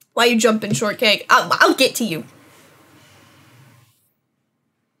 Why you jumping, Shortcake? I'll get to you.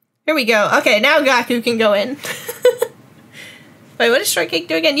 Here we go. Okay, now Gaku can go in. Wait, what does Shortcake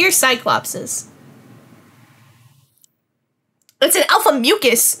do again? You're Cyclopses. It's an alpha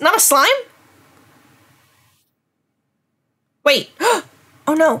mucus, not a slime? Wait.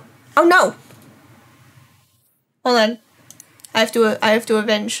 Oh no. Oh no. Hold on. I have to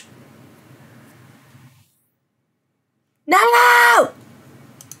avenge. No! Oh,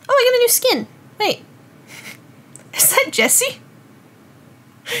 I got a new skin. Wait. Is that Jessie?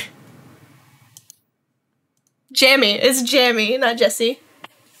 Jammy. It's Jammy, not Jessie.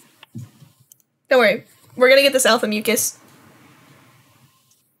 Don't worry. We're gonna get this alpha mucus.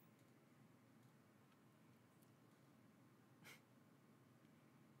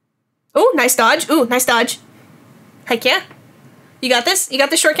 Ooh, nice dodge. Ooh, nice dodge. Heck yeah. You got this? You got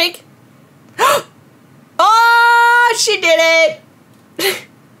this, Shortcake? Oh, she did it!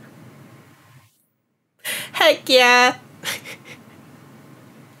 Heck yeah.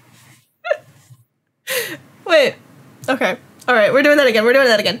 Wait. Okay. Alright, we're doing that again. We're doing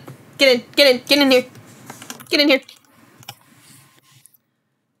that again. Get in. Get in. Get in here. Get in here.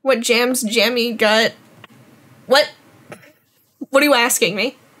 What jams Jammy got? What? What are you asking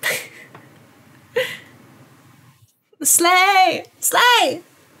me? Slay! Slay!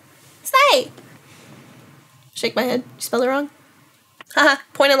 Slay! Shake my head. You spelled it wrong? Haha,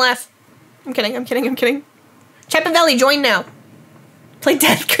 point and laugh. I'm kidding, I'm kidding, I'm kidding. Chapavelli, join now. Play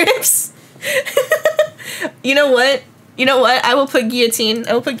Death Grips. You know what? You know what? I will put Guillotine.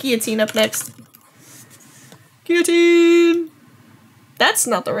 I will put Guillotine up next. Guillotine! That's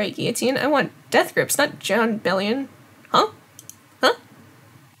not the right Guillotine. I want Death Grips, not John Bellion. Huh? Huh?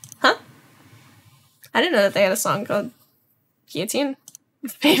 Huh? I didn't know that they had a song called Guillotine.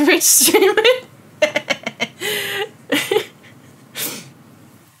 Favorite streamer?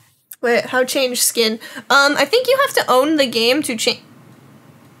 Wait, how change skin? I think you have to own the game to change.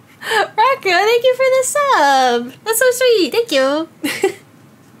 Raka, thank you for the sub! That's so sweet, thank you!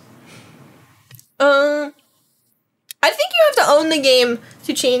 I think you have to own the game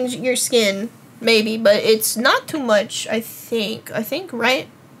to change your skin, maybe, but it's not too much, I think. Right?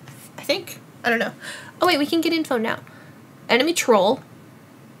 I think? I don't know. Oh wait, we can get info now. Enemy troll.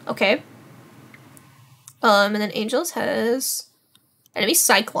 Okay. And then Angels has enemy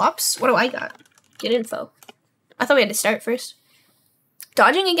Cyclops. What do I got? Get info. I thought we had to start first.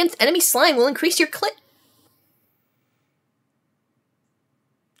 Dodging against enemy slime will increase your crit.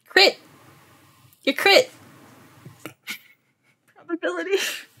 Your crit. Probability.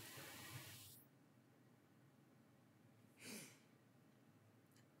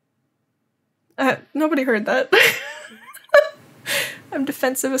 Nobody heard that. I'm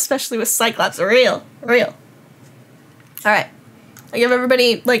defensive, especially with Cyclops. Real. Alright. I give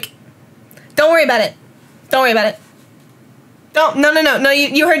everybody, like, don't worry about it. Don't worry about it. Don't, no,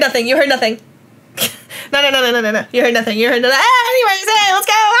 you heard nothing. You heard nothing. No. You heard nothing. Ah, anyways, hey, let's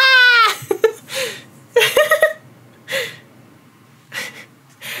go. Ah!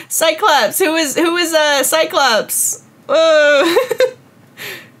 Cyclops. Who is Cyclops? Whoa.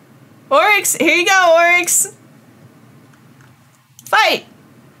 Oryx, here you go, Oryx. Fight.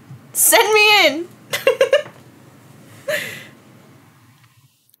 Send me in.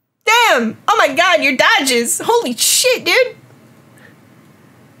 Damn. Oh my god, your dodges. Holy shit, dude.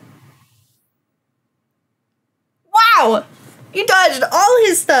 Wow. You dodged all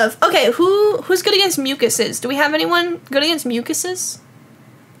his stuff. Okay, who's good against mucuses? Do we have anyone good against mucuses?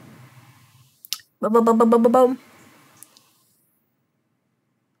 Boom.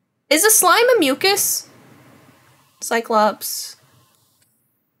 Is a slime a mucus? Cyclops.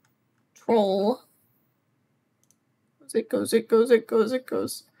 Troll. It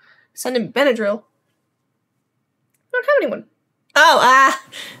goes. Send him Benadryl. I don't have anyone. Oh,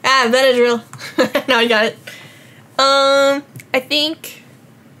 Benadryl. Now I got it. I think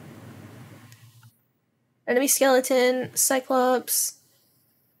Enemy skeleton, Cyclops.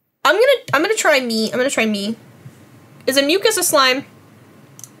 I'm gonna try me. I'm gonna try me. Is a mucus a slime?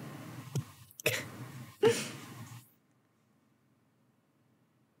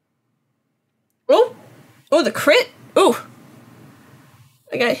 Oh! Oh, the crit? Oh!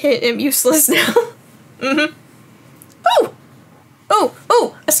 I got hit. I'm useless now. Mm-hmm. Oh! Oh!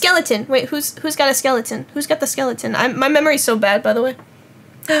 Oh! A skeleton! Wait, who's got a skeleton? Who's got the skeleton? My memory's so bad, by the way.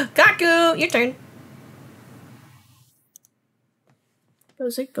 Gaku! Your turn.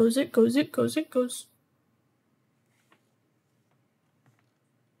 Goes it, goes it, goes it, goes it, goes.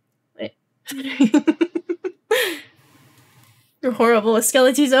 Wait. You're horrible with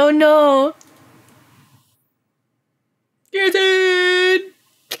skeletons. Oh no! Your turn!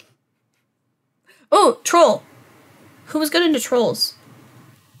 Oh, troll. Who was good into trolls?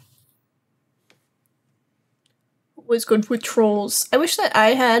 Who was good with trolls? I wish that I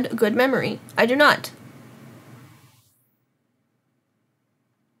had a good memory. I do not.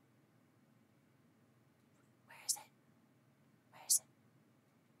 Where is it? Where is it?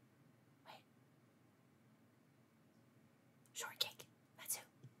 Wait. Shortcake. That's who.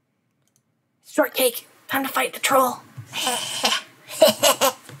 Shortcake. Time to fight the troll.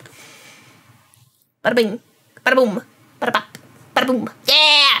 Bada bing. Bada boom. Bada bop. Bada boom.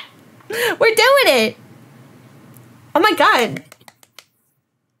 Yeah! We're doing it! Oh my god.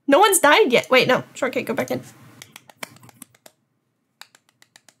 No one's died yet. Wait, no. Shortcake, go back in.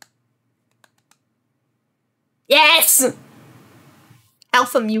 Yes!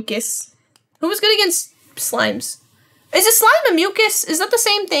 Alpha mucus. Who was good against slimes? Is a slime a mucus? Is that the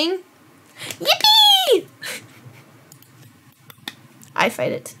same thing? Yippee! I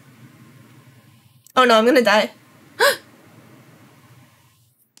fight it. Oh no, I'm gonna die.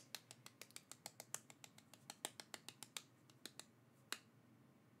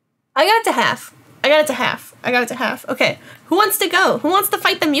 I got it to half. I got it to half. I got it to half. Okay. Who wants to go? Who wants to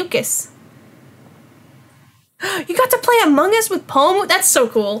fight the mucus? You got to play Among Us with Poem? That's so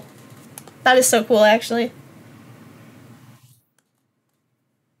cool. That is so cool, actually.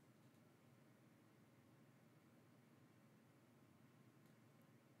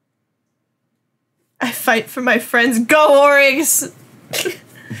 I fight for my friends. Go, Oryx!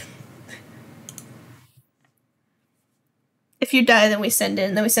 If you die, then we send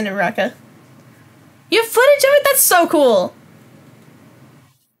in Raka. You have footage of it? That's so cool!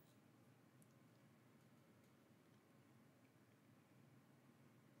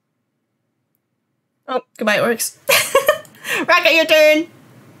 Oh, goodbye, Oryx. Raka, your turn!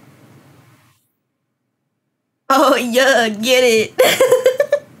 Oh, yeah, get it!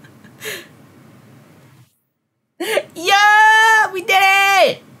 Yeah! We did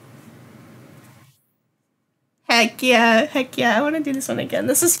it! Heck yeah, I want to do this one again.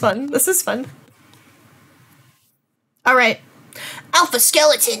 This is fun. This is fun. Alright. Alpha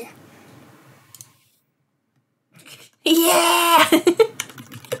skeleton! Yeah!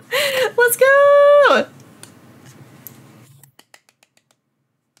 Let's go!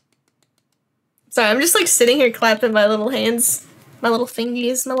 Sorry, I'm just like sitting here clapping my little hands. My little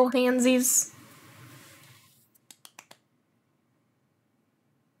fingies, my little handsies.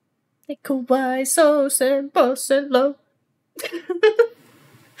 Kawaii so simple, low.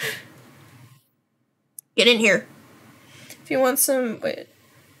 Get in here. If you want some, wait,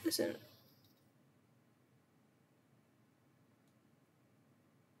 listen.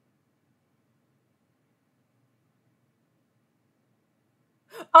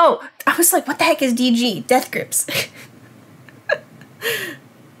 Oh, I was like, what the heck is DG? Death grips.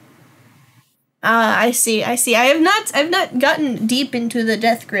 Ah, I see. I've not gotten deep into the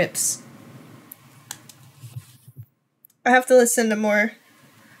death grips. I have to listen to more.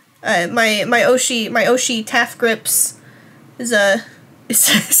 My Oshi Taff grips is a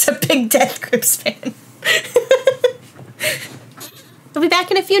big death grips fan. We'll be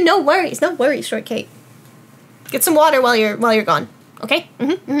back in a few. No worries, Shortcake. Get some water while you're gone. Okay.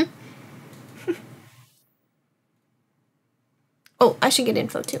 Oh, I should get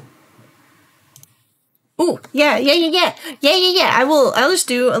info too. Ooh, yeah. I'll just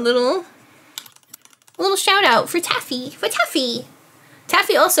do a little shout out for Taffy.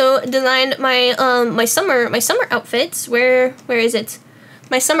 Taffy also designed my my summer outfits. Where is it?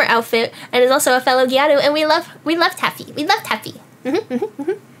 My summer outfit, and is also a fellow Gyaru, and we love Taffy. We love Taffy.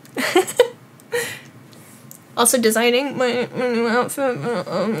 Also designing my new outfit.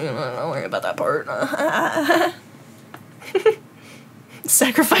 Don't worry about that part.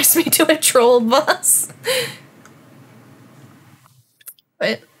 Sacrifice me to a troll boss.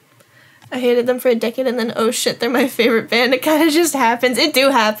 But I hated them for a decade, and then oh shit, they're my favorite band. It kind of just happens. It do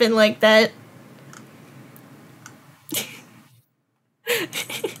happen like that.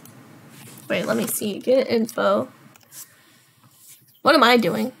 Wait, let me see. Get info. What am I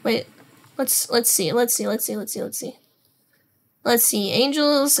doing? Wait. Let's see. Let's see.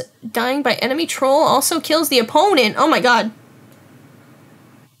 Angels dying by enemy troll also kills the opponent. Oh my god.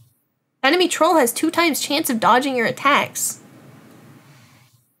 Enemy troll has 2 times chance of dodging your attacks.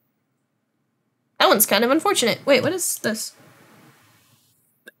 That one's kind of unfortunate. Wait, what is this?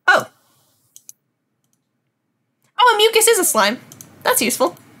 Oh. Oh, a mucus is a slime. That's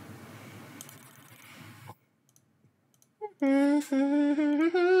useful.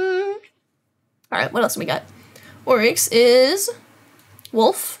 Alright, what else do we got? Oryx is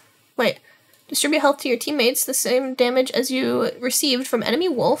wolf. Wait. Distribute health to your teammates, the same damage as you received from enemy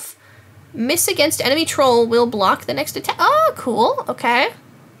wolf. Miss against enemy troll will block the next attack. Oh, cool. Okay.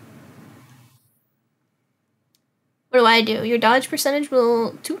 What do I do? Your dodge percentage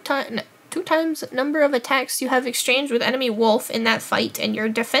will 2 times number of attacks you have exchanged with enemy wolf in that fight, and your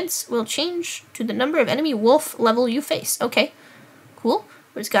defense will change to the number of enemy wolf level you face. Okay. Cool.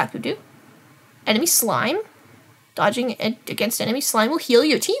 What does Gaku do? Enemy slime. Dodging against enemy slime will heal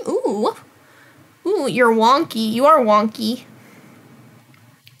your team. Ooh. Ooh, you're wonky. You are wonky.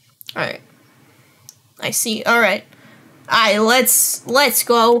 Alright. I see. Alright. Alright, let's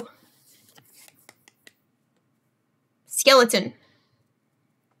go. Skeleton.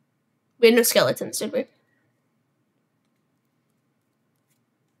 We had no skeletons, did we?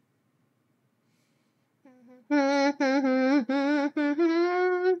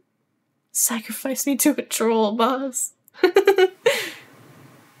 Sacrifice me to a troll, boss.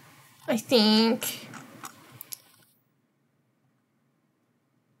 I think...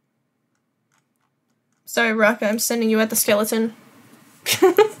 Sorry, Raka, I'm sending you at the skeleton.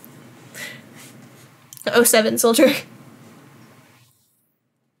 The 07 soldier.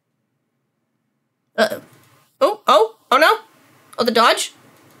 Uh-oh. Oh no! Oh, the dodge?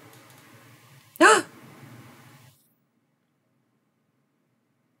 No!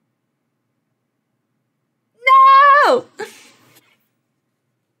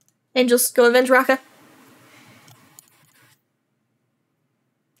 Angels, go avenge Raka.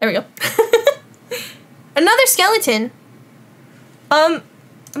 There we go. Another skeleton! I'm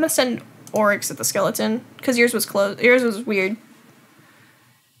gonna send Oryx at the skeleton, because yours was closed. Yours was weird.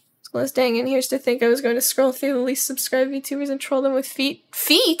 It's closed. Dang, and here's to think I was going to scroll through the least subscribed VTubers and troll them with feet.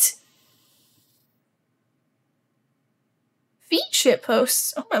 Feet? Feet shit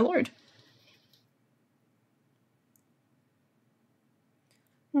posts. Oh my lord.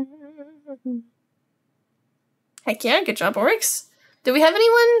 Heck yeah, good job, Oryx. Do we have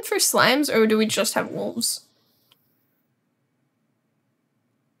anyone for slimes, or do we just have wolves?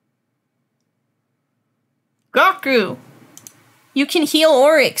 Gaku! You can heal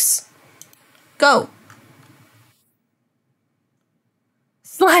Oryx. Go.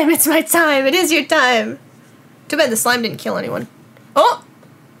 Slime, it's my time. It is your time. Too bad the slime didn't kill anyone. Oh!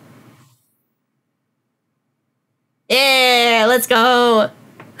 Yeah, let's go.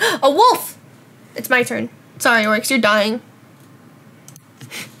 A wolf! It's my turn. Sorry, Oryx, you're dying.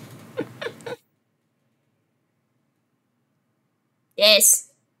 Yes.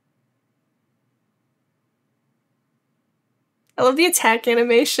 I love the attack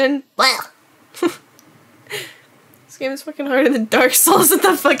animation. Well. This game is fucking harder than Dark Souls. What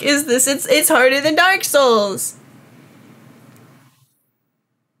the fuck is this? It's harder than Dark Souls.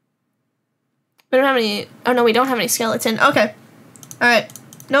 We don't have any. Oh no, we don't have any skeleton. Okay. Alright.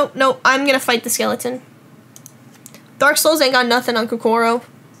 Nope. I'm gonna fight the skeleton. Dark Souls ain't got nothing on Kokoro.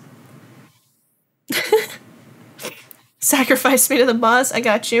 Sacrifice me to the boss. I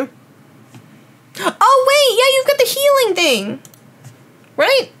got you. Oh wait, yeah, you've got the healing thing.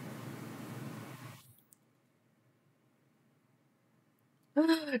 Right? No!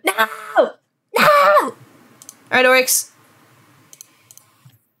 No! Alright, Oryx.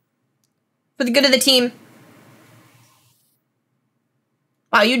 For the good of the team.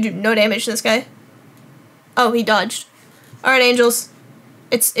 Wow, you do no damage to this guy. Oh, he dodged. Alright, Angels.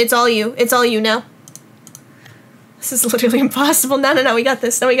 It's all you. It's all you now. This is literally impossible. No, we got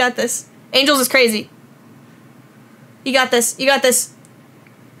this. No, we got this. Angels is crazy. You got this. You got this.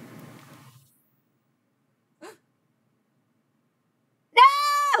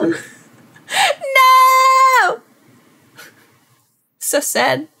 No! No! So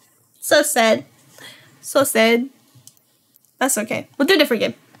sad. So sad. So sad. That's okay. We'll do a different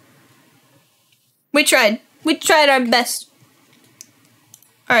game. We tried. We tried our best.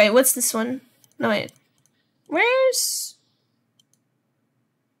 Alright, what's this one? No, wait. Where's...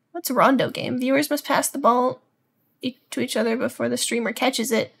 What's a Rondo game? Viewers must pass the ball to each other before the streamer catches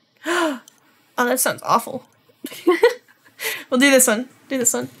it. Oh, that sounds awful. We'll do this one. Do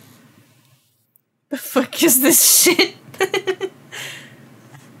this one. The fuck is this shit?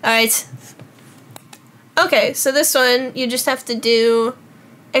 Alright. Okay, so this one, you just have to do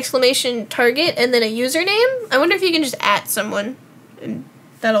exclamation target and then a username. I wonder if you can just @ someone. And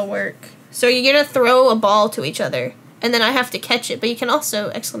that'll work. So you're gonna throw a ball to each other. And then I have to catch it, but you can also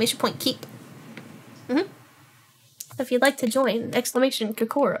exclamation point keep. If you'd like to join, exclamation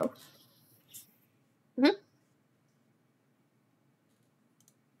Kokoro.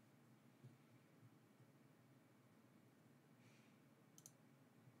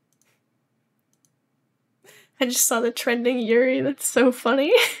 I just saw the trending Yuri, that's so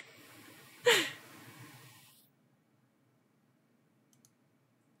funny.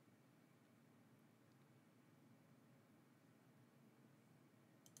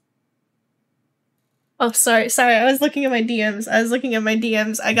 Oh, sorry, I was looking at my DMs.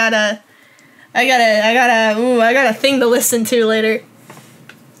 I got a thing to listen to later.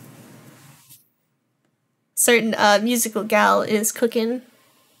 Certain, musical gal is cooking.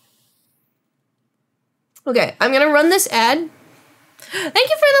 Okay, I'm gonna run this ad. Thank you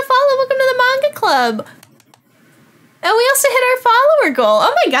for the follow, welcome to the manga club. And we also hit our follower goal.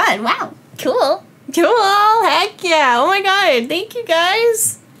 Oh my god, wow, cool. Cool, heck yeah, oh my god, thank you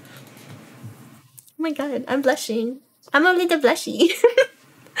guys. Oh my god, I'm blushing. I'm a little blushy.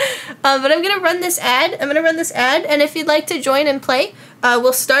 But I'm gonna run this ad. And if you'd like to join and play,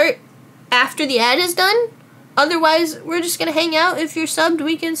 we'll start after the ad is done. Otherwise, we're just gonna hang out. If you're subbed,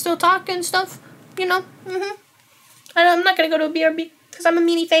 we can still talk and stuff. You know. I'm not gonna go to a BRB because I'm a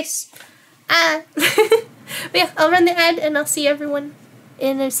meanie face. But yeah, I'll run the ad and I'll see everyone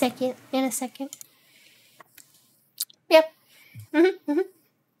in a second. Yep.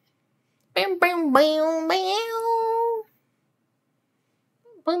 Bam, bam, bam, bam.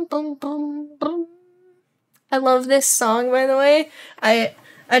 Boom, boom, boom, boom. I love this song, by the way. I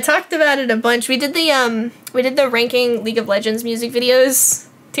talked about it a bunch. We did the ranking League of Legends music videos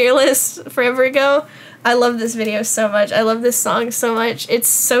tier list forever ago. I love this video so much. I love this song so much. It's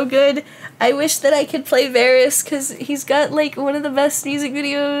so good. I wish that I could play Varus because he's got like one of the best music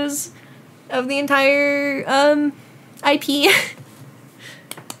videos of the entire IP.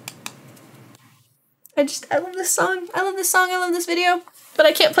 I love this song. I love this video. But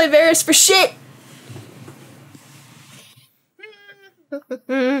I can't play Varus for shit!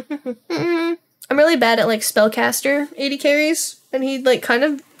 I'm really bad at, like, spellcaster AD carries. And he, like, kind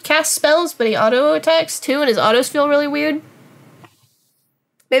of casts spells, but he auto-attacks, too, and his autos feel really weird.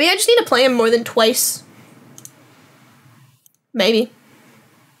 Maybe I just need to play him more than twice. Maybe.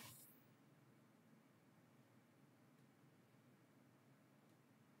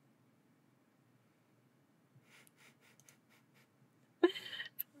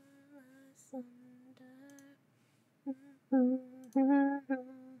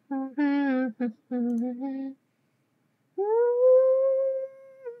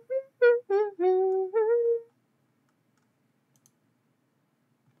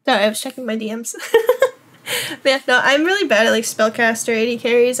 Sorry, I was checking my DMs. Yeah, no, I'm really bad at like spellcaster AD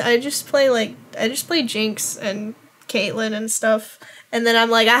carries. I just play Jinx and Caitlyn and stuff, and then I'm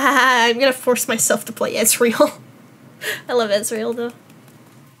like, I'm gonna force myself to play Ezreal. I love Ezreal though.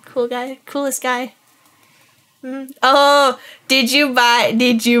 Cool guy, coolest guy. Oh, did you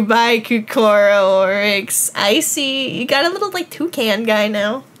buy Kokoro Oryx? I see. You got a little like toucan guy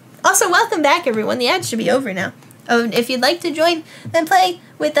now. Also, welcome back everyone. The ad should be over now. If you'd like to join and play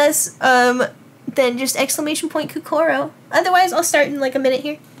with us, then just exclamation point Kokoro. Otherwise, I'll start in like a minute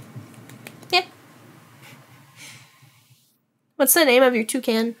here. Yeah. What's the name of your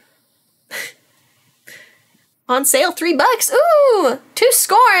toucan? On sale, $3. Ooh, 2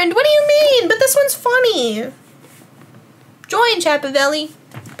 scorned. What do you mean? But this one's funny. Join, Chapavelli.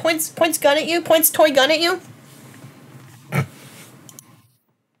 Points gun at you. Points toy gun at you.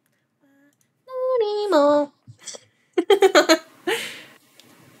 Nemo.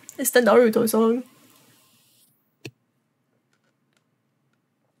 It's the Naruto song.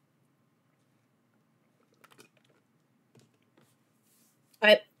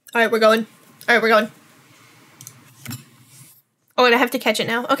 Alright, we're going. Oh, and I have to catch it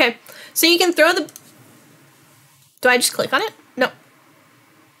now. Okay, so you can throw the... Do I just click on it? No.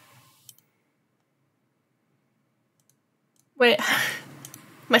 Wait.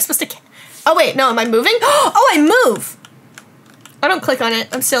 Am I supposed to... Oh, wait, no, am I moving? Oh, I move! I don't click on it.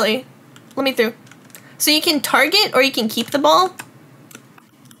 I'm silly. Let me through. So you can target or you can keep the ball?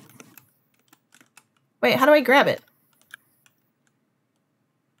 Wait, how do I grab it?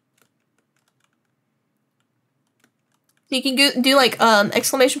 You can do like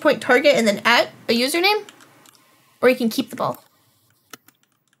exclamation point target and then @ a username? Or you can keep the ball.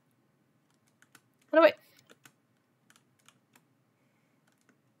 How do I...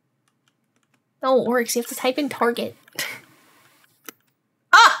 No, it works. You have to type in target.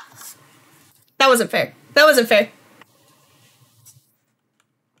 Ah! That wasn't fair. That wasn't fair.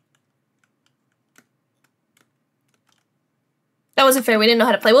 That wasn't fair. We didn't know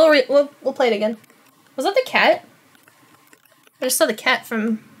how to play. We'll play it again. Was that the cat? I just saw the cat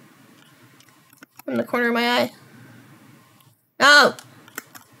from the corner of my eye. Oh!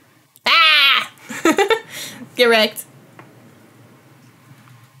 Ah! Get wrecked.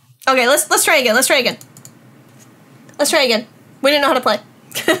 Okay, let's try again. Let's try again. Let's try again. We didn't know how to play.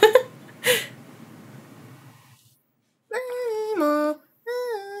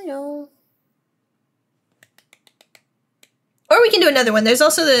 Or we can do another one. There's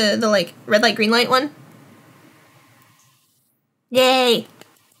also the like red light, green light one. Yay!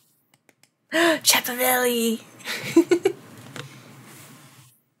 Chibi.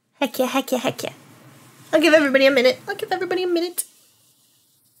 Heck yeah, heck yeah, heck yeah. I'll give everybody a minute. I'll give everybody a minute.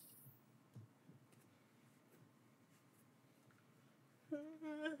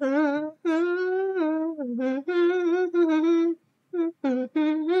 Tomo!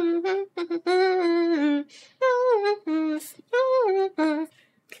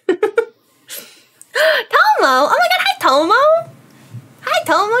 Oh my god, hi Tomo! Hi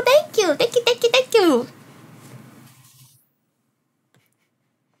Tomo, thank you! Thank you, thank you, thank you!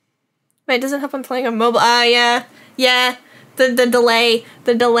 Wait, does it help I'm playing on mobile? Yeah. Yeah. The delay.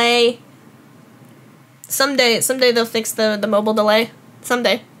 Someday they'll fix the mobile delay.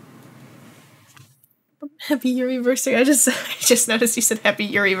 Someday. Happy YuriVersary. I just noticed you said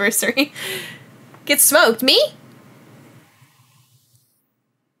happy YuriVersary. Get smoked. Me?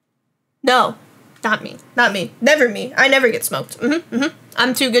 No. Not me. Not me. Never me. I never get smoked.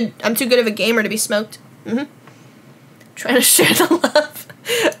 I'm too good of a gamer to be smoked. Trying to share the love.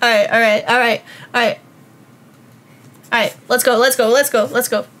 Alright. Alright, let's go.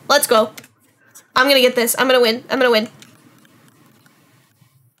 I'm gonna get this. I'm gonna win.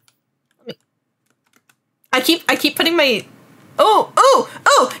 I keep putting my... Oh!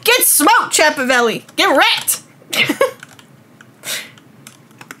 Get smoked, Chibi. Get wrecked!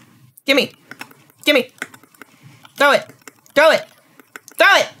 Gimme. Throw it.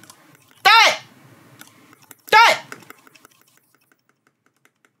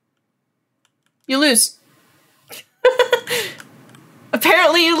 You lose.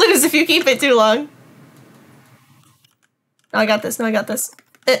 Apparently you lose if you keep it too long. No, I got this.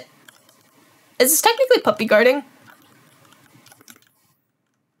 Is this technically puppy guarding?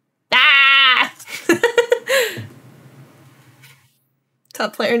 Ah!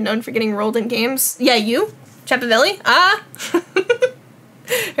 Top player known for getting rolled in games. Yeah, you? Chibi? Ah!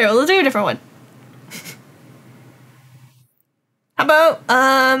 Here, we'll do a different one. How about,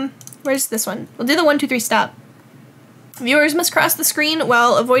 where's this one? We'll do the 1, 2, 3 stop. Viewers must cross the screen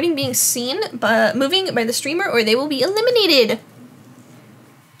while avoiding being seen by moving by the streamer or they will be eliminated.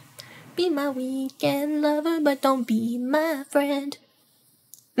 Be my weekend lover, but don't be my friend.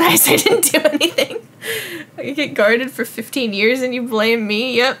 Nice, I didn't do anything. I get guarded for 15 years and you blame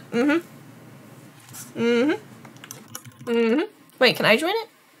me? Yep. Wait, can I join it?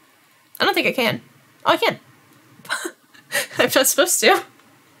 I don't think I can. Oh, I can. I'm not supposed to.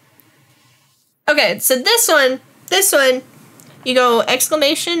 Okay, so this one, you go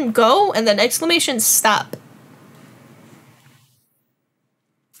exclamation go and then exclamation stop.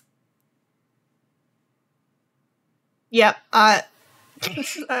 Yep, I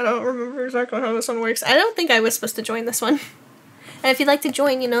don't remember exactly how this one works. I don't think I was supposed to join this one. And if you'd like to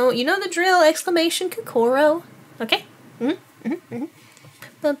join, you know the drill, exclamation Kokoro. Okay? You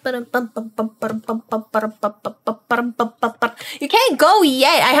can't go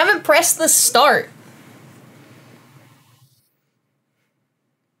yet. I haven't pressed the start.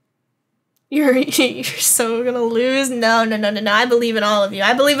 You're so gonna lose. No. I believe in all of you.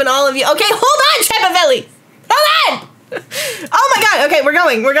 Okay, hold on, Chibi. Hold on. Oh my god. Okay, we're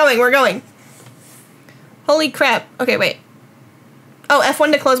going. Holy crap. Okay, wait. Oh,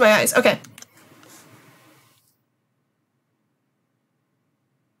 F1 to close my eyes. Okay.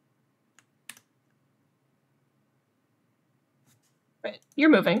 Wait, you're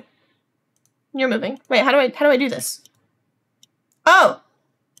moving. Wait, how do I do this? Oh!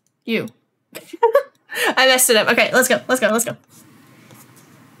 You. I messed it up. Okay, let's go.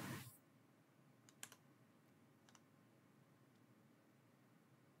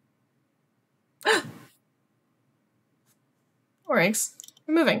 Oryx,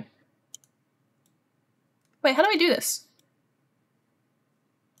 you're moving. Wait, how do I do this?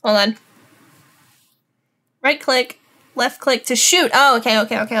 Hold on. Right click, left click to shoot. Oh, okay. I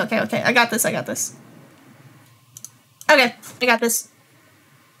got this. Okay, I got this.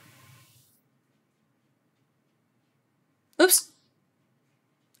 Oops.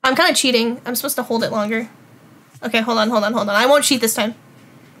 I'm kind of cheating. I'm supposed to hold it longer. Okay, hold on. I won't cheat this time.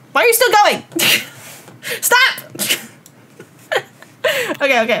 Why are you still going? Stop!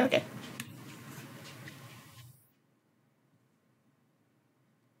 Okay.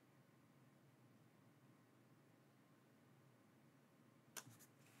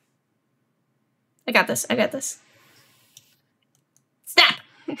 I got this. Stop!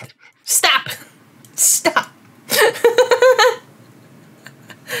 Stop!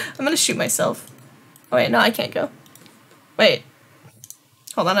 I'm gonna shoot myself. Oh wait, no, I can't go. Wait.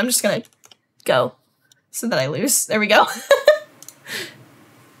 Hold on, I'm just gonna go so that I lose. There we go.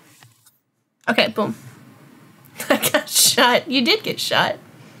 Okay, boom. I got shot. You did get shot.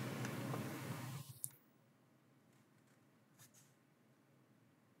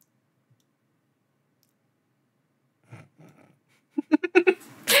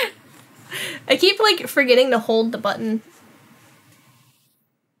 I keep, like, forgetting to hold the button.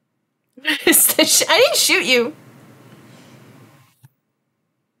 I didn't shoot you.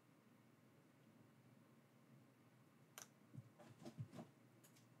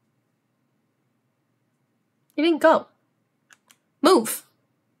 You didn't go. Move.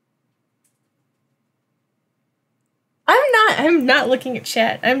 I'm not looking at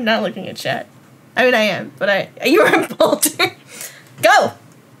chat. I mean, I am, but you are a boulder. Go!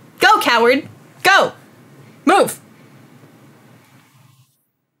 Go, coward! Go! Move!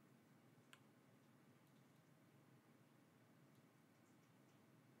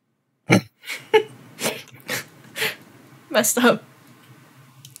 Messed up.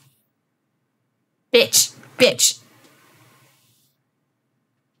 Bitch.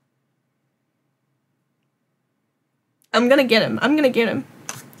 I'm gonna get him. And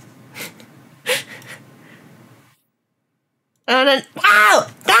then, ow!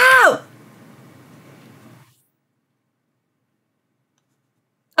 No!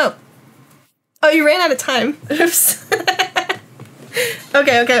 Oh, you ran out of time. Oops.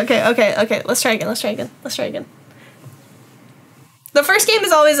 Okay. Let's try again. The first game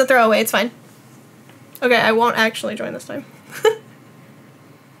is always a throwaway, it's fine. Okay, I won't actually join this time.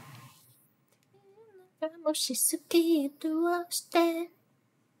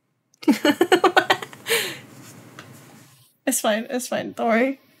 It's fine, don't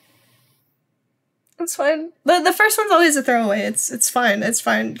worry. It's fine. The first one's always a throwaway. It's fine,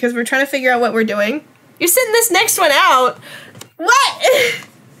 because we're trying to figure out what we're doing. You're sitting this next one out! What?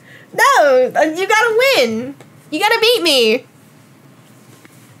 No! You gotta win! You gotta beat me!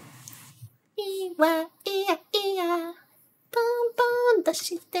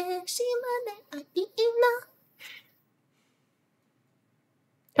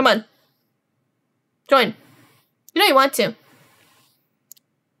 Come on. Join. You know you want to.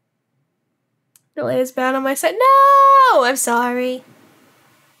 Delay is bad on my side. No! I'm sorry.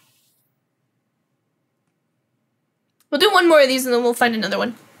 We'll do one more of these and then we'll find another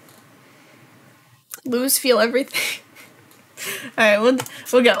one. Lose, feel everything. Alright, we'll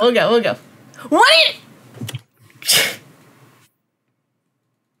go. What?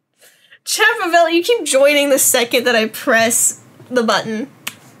 Chapavel, you keep joining the second that I press the button.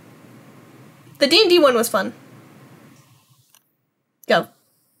 The D&D one was fun. Go.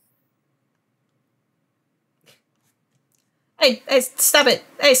 Hey, stop it.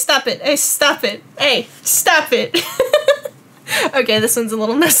 Hey, stop it. Okay, this one's a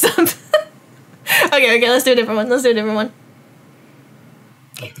little messed up. Okay, let's do a different one.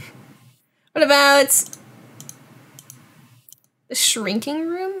 What about the shrinking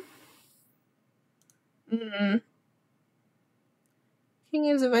room? King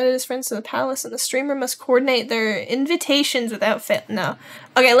has invited his friends to the palace, and the streamer must coordinate their invitations without fail. No.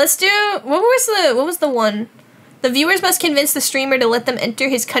 Okay, let's do. What was the one? The viewers must convince the streamer to let them enter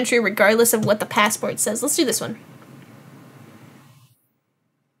his country regardless of what the passport says. Let's do this one.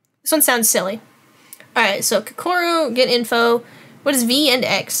 This one sounds silly. Alright, so Kokoro, get info. What is V and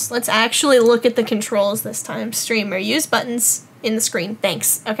X? Let's actually look at the controls this time. Streamer, use buttons in the screen.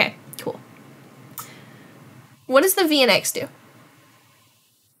 Thanks. Okay, cool. What does the V and X do?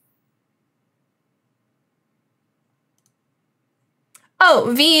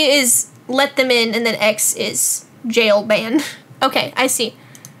 Oh, V is let them in, and then X is jail ban. Okay, I see.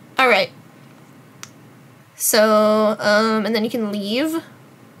 Alright. So, and then you can leave.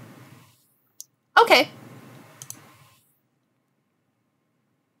 Okay.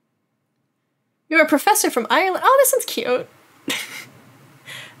 You're a professor from Ireland. Oh, this one's cute.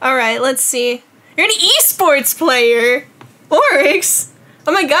 Alright, let's see. You're You're an esports player! Oryx!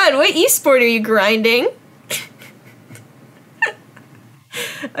 Oh my god, what esport are you grinding?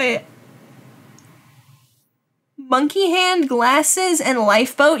 Wait. Monkey hand, glasses, and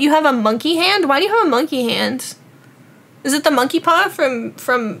lifeboat? You have a monkey hand? Why do you have a monkey hand? Is it the monkey paw from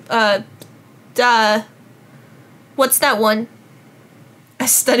what's that one? I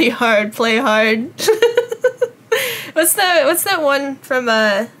study hard, play hard. What's that one from,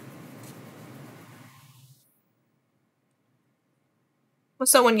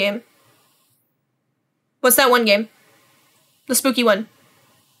 what's that one game? What's that one game? The spooky one.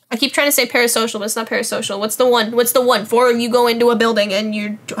 I keep trying to say parasocial, but it's not parasocial. What's the one? What's the one? For you go into a building and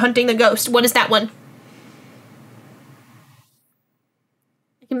you're hunting the ghost. What is that one?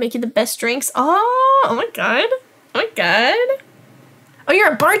 I can make you the best drinks. Oh my god. Oh my god. Oh,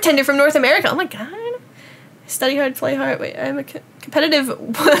 you're a bartender from North America. Oh my god. Study hard, play hard. Wait, I'm a competitive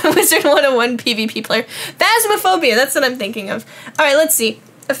Wizard 101 PvP player. Phasmophobia, that's what I'm thinking of. Alright, let's see.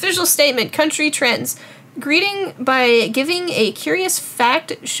 Official statement, country trends. Greeting by giving a curious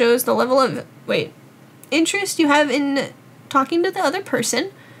fact shows the level of, interest you have in talking to the other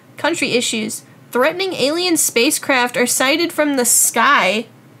person. Country issues. Threatening alien spacecraft are sighted from the sky.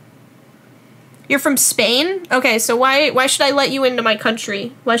 You're from Spain? Okay, so why should I let you into my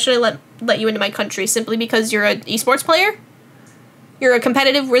country? Why should I let you into my country? Simply because you're an esports player? You're a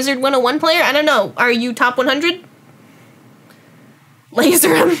competitive Wizard 101 player? I don't know. Are you top 100?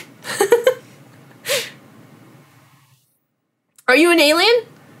 Laser him. Are you an alien?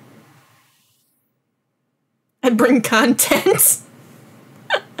 I bring content.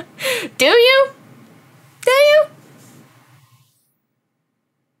 Do you? Do you?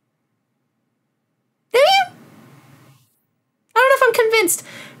 Do you? I don't know if I'm convinced.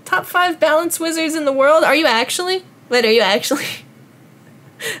 Top 5 balanced wizards in the world? Are you actually? Wait, are you actually?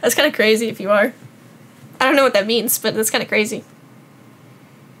 That's kind of crazy if you are. I don't know what that means, but that's kind of crazy.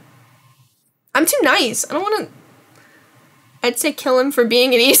 I'm too nice. I don't want to... I'd say kill him for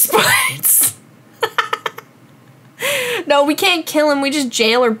being in esports. No, we can't kill him. We just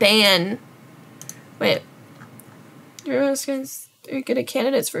jail or ban. Wait. You're good at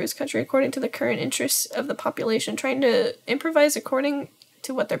candidates for his country according to the current interests of the population. Trying to improvise according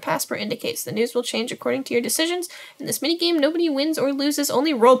to what their passport indicates. The news will change according to your decisions. In this minigame, nobody wins or loses,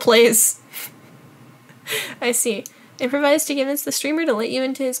 only role plays. I see. Improvise to convince the streamer to let you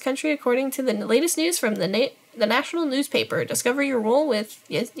into his country according to the latest news from the national newspaper. Discover your role with...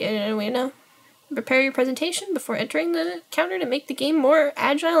 Yes, yeah, we know. Prepare your presentation before entering the counter to make the game more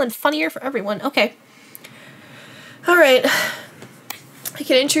agile and funnier for everyone. Okay. Alright. I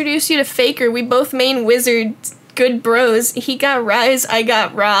can introduce you to Faker. We both main wizards. Good bros. He got Rise, I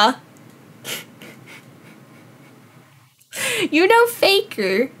got Ra. You know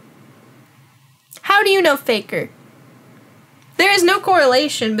Faker. How do you know Faker? There is no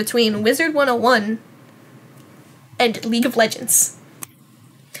correlation between Wizard 101 and League of Legends.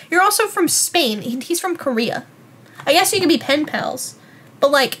 You're also from Spain. He's from Korea. I guess you can be pen pals.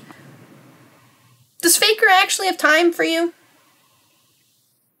 But, like, does Faker actually have time for you?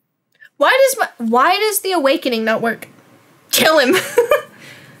 Why does the Awakening not work? Kill him.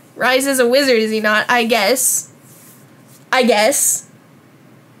 Rise is a wizard, is he not? I guess. I guess.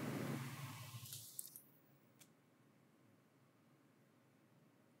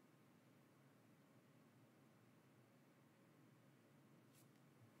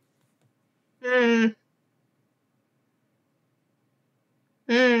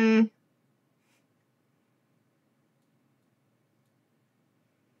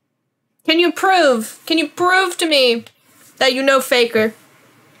 Can you prove to me that you know Faker?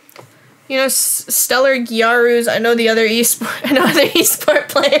 You know Stellar Gyarus. I know other esport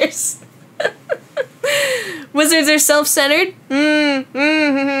players. Wizards are self-centered.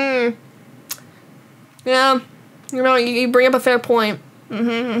 Yeah. You know, you bring up a fair point.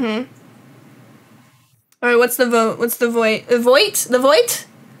 Alright, what's the vote? What's the vote? The vote? The vote?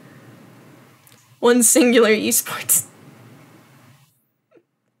 One singular esports.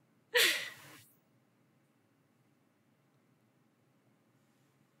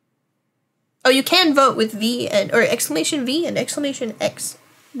 Oh, you can vote with V and or exclamation V and exclamation X,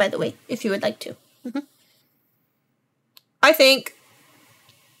 by the way, if you would like to. I think.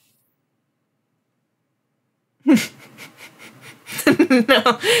 No.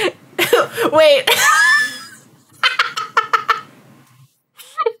 Wait.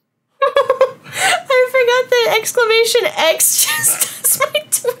 I forgot that exclamation X just does my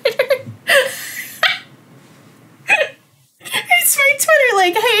Twitter. It's my Twitter,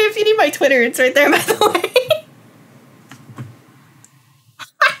 like, hey, if you need my Twitter, it's right there, by the way.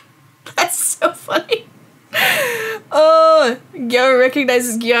 That's so funny. funny. Oh, Gyaru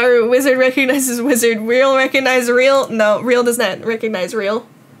recognizes Gyaru. Wizard recognizes wizard. Real recognize real. No, real does not recognize real.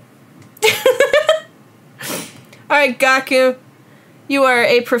 Alright, Gaku. You are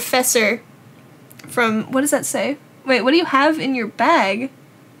a professor from... What does that say? Wait, what do you have in your bag?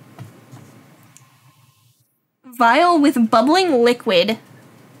 Vial with bubbling liquid.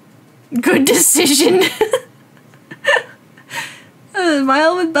 Good decision.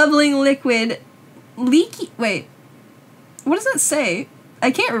 Vial with bubbling liquid. Leaky... Wait. What does that say?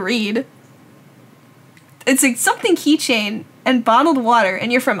 I can't read. It's like something keychain and bottled water,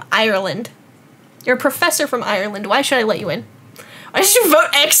 and you're from Ireland. You're a professor from Ireland. Why should I let you in? Why should you vote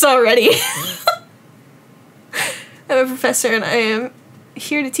X already? I'm a professor, and I am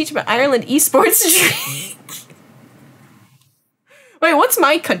here to teach about Ireland esports. Wait, what's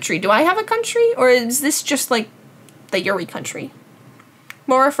my country? Do I have a country? Or is this just, like, the Yuri country?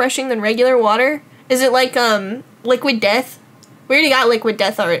 More refreshing than regular water? Is it like, liquid death? We already got liquid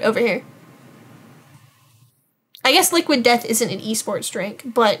death already over here. I guess liquid death isn't an esports drink,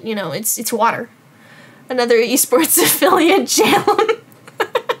 but, you know, it's water. Another esports affiliate, jail him.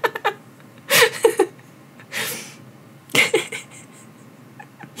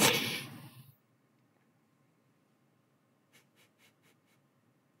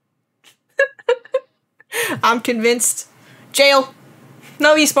 I'm convinced. Jail.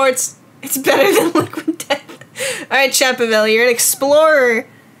 No esports. It's better than liquid death. Alright, Chapavelli, you're an explorer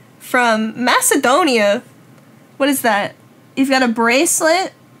from Macedonia. What is that? You've got a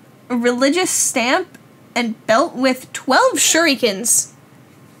bracelet, a religious stamp, and belt with 12 shurikens.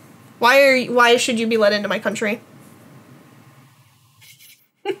 Why should you be let into my country?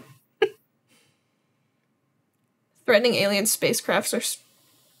 Threatening alien spacecrafts are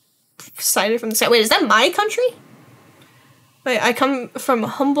sighted from the sky. Wait, is that my country? Wait, I come from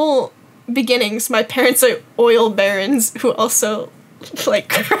humble beginnings. My parents are oil barons who also like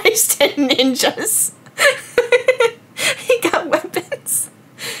Christ and ninjas. He got weapons.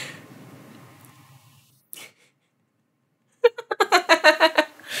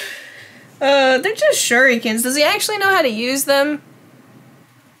 They're just shurikens. Does he actually know how to use them?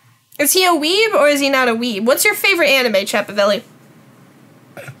 Is he a weeb or is he not a weeb? What's your favorite anime, Chapavelli?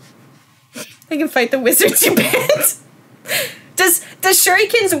 I can fight the wizards you banned. Does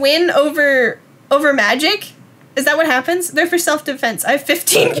shurikens win over magic? Is that what happens? They're for self-defense. I have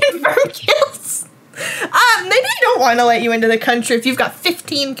 15 confirmed kills. Maybe I don't want to let you into the country if you've got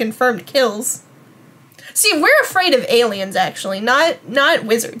 15 confirmed kills. See, we're afraid of aliens, actually, not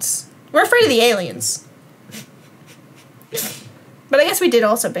wizards. We're afraid of the aliens. But I guess we did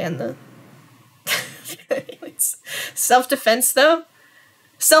also ban the aliens. Self-defense, though?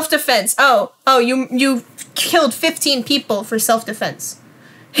 Self-defense. Oh, you killed 15 people for self-defense.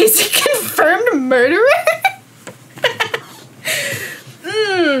 He's a confirmed murderer?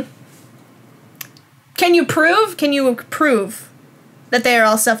 Can you prove that they are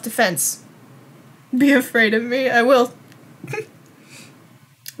all self-defense? Be afraid of me. I will.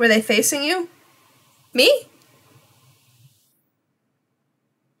 Were they facing you? Me?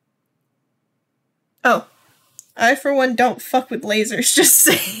 Oh. I, for one, don't fuck with lasers, just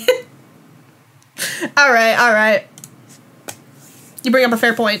saying. Alright. You bring up a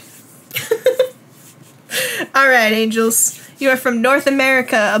fair point. Alright, angels. You are from North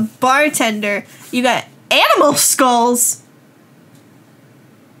America, a bartender. You got animal skulls.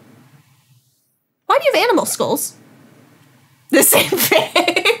 Why do you have animal skulls? The same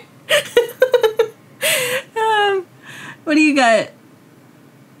thing. What do you got?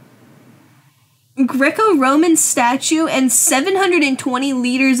 Greco-Roman statue and 720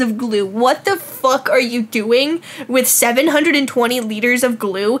 liters of glue. What the fuck are you doing with 720 liters of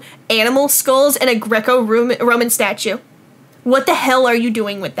glue, animal skulls, and a Greco-Roman statue? What the hell are you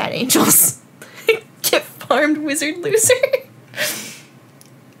doing with that, angels? Get farmed, wizard loser.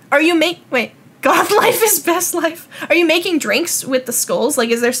 Are you wait, God life is best life. Are you making drinks with the skulls? Like,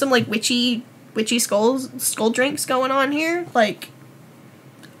 is there some, like, witchy skull drinks going on here? Like...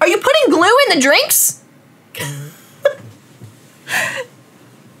 Are you putting glue in the drinks? Yeah,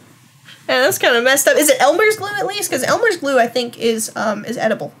 that's kind of messed up. Is it Elmer's glue at least? Because Elmer's glue, I think, is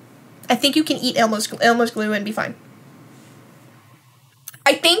edible. I think you can eat Elmer's glue and be fine.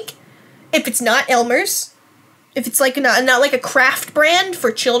 I think if it's not Elmer's, if it's like not like a craft brand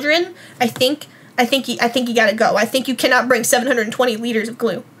for children, I think you gotta go. I think you cannot bring 720 liters of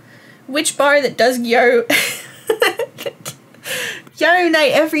glue. Which bar that does Gyaru? Gyaru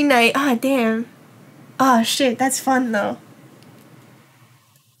night every night. Ah, damn. Oh, shit. That's fun, though.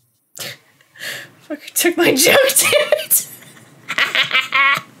 Fucker took my joke, damn it.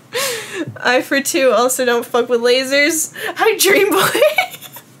 I for two also don't fuck with lasers. Hi, Dream Boy.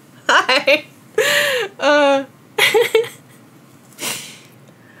 Hi.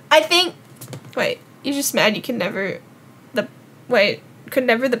 I think. Wait, you're just mad you can never. Could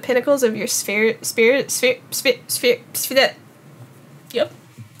never the pinnacles of your sphere. Yep.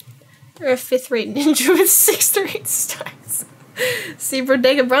 You're a 5th rate ninja with 6th rate stars. See,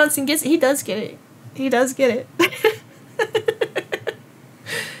 Bodega Bronson gets it. He does get it. He does get it.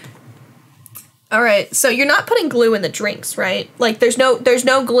 Alright, so you're not putting glue in the drinks, right? Like, there's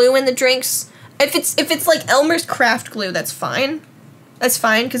no glue in the drinks. If it's like Elmer's craft glue, that's fine. That's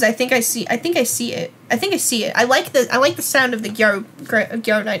fine, because I think I see it. I like the sound of the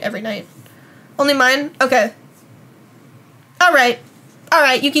Gyaro night every night. Only mine? Okay. Alright.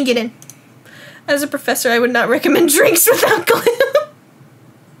 Alright, you can get in. As a professor, I would not recommend drinks without glue.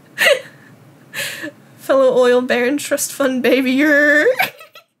 Fellow oil baron, trust fund baby, you're...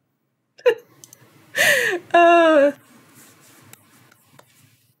 Oh,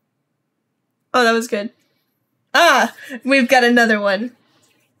 that was good. Ah, we've got another one.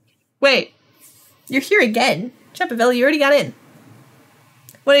 Wait, you're here again. Chibi, you already got in.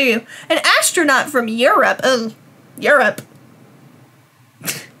 What are you? An astronaut from Europe. Oh, Europe.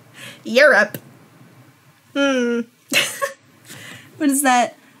 Europe. What is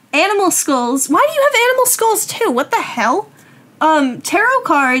that? Animal skulls. Why do you have animal skulls too? What the hell? Tarot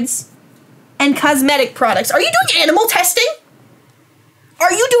cards and cosmetic products. Are you doing animal testing?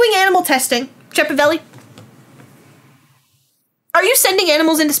 Are you doing animal testing, Chibi? Are you sending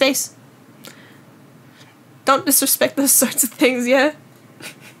animals into space? Don't disrespect those sorts of things, yeah?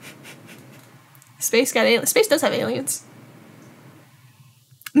 Space got aliens. Space does have aliens.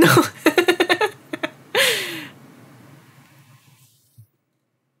 No.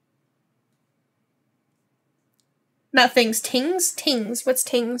 Not things. Tings? Tings. What's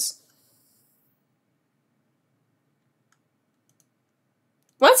tings?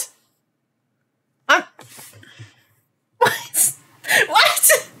 What? What?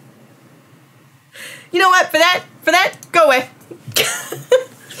 What? You know what? For that, go away.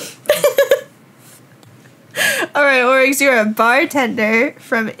 Alright, Oryx, you're a bartender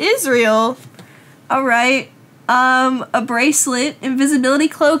from Israel. Alright. A bracelet, invisibility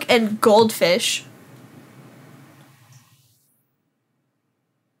cloak, and goldfish.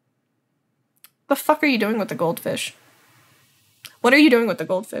 The fuck are you doing with the goldfish? What are you doing with the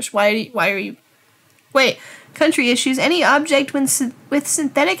goldfish? Why are you... Wait, country issues. Any object with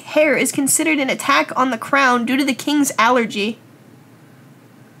synthetic hair is considered an attack on the crown due to the king's allergy.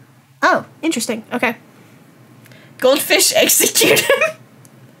 Oh, interesting. Okay. Goldfish execute him.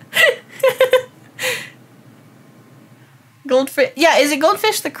 Goldfish. Yeah, is it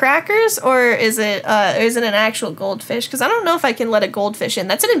goldfish the crackers or is it an actual goldfish? Because I don't know if I can let a goldfish in.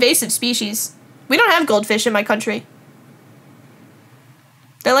 That's an invasive species. We don't have goldfish in my country.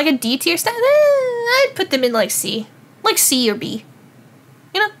 They're like a D tier stat. I'd put them in like C. Like C or B.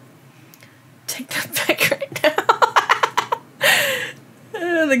 You know? Take that back right now.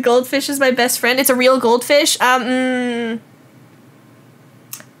 The goldfish is my best friend. It's a real goldfish. I don't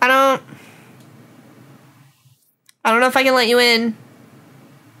know if I can let you in.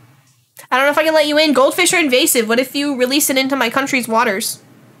 I don't know if I can let you in. Goldfish are invasive. What if you release it into my country's waters?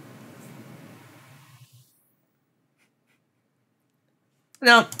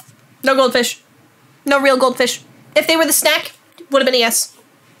 No. No goldfish. No real goldfish. If they were the snack, would have been a yes.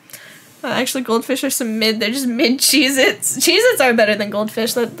 Actually, goldfish are some mid. They're just mid Cheez-Its. Cheez-Its are better than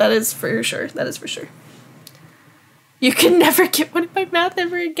goldfish. That is for sure. That is for sure. You can never get one in my mouth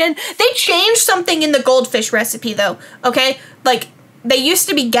ever again. They changed something in the goldfish recipe, though. Okay? Like, they used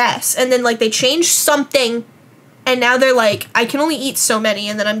to be gas, and then, like, they changed something, and now they're like, I can only eat so many,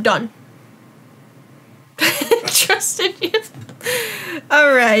 and then I'm done. Trusted you.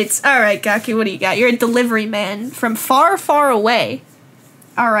 Alright, Gaku, what do you got? You're a delivery man from far, far away.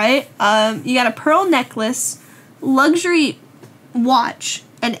 Alright, you got a pearl necklace, luxury watch,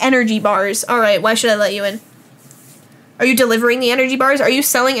 and energy bars. Alright, why should I let you in? Are you delivering the energy bars? Are you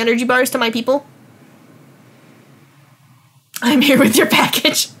selling energy bars to my people? I'm here with your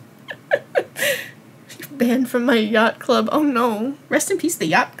package. You're banned from my yacht club. Oh no. Rest in peace, the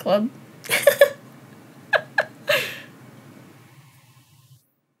yacht club.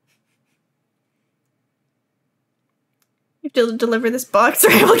 You have to deliver this box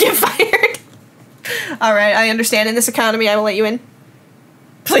or I will get fired. Alright, I understand. In this economy, I will let you in.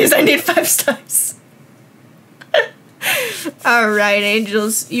 Please, I need 5 stars. Alright,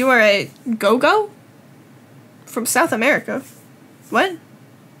 angels. You are a go-go? From South America. What?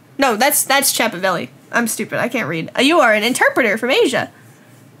 No, that's Chibi. I'm stupid. I can't read. You are an interpreter from Asia.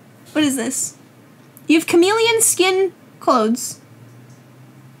 What is this? You have chameleon skin clothes.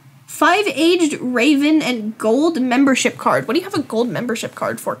 5 aged raven and gold membership card. What do you have a gold membership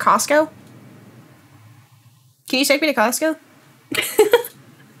card for? Costco? Can you take me to Costco?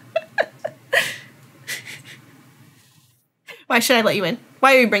 Why should I let you in?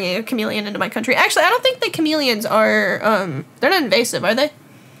 Why are you bringing a chameleon into my country? Actually, I don't think the chameleons are, they're not invasive, are they?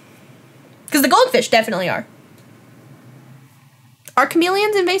 Because the goldfish definitely are. Are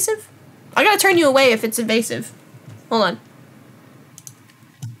chameleons invasive? I gotta turn you away if it's invasive. Hold on.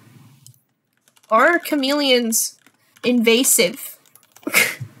 Are chameleons invasive?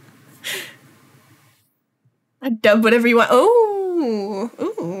 I dub whatever you want. Oh,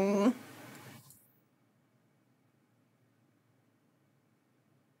 ooh.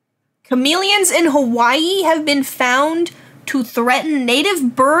 Chameleons in Hawaii have been found to threaten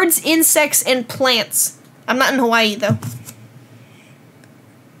native birds, insects, and plants. I'm not in Hawaii, though.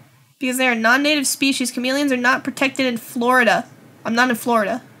 Because they are non-native species, chameleons are not protected in Florida. I'm not in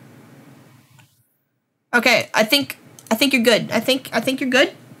Florida. Okay, I think you're good. I think you're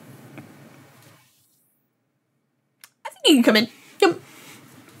good. I think you can come in. Yep.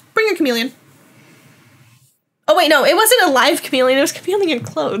 Bring your chameleon. Oh wait, no, it wasn't a live chameleon, it was chameleon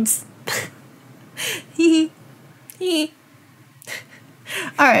clothes. Hee hee.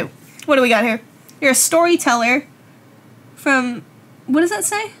 Alright, what do we got here? You're a storyteller from, what does that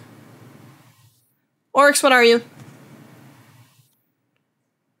say? Oryx, what are you?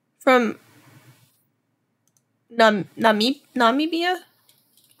 From Namibia?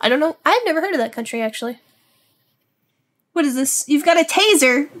 I don't know. I've never heard of that country, actually. What is this? You've got a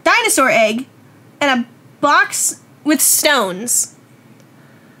taser, dinosaur egg, and a box with stones.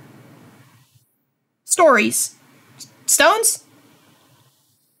 Stories. Stones?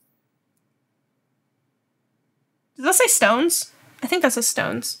 Does that say stones? I think that says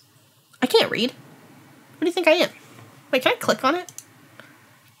stones. I can't read. What do you think I am? Wait, can I click on it?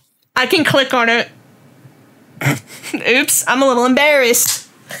 I can click on it. Oops, I'm a little embarrassed.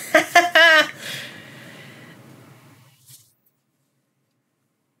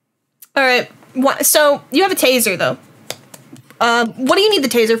 Alright, so you have a taser, though. What do you need the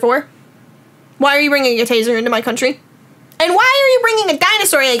taser for? Why are you bringing a taser into my country? And why are you bringing a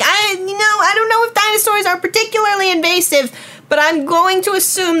dinosaur egg? I don't know if dinosaurs are particularly invasive, but I'm going to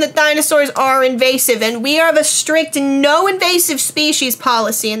assume that dinosaurs are invasive, and we have a strict no invasive species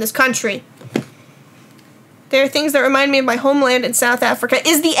policy in this country. There are things that remind me of my homeland in South Africa.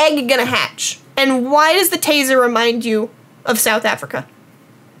 Is the egg gonna hatch? And why does the taser remind you of South Africa?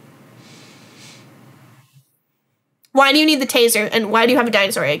 Why do you need the taser, and why do you have a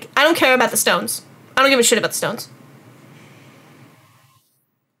dinosaur egg? I don't care about the stones. I don't give a shit about the stones.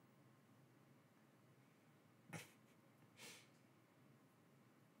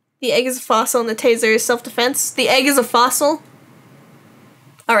 The egg is a fossil and the taser is self-defense. The egg is a fossil?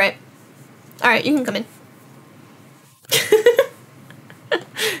 Alright. Alright, you can come in.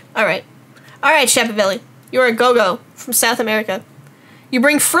 Alright. Alright, Shepavilli. You're a go-go from South America. You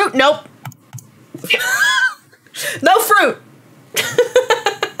bring fruit? Nope. No fruit!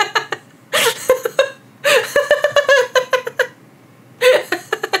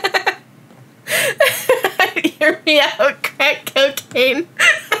 Hear me out, crack cocaine.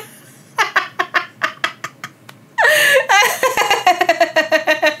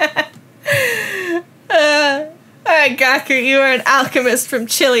 Alright, Gawker, you are an alchemist from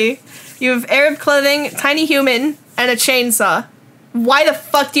Chile. You have Arab clothing, tiny human, and a chainsaw. Why the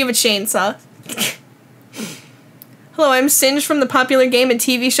fuck do you have a chainsaw? Hello, I'm Singed from the popular game and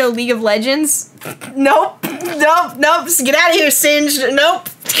TV show League of Legends. Nope. Nope. Nope. Get out of here, Singed. Nope.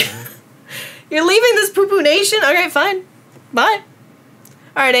 You're leaving this poo-poo nation? Okay, fine. Bye.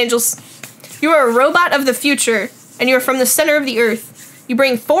 Alright, angels. You are a robot of the future, and you are from the center of the earth. You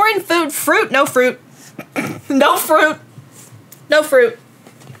bring foreign food, fruit, no fruit. No fruit. No fruit.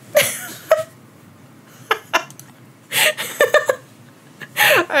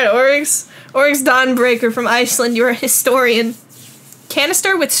 Alright, Oryx. Oryx Dawnbreaker from Iceland, you're a historian.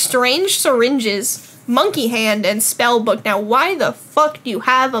 Canister with strange syringes, monkey hand, and spellbook. Now, why the fuck do you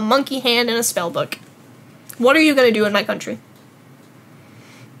have a monkey hand and a spellbook? What are you gonna do in my country?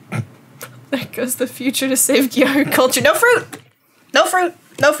 There goes the future to save agriculture. No fruit! No fruit!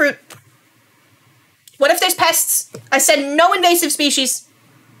 No fruit! What if there's pests? I said no invasive species.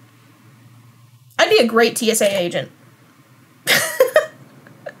 I'd be a great TSA agent.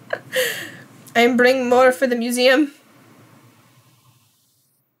 I'm bringing more for the museum.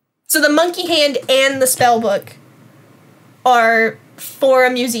 So the monkey hand and the spellbook are for a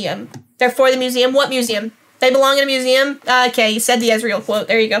museum. They're for the museum. What museum? They belong in a museum? Okay, you said the Ezreal quote.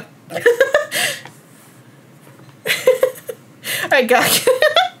 There you go. Alright, Gok.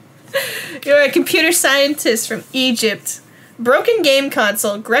 You're a computer scientist from Egypt. Broken game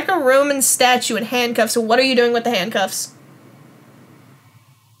console, Greco-Roman statue, and handcuffs. So what are you doing with the handcuffs?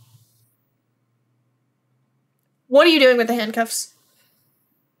 What are you doing with the handcuffs?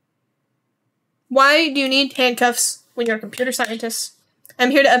 Why do you need handcuffs when you're a computer scientist? I'm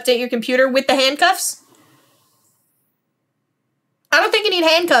here to update your computer with the handcuffs. I don't think you need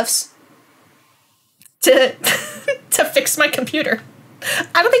handcuffs to to fix my computer.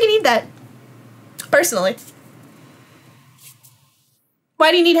 I don't think you need that. Personally.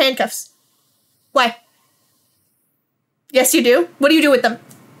 Why do you need handcuffs? Why? Yes, you do. What do you do with them?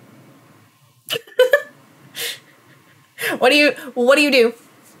 What do you do?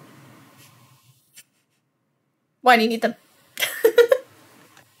 Why do you need them?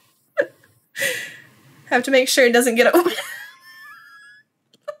 Have to make sure it doesn't get open.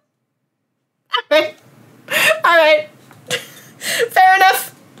 Alright. Alright. Fair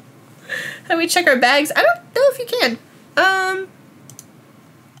enough. How do we check our bags? I don't know if you can.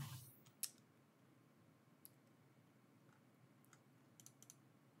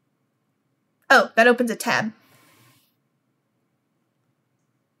 Oh, that opens a tab.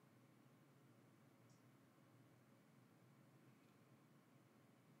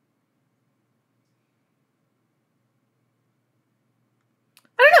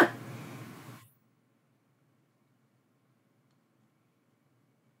 I don't know.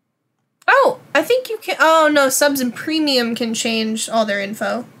 Oh, I think you can. Oh no, subs and premium can change all their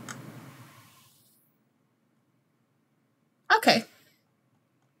info. Okay.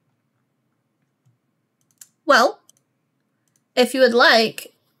 Well, if you would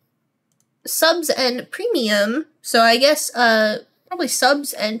like, subs and premium, so I guess probably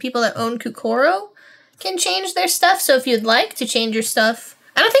subs and people that own Kukoro can change their stuff. So if you'd like to change your stuff,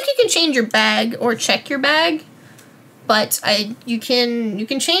 I don't think you can change your bag or check your bag, but you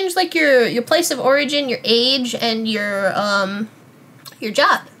can change like your place of origin, your age, and your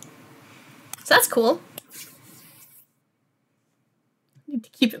job. So that's cool. Need to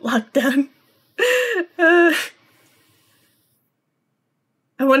keep it locked down. I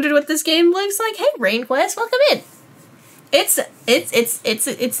wondered what this game looks like. Hey, Rain Quest, welcome in. It's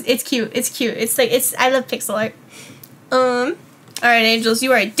cute. It's cute. I love pixel art. Alright, Angels,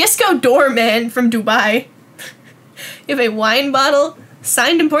 you are a disco doorman from Dubai. You have a wine bottle,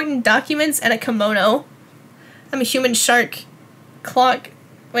 signed important documents, and a kimono. I'm a human shark clock.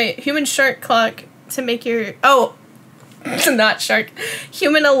 Wait, human shark clock to make your... Oh, it's not shark.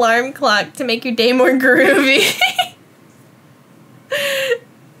 Human alarm clock to make your day more groovy.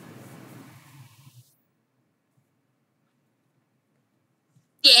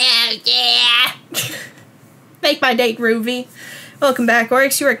 Yeah. Make my day groovy. Welcome back,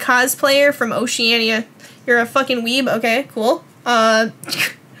 Oryx. You're a cosplayer from Oceania. You're a fucking weeb. Okay, cool.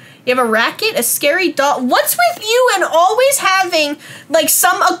 You have a racket, a scary doll. What's with you and always having, like,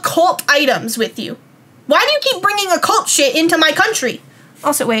 some occult items with you? Why do you keep bringing occult shit into my country?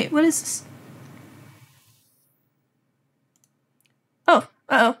 Also, wait, what is this? Oh,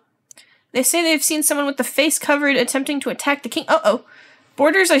 uh-oh. They say they've seen someone with the face covered attempting to attack the king. Uh-oh.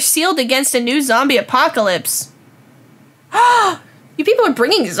 Borders are sealed against a new zombie apocalypse. You people are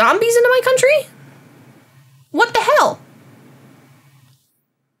bringing zombies into my country? What the hell?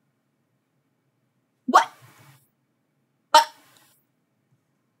 What?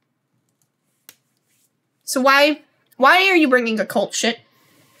 So why are you bringing occult shit?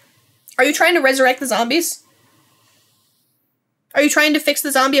 Are you trying to resurrect the zombies? Are you trying to fix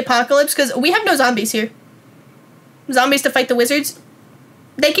the zombie apocalypse? Because we have no zombies here. Zombies to fight the wizards.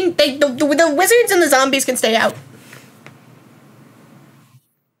 The wizards and the zombies can stay out.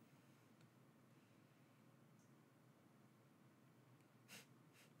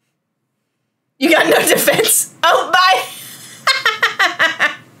 You got no defense. Oh, bye.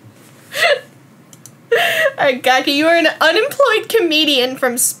 Alright, Gaki, you are an unemployed comedian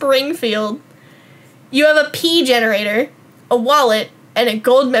from Springfield. You have a P generator, a wallet, and a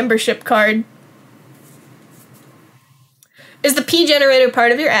gold membership card. Is the P generator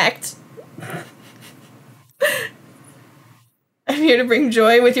part of your act? I'm here to bring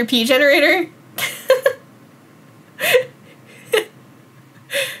joy with your P generator.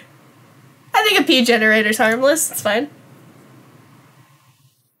 I think a P generator's harmless. It's fine.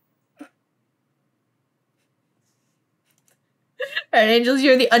 Alright, Angels,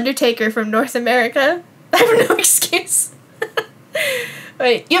 you're the Undertaker from North America. I have no excuse.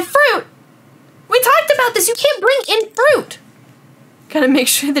 Wait, you have fruit! We talked about this! You can't bring in fruit! Gotta make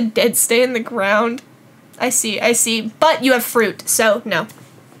sure the dead stay in the ground. I see. But you have fruit, so no.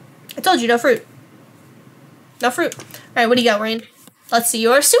 I told you, no fruit. No fruit. Alright, what do you got, Rain? Let's see,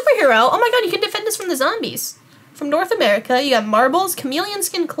 you're a superhero. Oh my god, you can defend us from the zombies. From North America, you got marbles, chameleon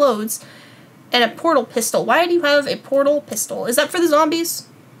skin clothes, and a portal pistol. Why do you have a portal pistol? Is that for the zombies?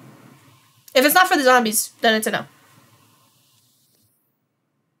 If it's not for the zombies, then it's a no.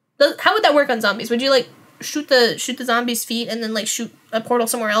 How would that work on zombies? Would you, like, shoot the zombies' feet and then, like, shoot a portal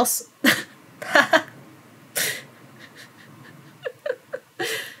somewhere else?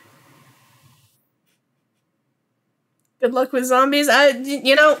 Good luck with zombies.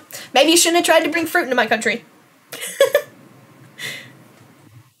 You know, maybe you shouldn't have tried to bring fruit into my country.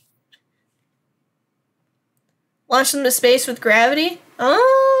 Launch them to space with gravity?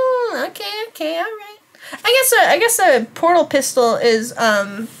 Oh, okay, alright. I guess a portal pistol is,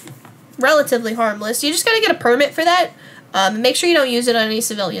 relatively harmless. You just gotta get a permit for that. Make sure you don't use it on any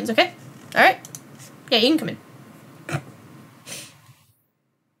civilians, okay? Alright? Yeah, you can come in.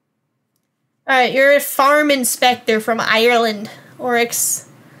 Alright, you're a farm inspector from Ireland. Oryx.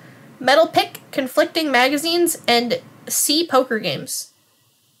 Metal pick, conflicting magazines, and C poker games.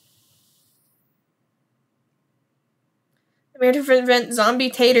 I'm here to prevent zombie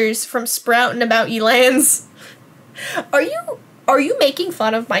taters from sprouting about ye lands. Are you making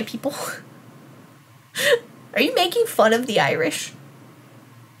fun of my people? Are you making fun of the Irish?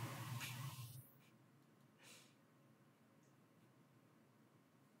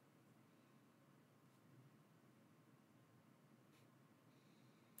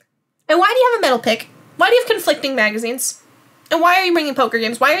 And why do you have a metal pick? Why do you have conflicting magazines? And why are you bringing poker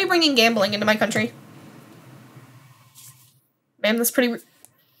games? Why are you bringing gambling into my country? Ma'am, that's pretty...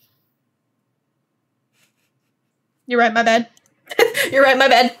 You're right, my bad. You're right, my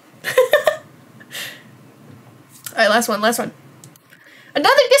bad. Alright, last one.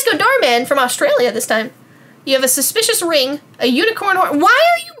 Another disco doorman from Australia this time. You have a suspicious ring, a unicorn horn.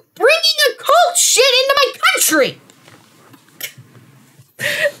 Why are you bringing occult shit into my country?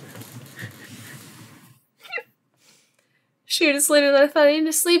 Shoot, it's later than I thought. I need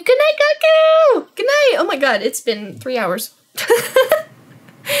to sleep. Good night, Cuckoo! Good night! Oh my god, it's been 3 hours.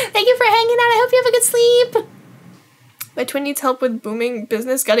 Thank you for hanging out. I hope you have a good sleep. My twin needs help with booming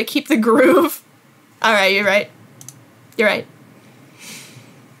business. Gotta keep the groove. Alright, you're right. You're right.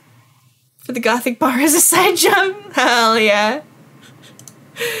 For the gothic bar as a side jump. Hell yeah.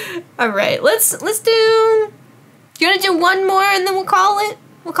 Alright, let's do... You wanna do one more and then we'll call it?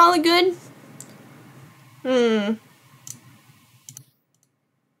 We'll call it good?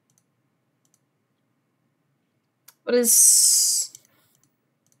 What is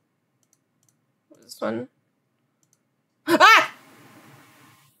this one? Ah!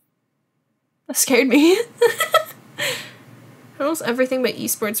 That scared me. How does everything but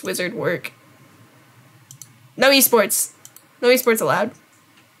esports wizard work? No esports. No esports allowed.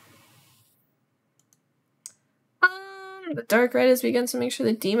 The dark red has begun, so make sure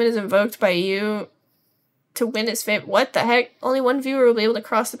the demon is invoked by you to win his favor. What the heck? Only one viewer will be able to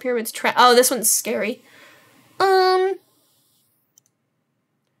cross the pyramid's trap. Oh, this one's scary.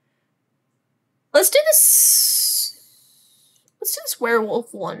 Let's do this. Let's do this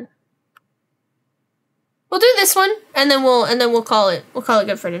werewolf one. We'll do this one, and then we'll call it. We'll call it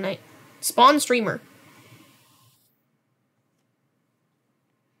good for tonight. Spawn streamer.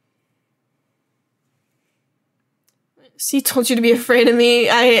 She told you to be afraid of me.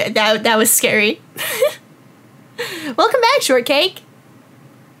 That was scary. Welcome back, Shortcake.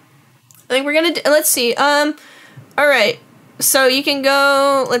 I think we're gonna do, let's see. Alright. So you can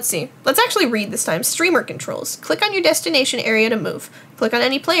go, let's see. Let's actually read this time. Streamer controls. Click on your destination area to move. Click on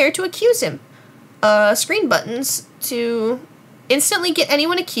any player to accuse him. Screen buttons to instantly get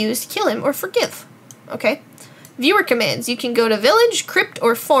anyone accused, kill him, or forgive. Okay. Viewer commands. You can go to village, crypt,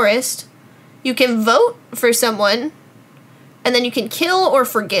 or forest. You can vote for someone. And then you can kill or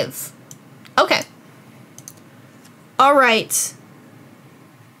forgive. Okay. Alright.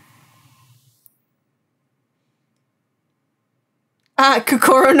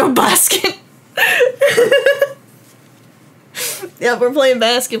 Kokoro no basket. Yeah, we're playing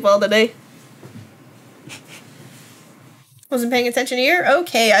basketball today. Wasn't paying attention here?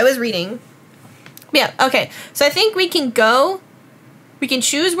 Okay, I was reading. Yeah, okay. So I think we can go. We can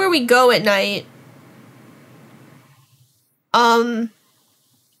choose where we go at night.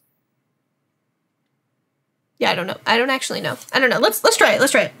 Yeah, I don't know. I don't actually know. I don't know. Let's try it.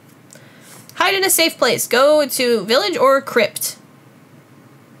 Let's try it. Hide in a safe place. Go to village or crypt.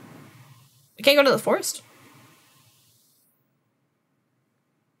 We can't go to the forest?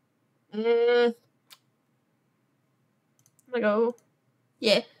 I'm gonna go.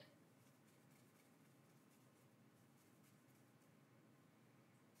 Yeah.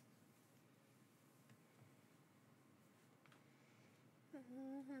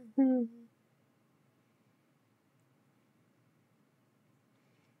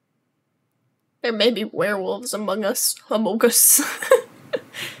 There may be werewolves among us. Among us.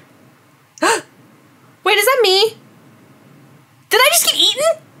 Wait, is that me? Did I just get eaten?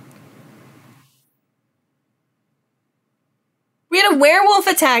 We had a werewolf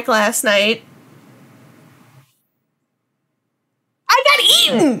attack last night. I got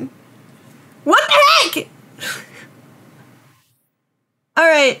eaten! What the heck?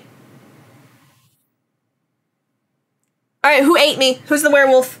 Alright. Alright, who ate me? Who's the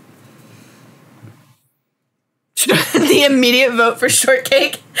werewolf? The immediate vote for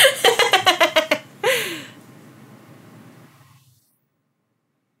shortcake.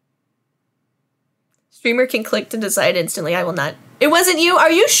 Streamer can click to decide instantly. I will not. It wasn't you?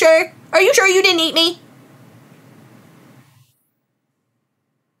 Are you sure? Are you sure you didn't eat me?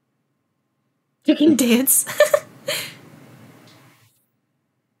 Chicken dance.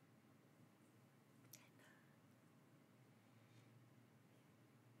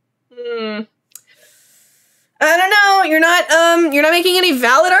 I don't know. You're not making any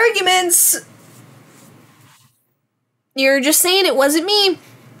valid arguments. You're just saying it wasn't me.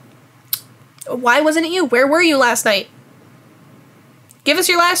 Why wasn't it you? Where were you last night? Give us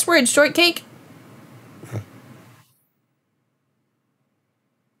your last words, shortcake.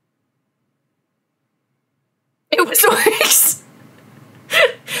 It was worse.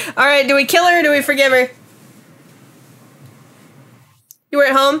 Alright, do we kill her or do we forgive her? You were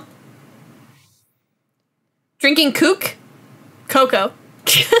at home? Drinking kook? Cocoa.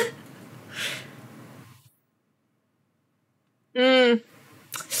 You're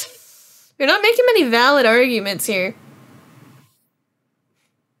not making many valid arguments here.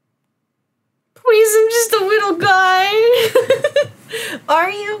 Please, I'm just a little guy. Are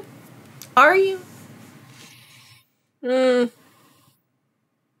you? Are you? Do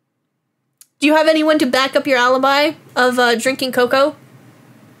you have anyone to back up your alibi of drinking cocoa?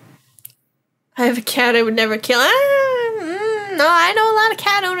 I have a cat I would never kill. No, I know a lot of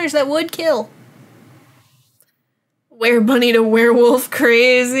cat owners that would kill. Bunny to werewolf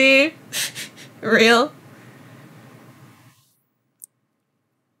crazy. Real?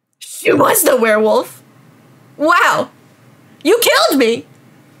 She was the werewolf. Wow. You killed me.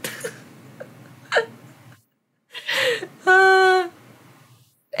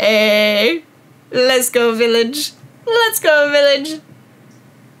 Hey. Let's go, village. Let's go, village.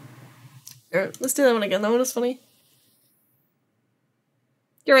 Let's do that one again. That one was funny.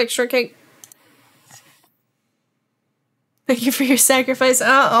 You're right, shortcake. Thank you for your sacrifice.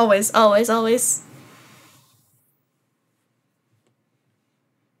 Always, always, always.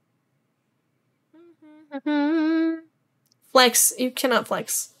 Flex. You cannot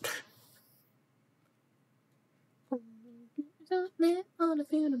flex.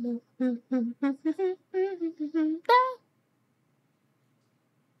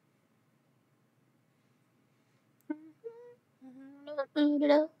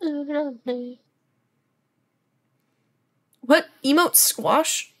 What? Emote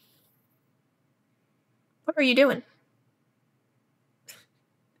squash? What are you doing?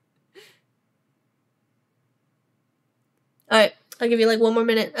 Alright, I'll give you like one more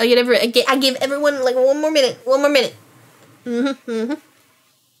minute. I give everyone like one more minute. One more minute.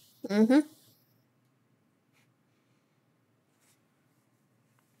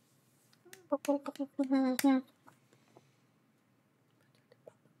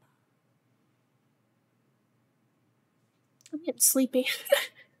 I'm getting sleepy.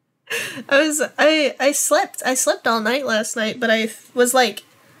 I slept all night last night, but I was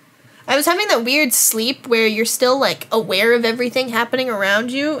having that weird sleep where you're still like aware of everything happening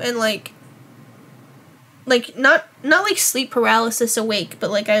around you and like not like sleep paralysis awake, but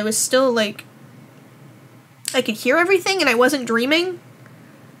like I was still like I could hear everything and I wasn't dreaming.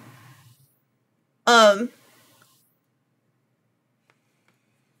 I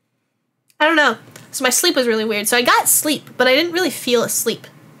don't know. So my sleep was really weird. So I got sleep, but I didn't really feel asleep.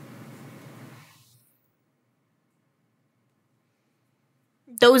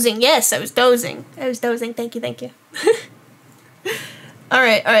 Dozing. Yes, I was dozing. I was dozing. Thank you, thank you.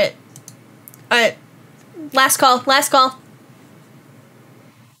 Alright, alright. Alright. Last call, last call.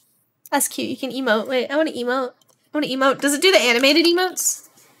 That's cute. You can emote. Wait, I want to emote. I want to emote. Does it do the animated emotes?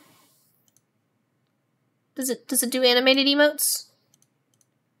 Does it do animated emotes?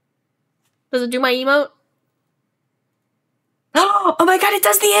 Does it do my emote? Oh my god, it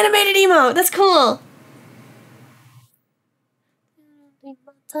does the animated emote! That's cool!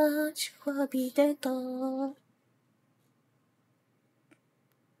 Oh,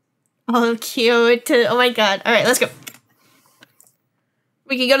 cute. Oh my god. Alright, let's go.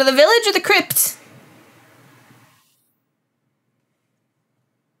 We can go to the village or the crypt.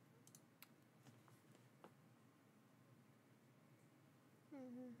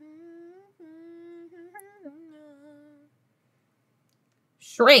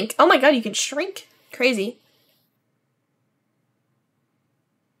 Shrink. Oh my god, you can shrink? Crazy.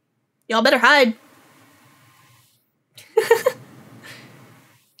 Y'all better hide. Oh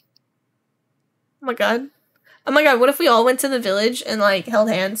my god. Oh my god, what if we all went to the village and, like, held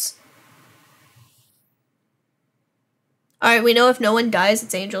hands? Alright, we know if no one dies,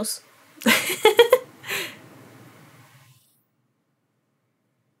 it's angels.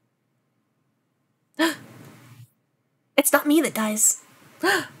 It's not me that dies.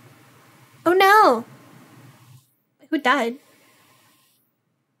 Oh no! Who died?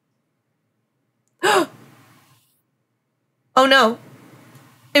 Oh no!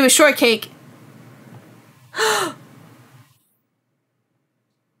 It was shortcake.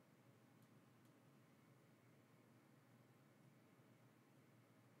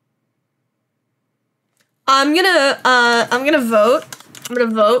 I'm gonna vote. I'm gonna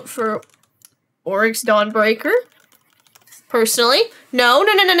vote for Oryx Dawnbreaker. Personally. No,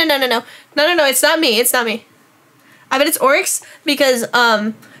 it's not me. It's not me. I bet it's Oryx because,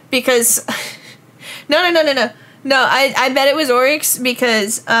 no. No, I bet it was Oryx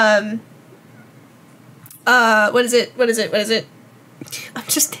because, what is it? I'm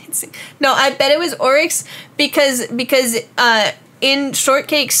just dancing. No, I bet it was Oryx because, in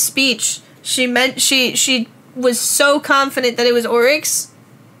Shortcake's speech, she was so confident that it was Oryx.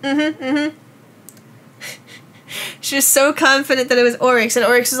 She was so confident that it was Oryx, and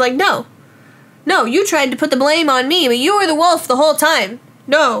Oryx was like, no, you tried to put the blame on me, but you were the wolf the whole time.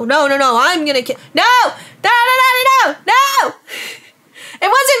 No, I'm gonna kill. No! It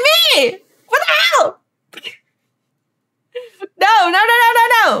wasn't me! What the hell? No!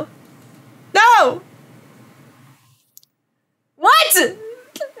 What?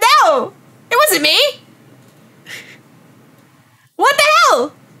 No! It wasn't me! What the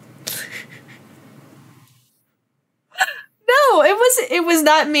hell? No, it was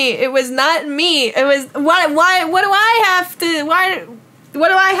not me. It was not me. It was, what do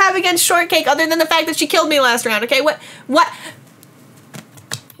I have against Shortcake other than the fact that she killed me last round, okay? What do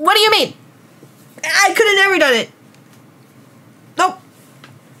you mean? I could have never done it. Nope.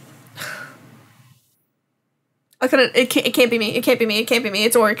 I couldn't, it can't be me.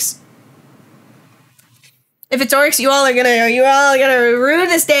 It's Oryx. If it's Oryx, you all are gonna rue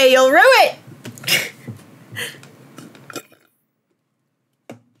this day. You'll rue it.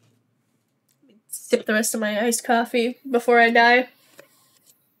 Sip the rest of my iced coffee before I die.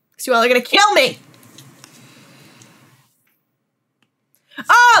 Because you all are gonna kill me!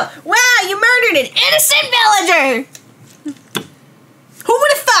 Oh! Wow! You murdered an innocent villager! Who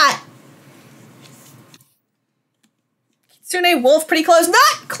would have thought? Kitsune wolf pretty close.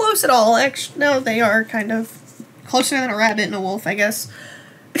 Not close at all, actually. No, they are kind of closer than a rabbit and a wolf, I guess.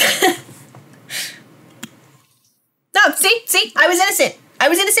 No, see? I was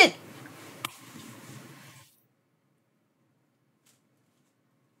innocent.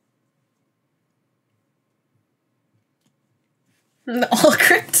 All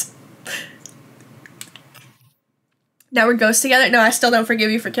crypt. Now we're ghosts together? No, I still don't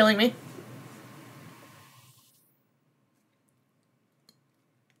forgive you for killing me.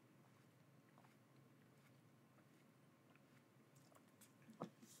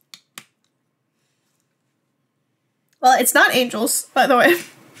 Well, it's not angels, by the way.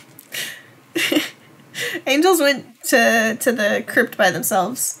 Angels went to the crypt by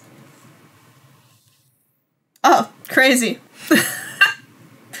themselves. Oh, crazy.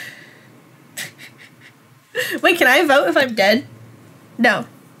 Wait, can I vote if I'm dead? No.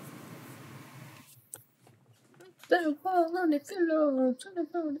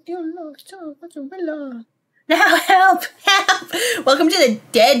 Now help! Welcome to the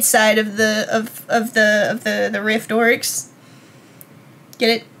dead side of the Rift, Oryx. Get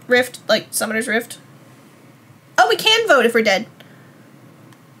it? Rift, like Summoner's Rift. Oh, we can vote if we're dead.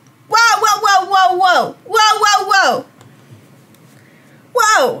 Whoa!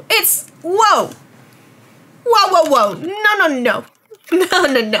 Whoa! It's whoa! Whoa!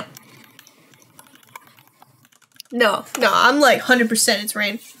 No! No, I'm like 100% it's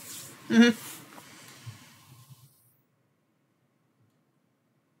rain.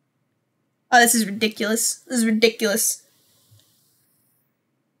 Oh, this is ridiculous.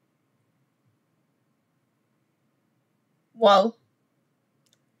 Whoa.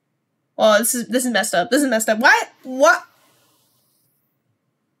 Oh, this is messed up. What?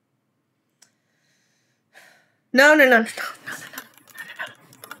 No.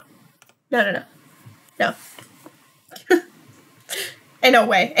 No, no, no. No. Ain't no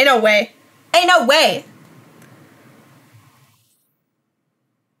way. Ain't no way. Ain't no way!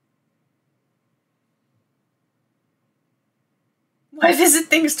 Why visit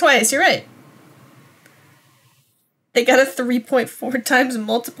things twice? You're right. They got a 3.4 times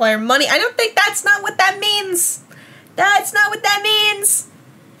multiplier money. I don't think that's not what that means. That's not what that means.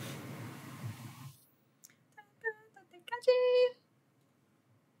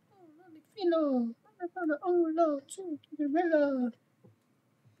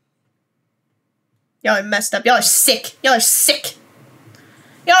 Y'all are messed up. Y'all are sick. Y'all are sick.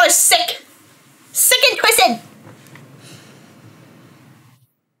 Y'all are sick. Sick and twisted.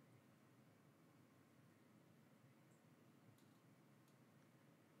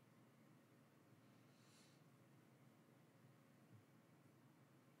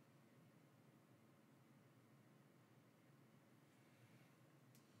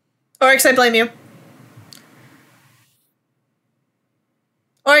 Oryx, I blame you.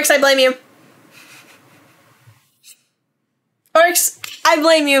 Oryx, I blame you. Oryx, I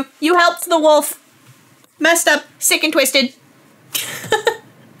blame you. You helped the wolf. Messed up, sick and twisted.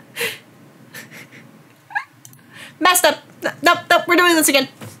 Messed up. Nope, nope, we're doing this again.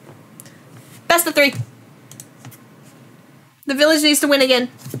 Best of 3. The village needs to win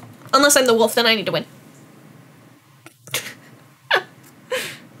again. Unless I'm the wolf, then I need to win.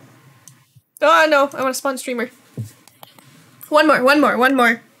 Oh no, I want to spawn streamer. One more,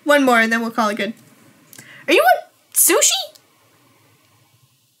 and then we'll call it good. Are you a sushi?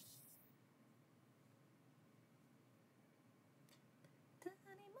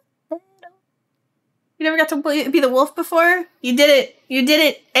 You never got to be the wolf before? You did it. You did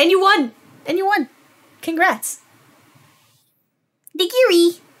it. And you won. And you won. Congrats.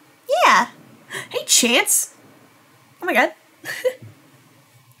 Nigiri. Yeah. Hey, Chance. Oh my god.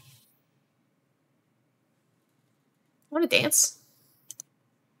 I want to dance.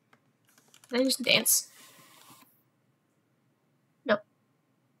 Can I just dance? No.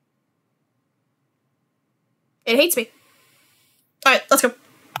 It hates me. Alright, let's go.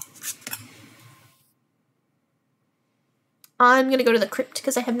 I'm gonna go to the crypt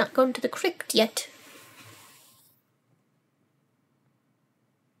because I have not gone to the crypt yet.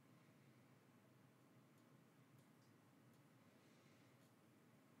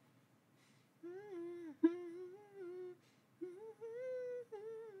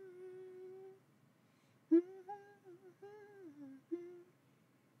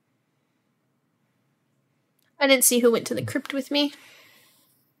 I didn't see who went to the crypt with me.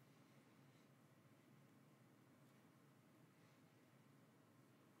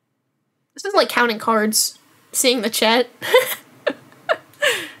 This is like counting cards, seeing the chat.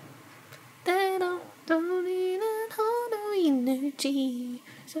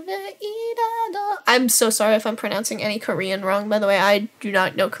 I'm so sorry if I'm pronouncing any Korean wrong, by the way. I do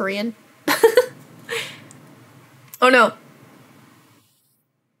not know Korean. Oh no.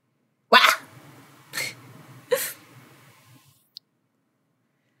 Wah!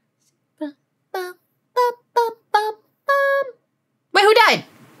 Wait, who died?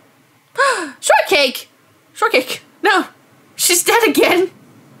 Shortcake! Shortcake! No! She's dead again!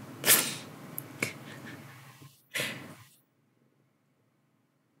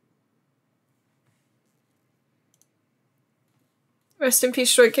 Rest in peace,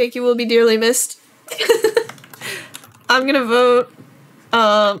 Shortcake. You will be dearly missed. I'm gonna vote.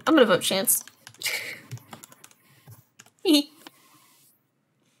 I'm gonna vote Chance. Do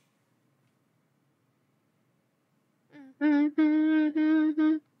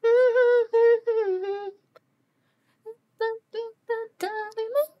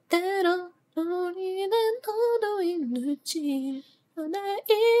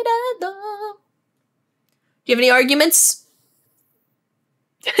you have any arguments?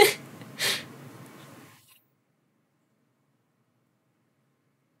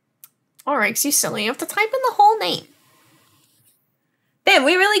 Oryx, you silly. You have to type in the whole name. Damn,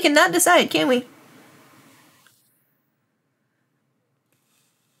 we really cannot decide, can we?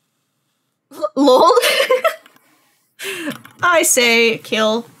 LOL? I say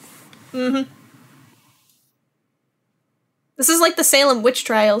kill. Mm-hmm. This is like the Salem witch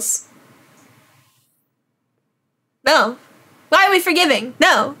trials. No. Why are we forgiving?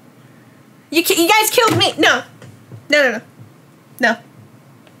 No. You guys killed me. No. No, no, no. No.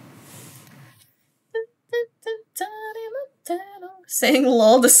 Saying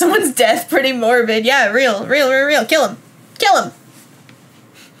lol to someone's death, pretty morbid. Yeah, real. Kill him. Kill him.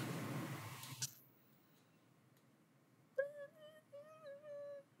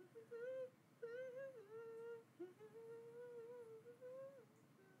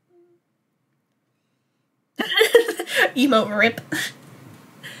 Emo rip.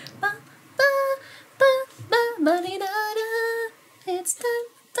 It's time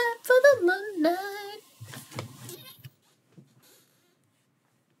for the moonlight.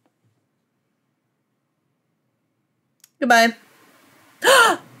 Goodbye.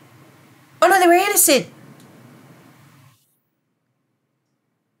 Oh no, they were innocent.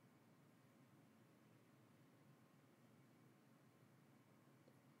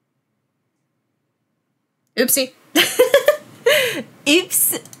 Oopsie.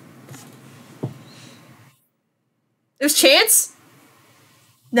 Oops. There's chance?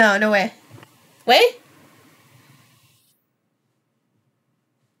 No, no way. Wait?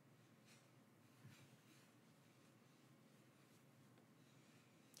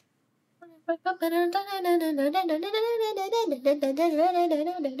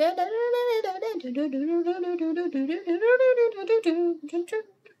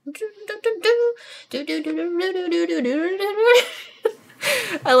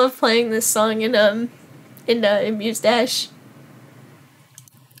 I love playing this song in Muse Dash.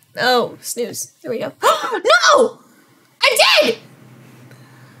 Oh, snooze. There we go. No! I did!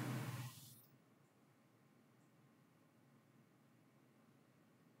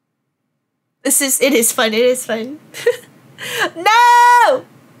 It is fun, it is fun. No!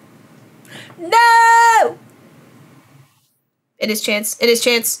 No! It is chance, it is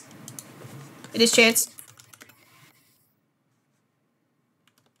chance. It is chance.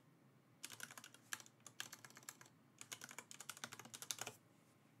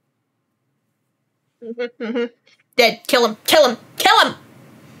 Dead. Kill him. Kill him. Kill him!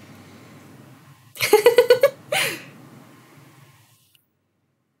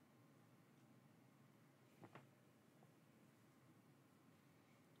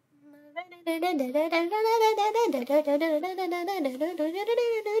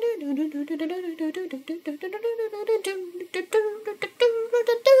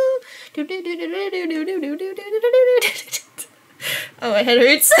 Oh, my head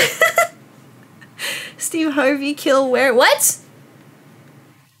hurts. Steve Harvey kill where? What?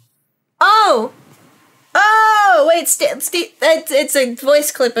 Oh! Oh! Wait, Steve, it's a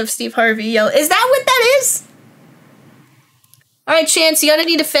voice clip of Steve Harvey yell. Is that what that is? Alright, Chance, you gotta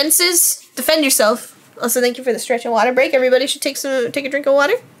need defenses. Defend yourself. Also, thank you for the stretch and water break. Everybody should take a drink of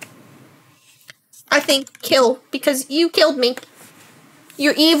water. I think kill, because you killed me.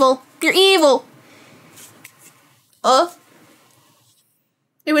 You're evil. You're evil. Oh.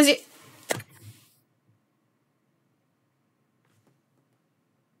 It was you.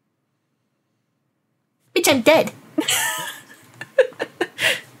 Bitch, I'm dead.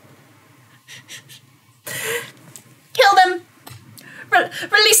 Kill them.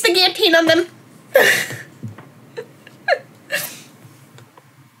 Release the guillotine on them.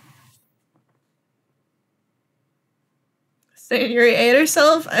 So Yuri ate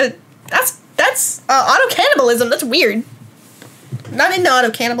herself? That's auto-cannibalism. That's weird. I'm not into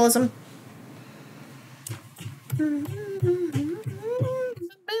auto-cannibalism.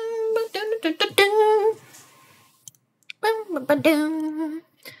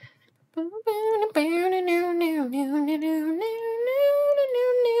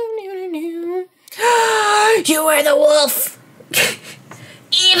 You are the wolf!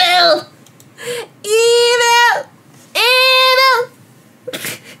 Evil! Evil! Evil!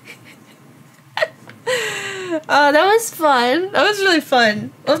 Oh, that was fun. That was really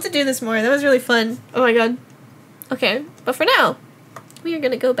fun. We'll have to do this more. That was really fun. Oh my god. Okay, but for now, we are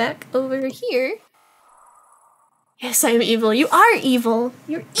gonna go back over here. Yes, I am evil. You are evil.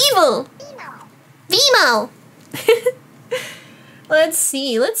 You're evil! Vimo! Let's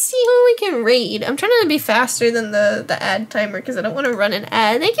see who we can raid. I'm trying to be faster than the ad timer because I don't want to run an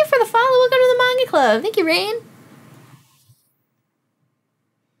ad. Thank you for the follow. Welcome to the Manga Club. Thank you, Rain.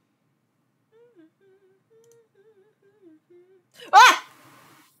 Ah!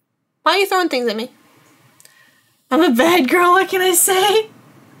 Why are you throwing things at me? I'm a bad girl, what can I say?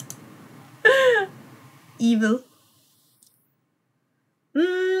 Evil.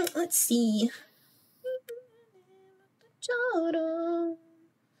 Let's see.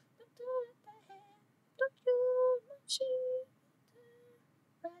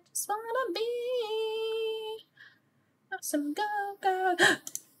 I just wanna be some go-go.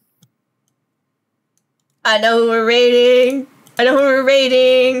 I know who we're raiding. I know who we're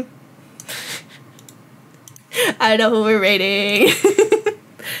raiding. I know who we're raiding.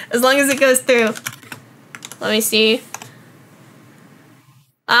 As long as it goes through. Let me see.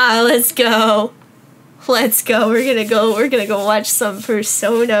 Ah, let's go. Let's go. We're gonna go watch some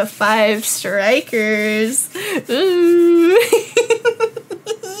Persona 5 Strikers. Ooh.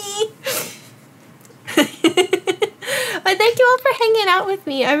 hanging out with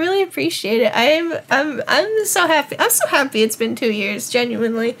me. I really appreciate it. I'm so happy. I'm so happy it's been 2 years,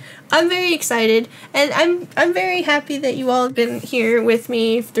 genuinely. I'm very excited, and I'm very happy that you all have been here with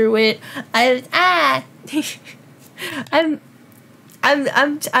me through it. I'm bad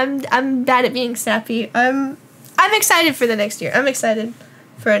at being sappy. I'm excited for the next year. I'm excited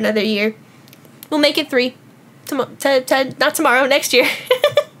for another year. We'll make it 3. Not tomorrow, next year.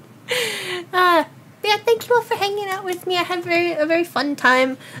 Yeah, thank you all for hanging out with me. I had a very fun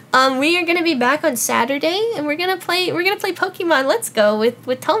time. We are gonna be back on Saturday, and we're gonna play Pokemon Let's Go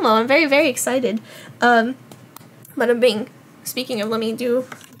with Tomo. I'm very, very excited. But speaking of, let me do,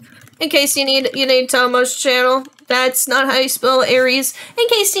 in case you need Tomo's channel. That's not how you spell Aries. In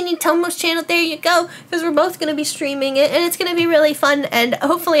case you need Tomo's channel, there you go. Because we're both gonna be streaming it, and it's gonna be really fun. And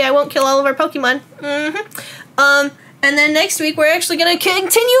hopefully, I won't kill all of our Pokemon. And then next week, we're actually going to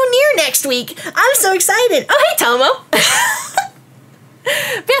continue Nier next week. I'm so excited. Oh, hey, Tomo. But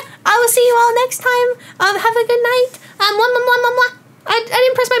yeah, I will see you all next time. Have a good night. I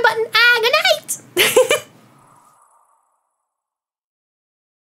didn't press my button.